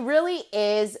 She really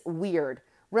is weird.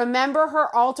 Remember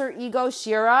her alter ego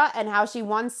Shira and how she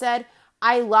once said,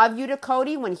 I love you to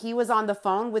Cody when he was on the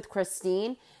phone with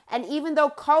Christine? And even though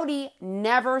Cody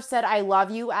never said I love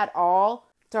you at all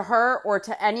to her or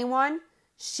to anyone,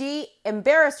 she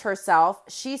embarrassed herself.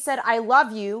 She said I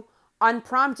love you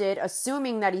unprompted,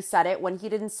 assuming that he said it when he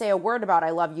didn't say a word about I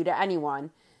love you to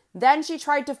anyone. Then she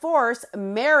tried to force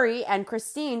Mary and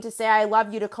Christine to say I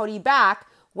love you to Cody back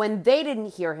when they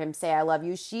didn't hear him say I love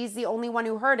you. She's the only one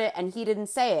who heard it and he didn't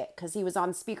say it because he was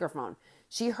on speakerphone.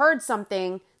 She heard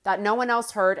something that no one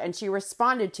else heard and she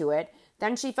responded to it.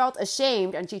 Then she felt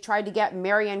ashamed and she tried to get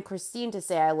Mary and Christine to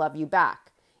say I love you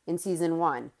back in season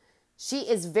 1. She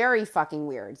is very fucking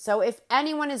weird. So if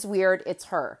anyone is weird, it's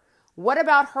her. What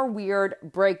about her weird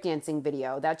breakdancing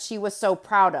video that she was so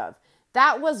proud of?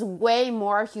 That was way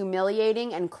more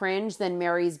humiliating and cringe than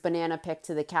Mary's banana pic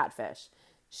to the catfish.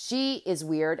 She is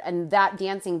weird and that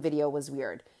dancing video was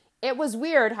weird. It was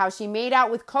weird how she made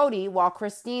out with Cody while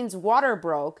Christine's water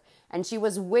broke and she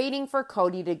was waiting for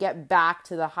Cody to get back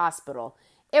to the hospital.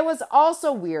 It was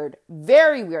also weird,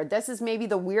 very weird. This is maybe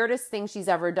the weirdest thing she's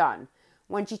ever done.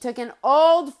 When she took an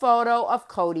old photo of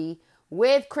Cody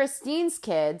with Christine's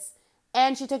kids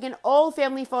and she took an old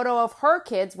family photo of her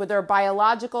kids with her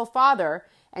biological father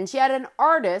and she had an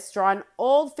artist draw an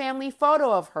old family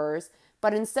photo of hers,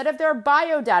 but instead of their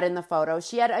bio dad in the photo,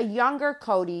 she had a younger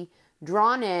Cody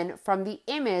drawn in from the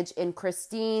image in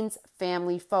Christine's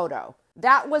family photo.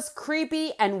 That was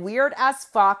creepy and weird as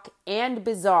fuck and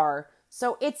bizarre.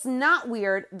 So it's not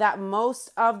weird that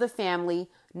most of the family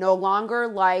no longer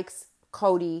likes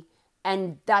Cody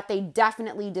and that they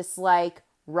definitely dislike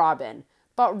Robin.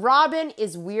 But Robin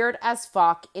is weird as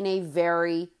fuck in a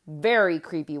very, very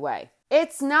creepy way.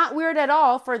 It's not weird at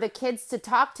all for the kids to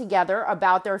talk together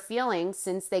about their feelings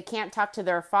since they can't talk to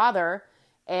their father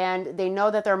and they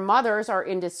know that their mothers are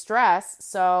in distress.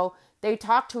 So they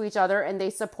talk to each other and they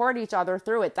support each other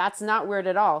through it. That's not weird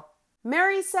at all.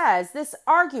 Mary says this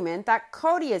argument that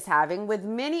Cody is having with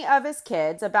many of his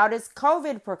kids about his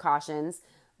COVID precautions,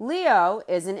 Leo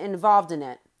isn't involved in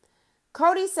it.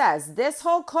 Cody says this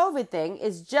whole COVID thing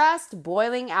is just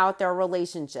boiling out their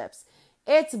relationships.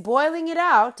 It's boiling it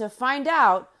out to find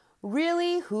out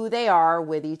really who they are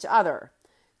with each other.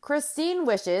 Christine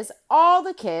wishes all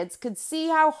the kids could see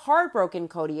how heartbroken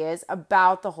Cody is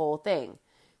about the whole thing.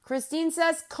 Christine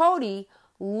says Cody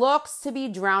looks to be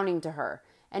drowning to her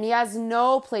and he has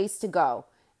no place to go.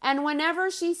 And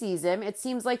whenever she sees him, it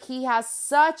seems like he has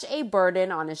such a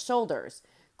burden on his shoulders.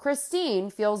 Christine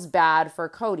feels bad for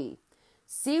Cody.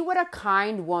 See what a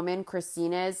kind woman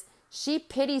Christine is? She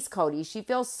pities Cody. She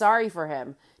feels sorry for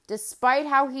him, despite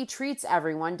how he treats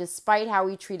everyone, despite how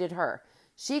he treated her.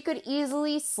 She could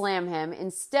easily slam him.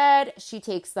 Instead, she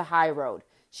takes the high road.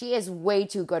 She is way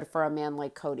too good for a man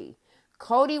like Cody.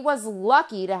 Cody was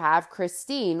lucky to have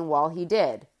Christine while he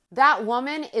did. That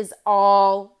woman is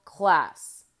all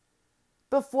class.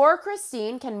 Before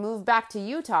Christine can move back to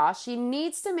Utah, she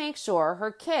needs to make sure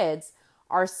her kids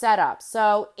are set up.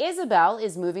 So Isabel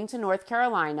is moving to North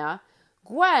Carolina,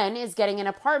 Gwen is getting an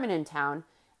apartment in town,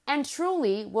 and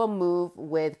Truly will move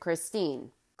with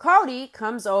Christine. Cody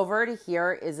comes over to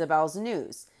hear Isabel's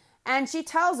news, and she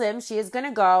tells him she is going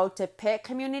to go to Pitt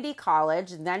Community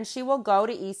College, then she will go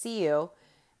to ECU.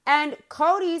 And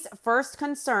Cody's first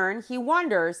concern, he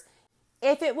wonders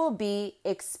if it will be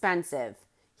expensive.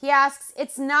 He asks,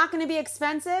 "It's not going to be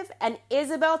expensive?" And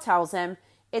Isabel tells him,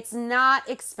 "It's not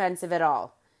expensive at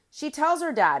all." She tells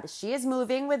her dad she is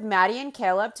moving with Maddie and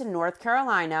Caleb to North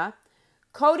Carolina.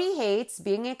 Cody hates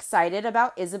being excited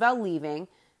about Isabel leaving.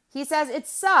 He says it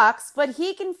sucks, but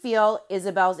he can feel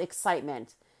Isabel's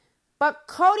excitement. But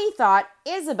Cody thought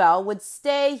Isabel would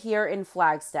stay here in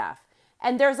Flagstaff,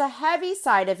 and there's a heavy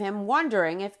side of him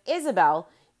wondering if Isabel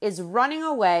is running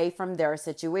away from their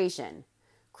situation.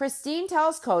 Christine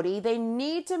tells Cody they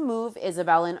need to move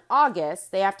Isabel in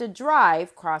August. They have to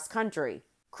drive cross country.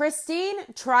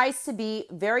 Christine tries to be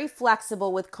very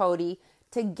flexible with Cody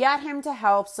to get him to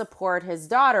help support his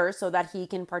daughter so that he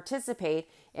can participate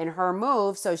in her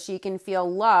move so she can feel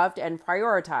loved and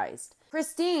prioritized.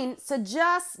 Christine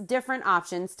suggests different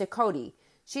options to Cody.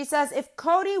 She says if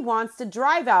Cody wants to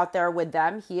drive out there with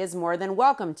them, he is more than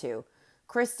welcome to.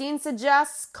 Christine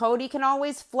suggests Cody can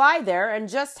always fly there and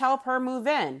just help her move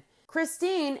in.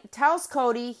 Christine tells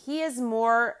Cody he is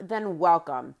more than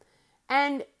welcome.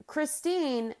 And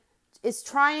Christine is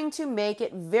trying to make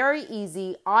it very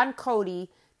easy on Cody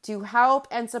to help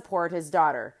and support his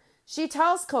daughter. She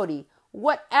tells Cody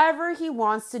whatever he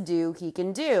wants to do, he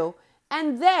can do,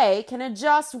 and they can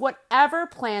adjust whatever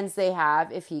plans they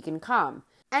have if he can come.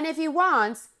 And if he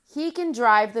wants, he can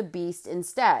drive the beast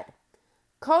instead.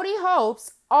 Cody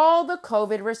hopes all the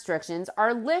COVID restrictions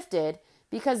are lifted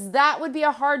because that would be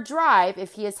a hard drive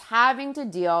if he is having to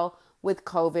deal with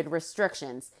COVID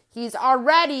restrictions. He's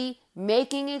already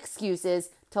making excuses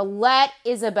to let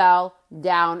Isabel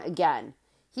down again.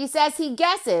 He says he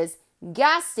guesses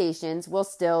gas stations will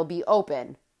still be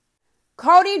open.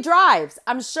 Cody drives.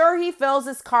 I'm sure he fills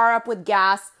his car up with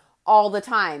gas all the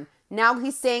time. Now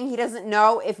he's saying he doesn't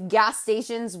know if gas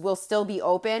stations will still be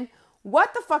open.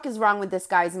 What the fuck is wrong with this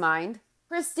guy's mind?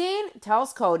 Christine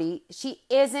tells Cody she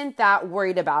isn't that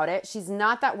worried about it. She's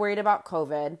not that worried about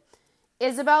COVID.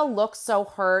 Isabel looks so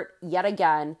hurt yet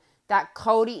again that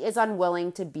Cody is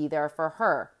unwilling to be there for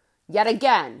her. Yet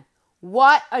again.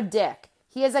 What a dick.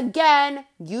 He is again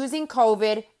using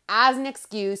COVID as an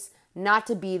excuse not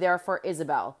to be there for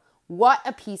Isabel. What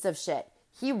a piece of shit.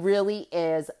 He really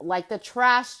is like the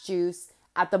trash juice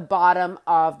at the bottom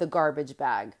of the garbage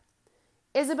bag.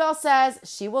 Isabel says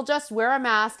she will just wear a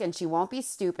mask and she won't be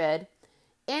stupid.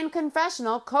 In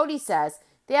confessional, Cody says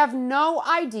they have no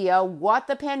idea what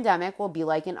the pandemic will be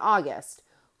like in August.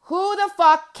 Who the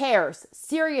fuck cares?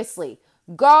 Seriously,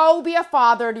 go be a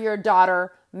father to your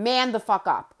daughter. Man the fuck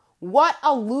up. What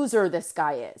a loser this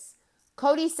guy is.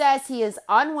 Cody says he is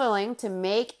unwilling to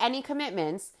make any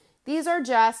commitments. These are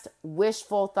just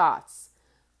wishful thoughts.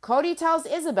 Cody tells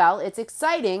Isabel it's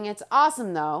exciting, it's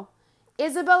awesome though.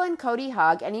 Isabel and Cody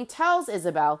hug and he tells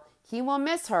Isabel he will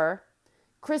miss her.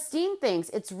 Christine thinks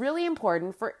it's really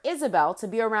important for Isabel to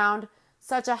be around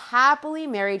such a happily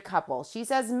married couple. She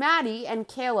says Maddie and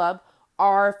Caleb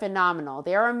are phenomenal.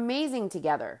 They are amazing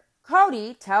together.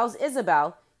 Cody tells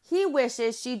Isabel he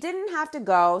wishes she didn't have to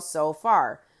go so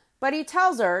far, but he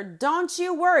tells her, "Don't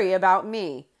you worry about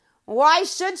me." Why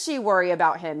should she worry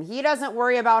about him? He doesn't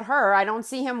worry about her. I don't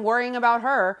see him worrying about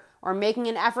her or making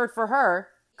an effort for her.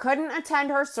 Couldn't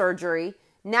attend her surgery.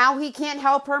 Now he can't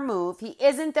help her move. He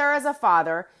isn't there as a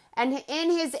father. And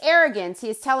in his arrogance, he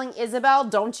is telling Isabel,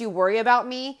 "Don't you worry about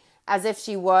me," as if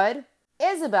she would.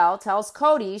 Isabel tells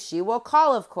Cody she will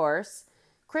call, of course.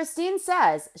 Christine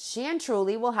says she and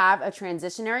Truly will have a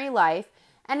transitionary life,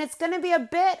 and it's going to be a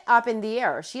bit up in the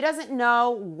air. She doesn't know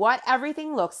what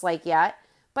everything looks like yet,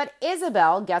 but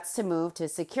Isabel gets to move to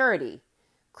security.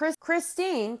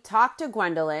 Christine talked to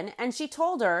Gwendolyn, and she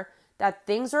told her that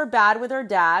things are bad with her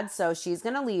dad, so she's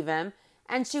going to leave him,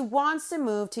 and she wants to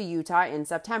move to Utah in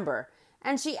September.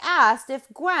 And she asked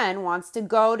if Gwen wants to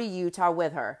go to Utah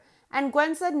with her. And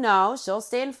Gwen said no, she'll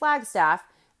stay in Flagstaff,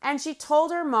 and she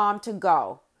told her mom to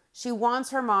go. She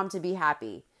wants her mom to be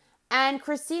happy. And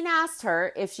Christine asked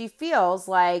her if she feels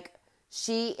like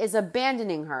she is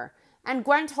abandoning her. And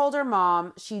Gwen told her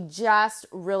mom she just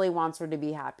really wants her to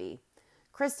be happy.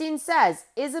 Christine says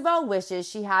Isabel wishes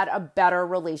she had a better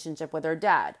relationship with her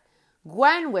dad.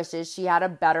 Gwen wishes she had a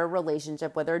better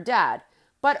relationship with her dad.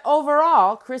 But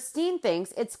overall, Christine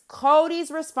thinks it's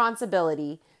Cody's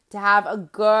responsibility to have a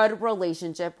good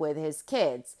relationship with his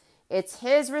kids. It's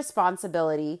his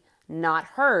responsibility, not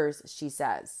hers, she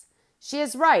says. She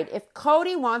is right. If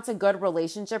Cody wants a good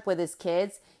relationship with his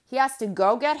kids, he has to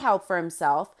go get help for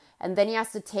himself, and then he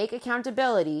has to take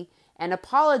accountability and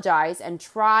apologize and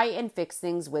try and fix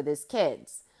things with his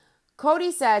kids.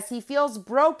 Cody says he feels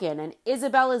broken and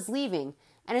Isabel is leaving,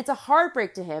 and it's a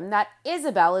heartbreak to him that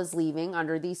Isabel is leaving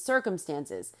under these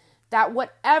circumstances, that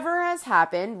whatever has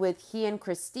happened with he and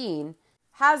Christine,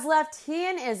 has left he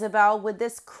and Isabel with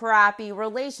this crappy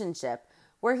relationship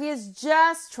where he is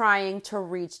just trying to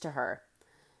reach to her.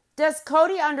 Does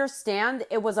Cody understand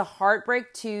it was a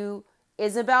heartbreak to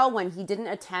Isabel when he didn't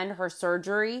attend her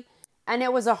surgery? And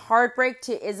it was a heartbreak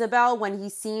to Isabel when he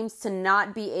seems to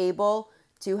not be able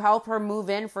to help her move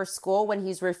in for school when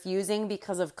he's refusing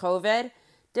because of COVID?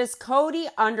 Does Cody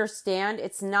understand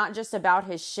it's not just about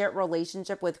his shit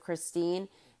relationship with Christine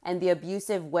and the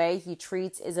abusive way he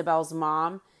treats Isabel's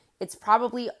mom? It's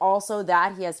probably also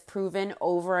that he has proven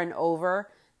over and over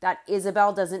that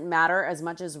Isabel doesn't matter as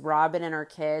much as Robin and her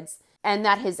kids, and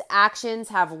that his actions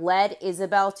have led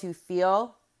Isabel to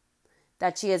feel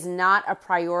that she is not a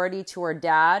priority to her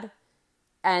dad,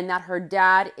 and that her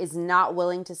dad is not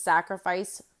willing to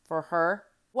sacrifice for her.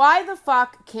 Why the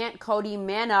fuck can't Cody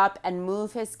man up and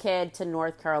move his kid to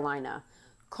North Carolina?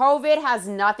 COVID has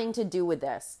nothing to do with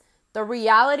this. The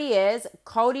reality is,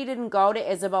 Cody didn't go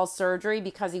to Isabel's surgery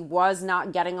because he was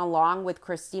not getting along with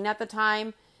Christine at the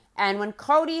time. And when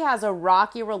Cody has a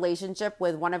rocky relationship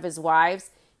with one of his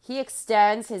wives, he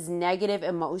extends his negative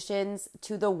emotions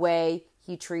to the way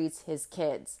he treats his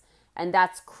kids. And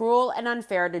that's cruel and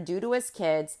unfair to do to his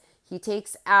kids. He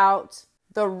takes out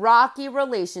the rocky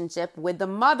relationship with the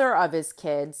mother of his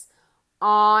kids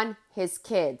on his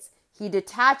kids. He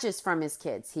detaches from his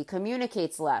kids. He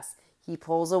communicates less. He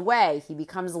pulls away. He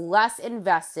becomes less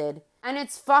invested. And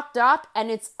it's fucked up and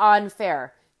it's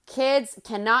unfair. Kids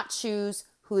cannot choose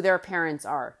who their parents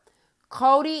are.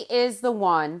 Cody is the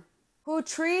one who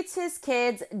treats his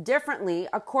kids differently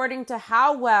according to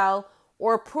how well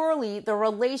or poorly the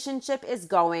relationship is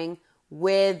going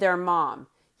with their mom.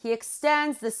 He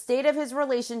extends the state of his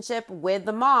relationship with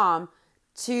the mom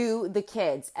to the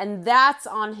kids, and that's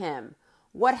on him.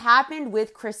 What happened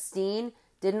with Christine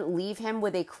didn't leave him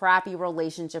with a crappy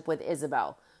relationship with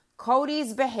Isabel.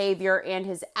 Cody's behavior and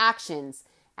his actions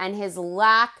and his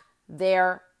lack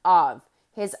thereof,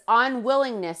 his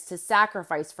unwillingness to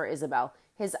sacrifice for Isabel,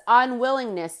 his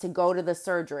unwillingness to go to the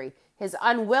surgery, his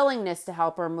unwillingness to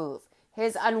help her move,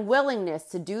 his unwillingness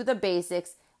to do the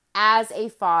basics as a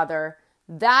father,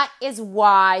 that is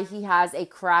why he has a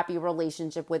crappy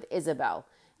relationship with Isabel.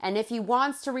 And if he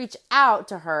wants to reach out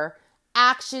to her,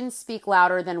 actions speak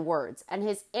louder than words. And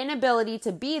his inability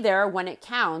to be there when it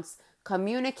counts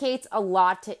communicates a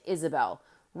lot to Isabel.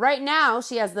 Right now,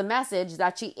 she has the message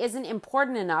that she isn't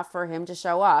important enough for him to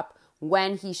show up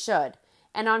when he should.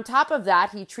 And on top of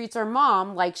that, he treats her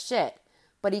mom like shit.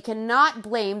 But he cannot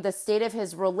blame the state of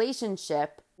his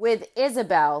relationship with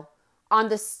Isabel on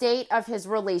the state of his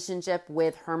relationship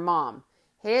with her mom.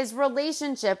 His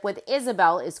relationship with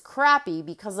Isabel is crappy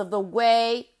because of the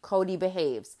way Cody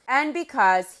behaves and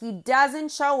because he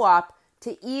doesn't show up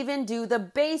to even do the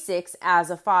basics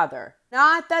as a father.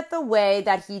 Not that the way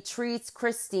that he treats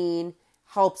Christine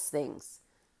helps things.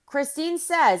 Christine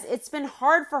says it's been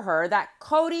hard for her that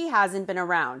Cody hasn't been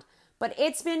around, but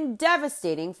it's been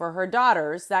devastating for her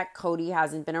daughters that Cody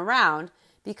hasn't been around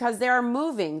because they are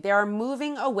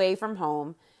moving away from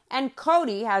home, and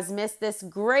Cody has missed this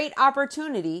great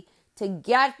opportunity to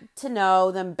get to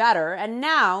know them better, and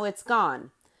now it's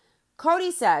gone. Cody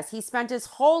says he spent his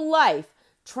whole life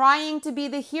trying to be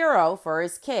the hero for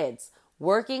his kids,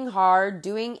 working hard,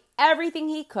 doing everything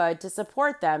he could to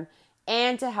support them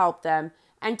and to help them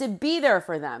and to be there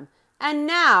for them. And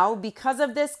now, because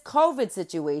of this COVID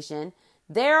situation,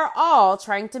 they're all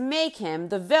trying to make him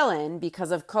the villain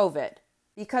because of COVID,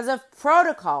 because of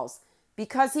protocols,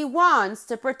 because he wants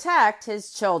to protect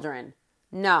his children.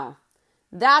 No,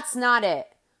 that's not it.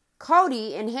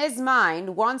 Cody, in his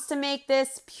mind, wants to make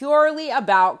this purely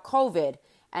about COVID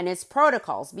and his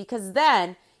protocols, because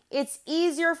then it's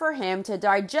easier for him to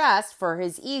digest for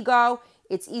his ego.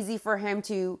 It's easy for him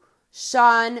to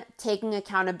shun taking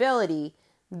accountability.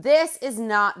 This is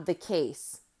not the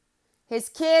case. His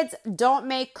kids don't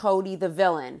make Cody the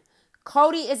villain.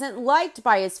 Cody isn't liked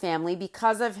by his family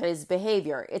because of his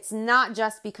behavior. It's not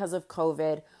just because of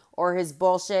COVID or his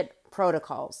bullshit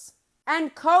protocols.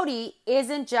 And Cody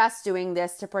isn't just doing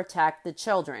this to protect the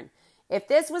children. If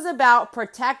this was about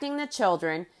protecting the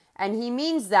children, and he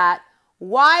means that,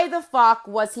 why the fuck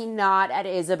was he not at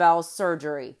Isabel's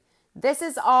surgery? This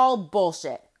is all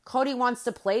bullshit. Cody wants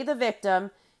to play the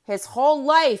victim. His whole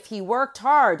life, he worked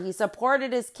hard. He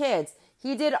supported his kids.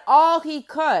 He did all he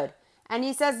could. And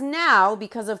he says now,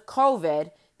 because of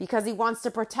COVID, because he wants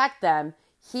to protect them,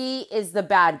 he is the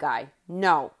bad guy.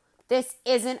 No, this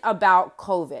isn't about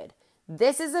COVID.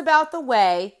 This is about the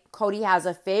way Cody has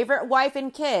a favorite wife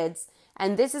and kids,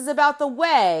 and this is about the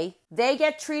way they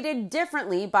get treated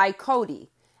differently by Cody.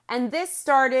 And this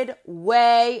started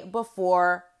way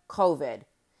before COVID.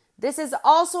 This is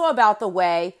also about the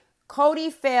way Cody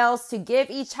fails to give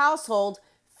each household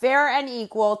fair and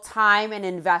equal time and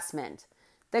investment.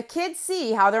 The kids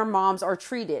see how their moms are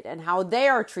treated and how they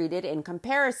are treated in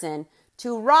comparison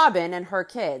to Robin and her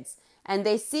kids. And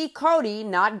they see Cody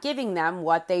not giving them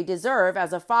what they deserve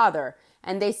as a father.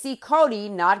 And they see Cody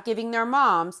not giving their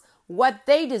moms what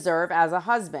they deserve as a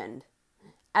husband.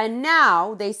 And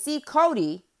now they see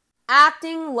Cody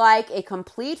acting like a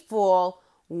complete fool,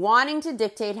 wanting to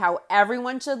dictate how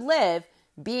everyone should live,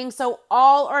 being so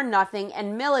all or nothing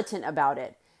and militant about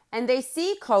it. And they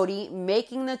see Cody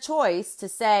making the choice to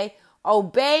say,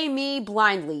 obey me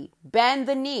blindly, bend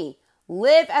the knee,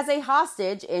 live as a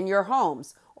hostage in your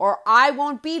homes, or I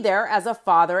won't be there as a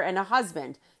father and a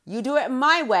husband. You do it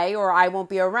my way or I won't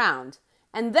be around.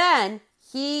 And then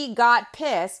he got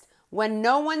pissed when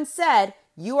no one said,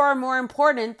 you are more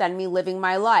important than me living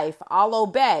my life. I'll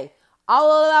obey. I'll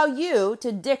allow you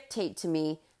to dictate to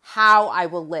me how I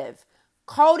will live.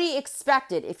 Cody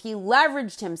expected if he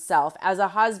leveraged himself as a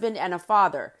husband and a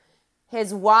father,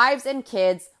 his wives and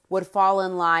kids would fall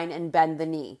in line and bend the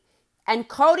knee. And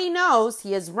Cody knows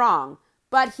he is wrong,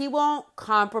 but he won't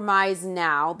compromise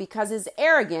now because his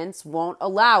arrogance won't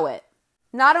allow it.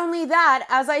 Not only that,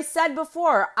 as I said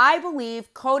before, I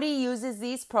believe Cody uses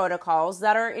these protocols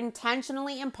that are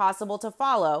intentionally impossible to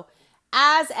follow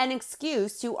as an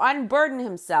excuse to unburden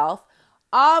himself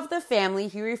of the family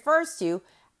he refers to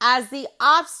as the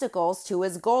obstacles to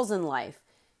his goals in life.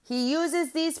 He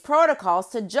uses these protocols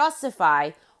to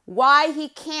justify why he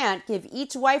can't give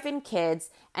each wife and kids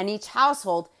and each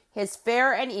household his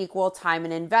fair and equal time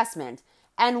and investment.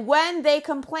 And when they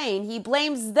complain, he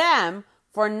blames them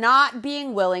for not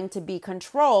being willing to be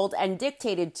controlled and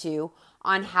dictated to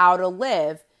on how to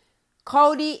live.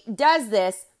 Cody does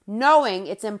this knowing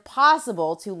it's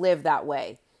impossible to live that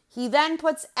way. He then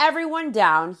puts everyone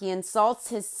down. He insults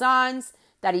his sons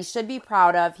that he should be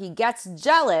proud of. He gets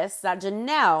jealous that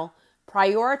Janelle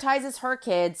prioritizes her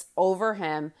kids over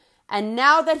him. And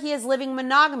now that he is living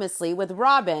monogamously with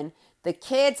Robin, the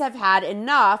kids have had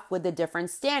enough with the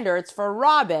different standards for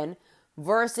Robin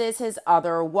versus his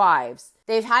other wives.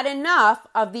 They've had enough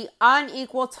of the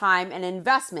unequal time and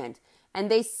investment, and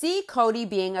they see Cody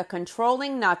being a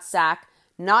controlling nutsack,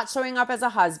 not showing up as a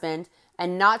husband,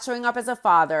 and not showing up as a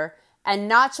father, and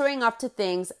not showing up to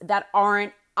things that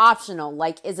aren't optional,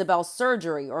 like Isabel's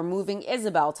surgery or moving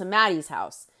Isabel to Maddie's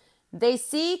house. They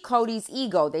see Cody's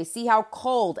ego. They see how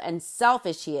cold and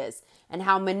selfish he is, and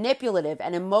how manipulative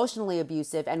and emotionally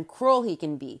abusive and cruel he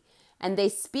can be. And they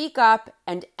speak up,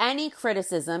 and any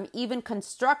criticism, even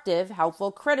constructive,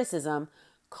 helpful criticism,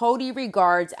 Cody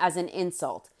regards as an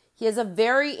insult. He is a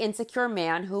very insecure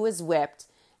man who is whipped,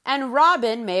 and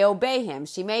Robin may obey him.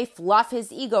 She may fluff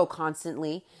his ego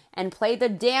constantly and play the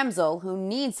damsel who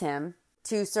needs him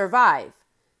to survive.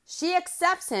 She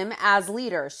accepts him as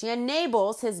leader. She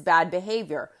enables his bad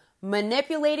behavior,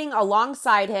 manipulating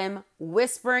alongside him,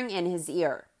 whispering in his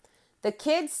ear. The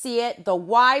kids see it. The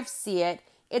wives see it.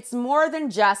 It's more than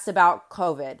just about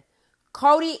COVID.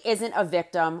 Cody isn't a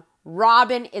victim.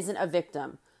 Robin isn't a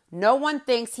victim. No one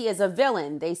thinks he is a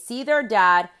villain. They see their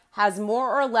dad has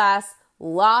more or less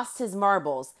lost his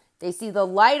marbles. They see the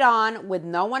light on with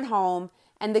no one home,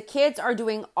 and the kids are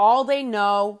doing all they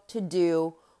know to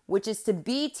do, which is to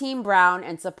be Team Brown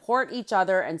and support each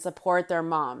other and support their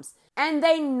moms. And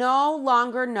they no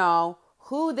longer know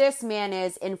who this man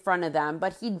is in front of them,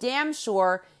 but he damn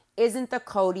sure isn't the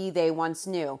Cody they once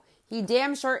knew. He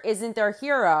damn sure isn't their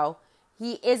hero.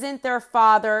 He isn't their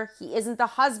father. He isn't the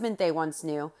husband they once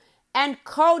knew. And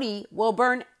Cody will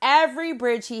burn every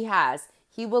bridge he has.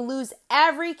 He will lose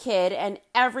every kid and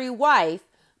every wife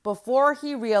before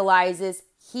he realizes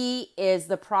he is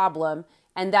the problem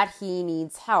and that he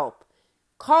needs help.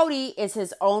 Cody is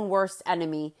his own worst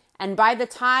enemy, and by the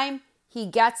time he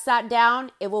gets that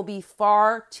down, it will be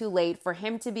far too late for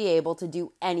him to be able to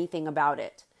do anything about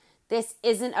it. This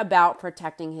isn't about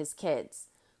protecting his kids.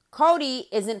 Cody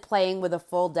isn't playing with a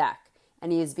full deck,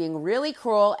 and he is being really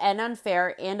cruel and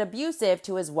unfair and abusive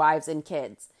to his wives and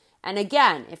kids. And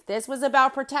again, if this was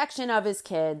about protection of his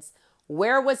kids,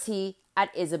 where was he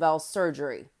at Isabel's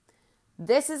surgery?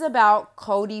 This is about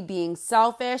Cody being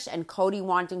selfish and Cody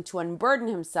wanting to unburden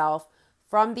himself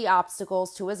from the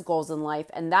obstacles to his goals in life.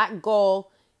 And that goal,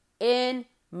 in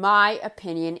my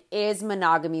opinion, is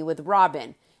monogamy with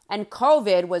Robin. And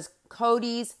COVID was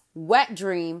Cody's wet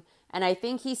dream. And I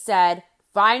think he said,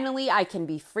 finally, I can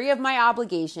be free of my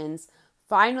obligations.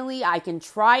 Finally, I can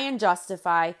try and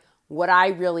justify what I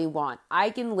really want. I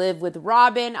can live with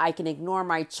Robin. I can ignore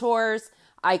my chores.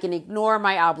 I can ignore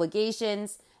my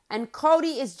obligations. And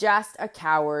Cody is just a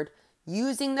coward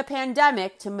using the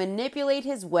pandemic to manipulate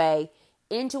his way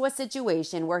into a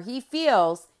situation where he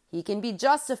feels he can be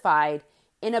justified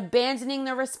in abandoning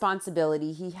the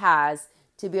responsibility he has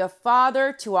to be a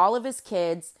father to all of his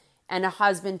kids and a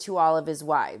husband to all of his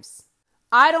wives.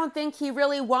 I don't think he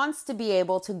really wants to be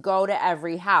able to go to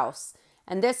every house,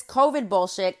 and this COVID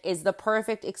bullshit is the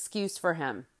perfect excuse for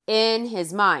him, in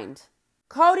his mind.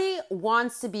 Cody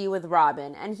wants to be with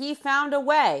Robin, and he found a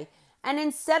way. And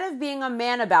instead of being a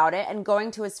man about it and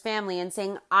going to his family and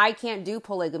saying, I can't do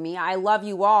polygamy, I love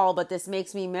you all, but this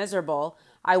makes me miserable,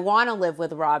 I want to live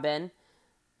with Robin,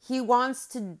 he wants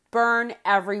to burn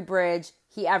every bridge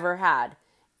he ever had.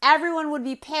 Everyone would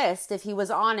be pissed if he was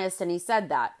honest and he said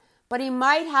that, but he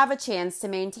might have a chance to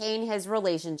maintain his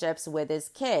relationships with his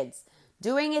kids.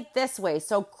 Doing it this way,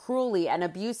 so cruelly and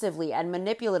abusively and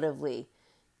manipulatively,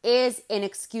 is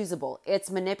inexcusable. It's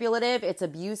manipulative, it's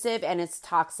abusive, and it's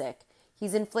toxic.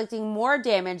 He's inflicting more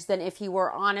damage than if he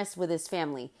were honest with his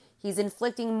family. He's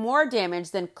inflicting more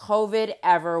damage than COVID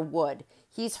ever would.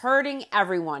 He's hurting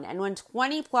everyone. And when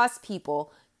 20 plus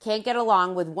people can't get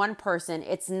along with one person,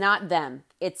 it's not them,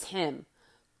 it's him.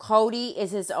 Cody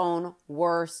is his own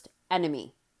worst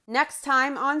enemy. Next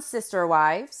time on Sister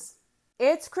Wives,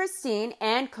 it's Christine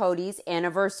and Cody's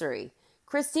anniversary.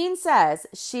 Christine says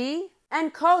she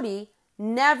and Cody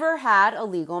never had a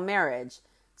legal marriage.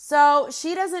 So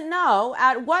she doesn't know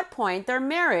at what point their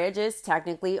marriage is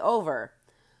technically over.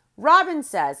 Robin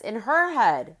says in her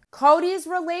head, Cody's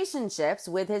relationships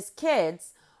with his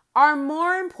kids are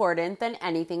more important than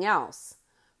anything else.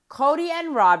 Cody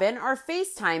and Robin are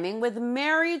FaceTiming with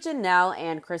Mary, Janelle,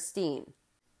 and Christine.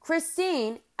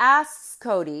 Christine asks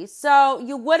Cody, so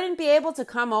you wouldn't be able to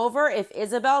come over if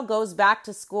Isabel goes back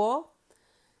to school?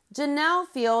 Janelle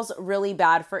feels really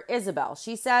bad for Isabel.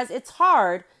 She says it's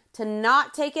hard to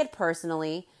not take it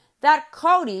personally that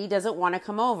Cody doesn't want to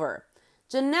come over.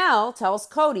 Janelle tells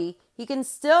Cody he can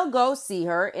still go see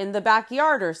her in the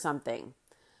backyard or something.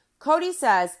 Cody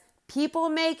says people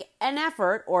make an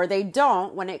effort or they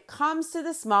don't when it comes to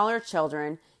the smaller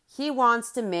children. He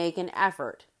wants to make an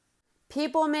effort.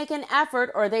 People make an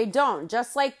effort or they don't,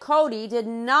 just like Cody did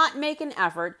not make an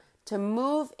effort to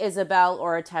move Isabel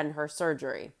or attend her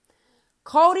surgery.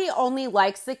 Cody only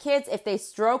likes the kids if they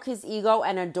stroke his ego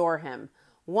and adore him.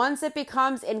 Once it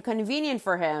becomes inconvenient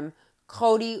for him,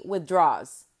 Cody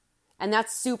withdraws. And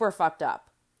that's super fucked up.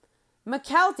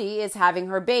 McKelty is having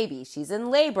her baby. She's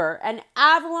in labor and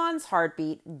Avalon's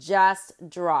heartbeat just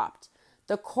dropped.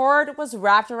 The cord was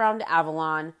wrapped around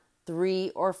Avalon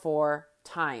 3 or 4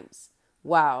 times.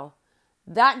 Wow.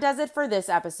 That does it for this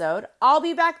episode. I'll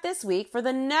be back this week for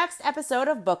the next episode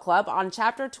of Book Club on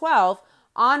Chapter 12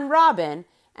 on Robin,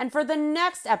 and for the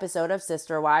next episode of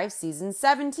Sister Wives, Season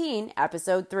 17,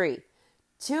 Episode 3.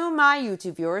 To my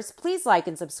YouTube viewers, please like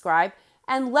and subscribe,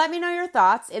 and let me know your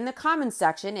thoughts in the comments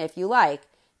section if you like.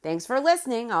 Thanks for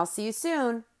listening. I'll see you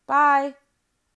soon. Bye.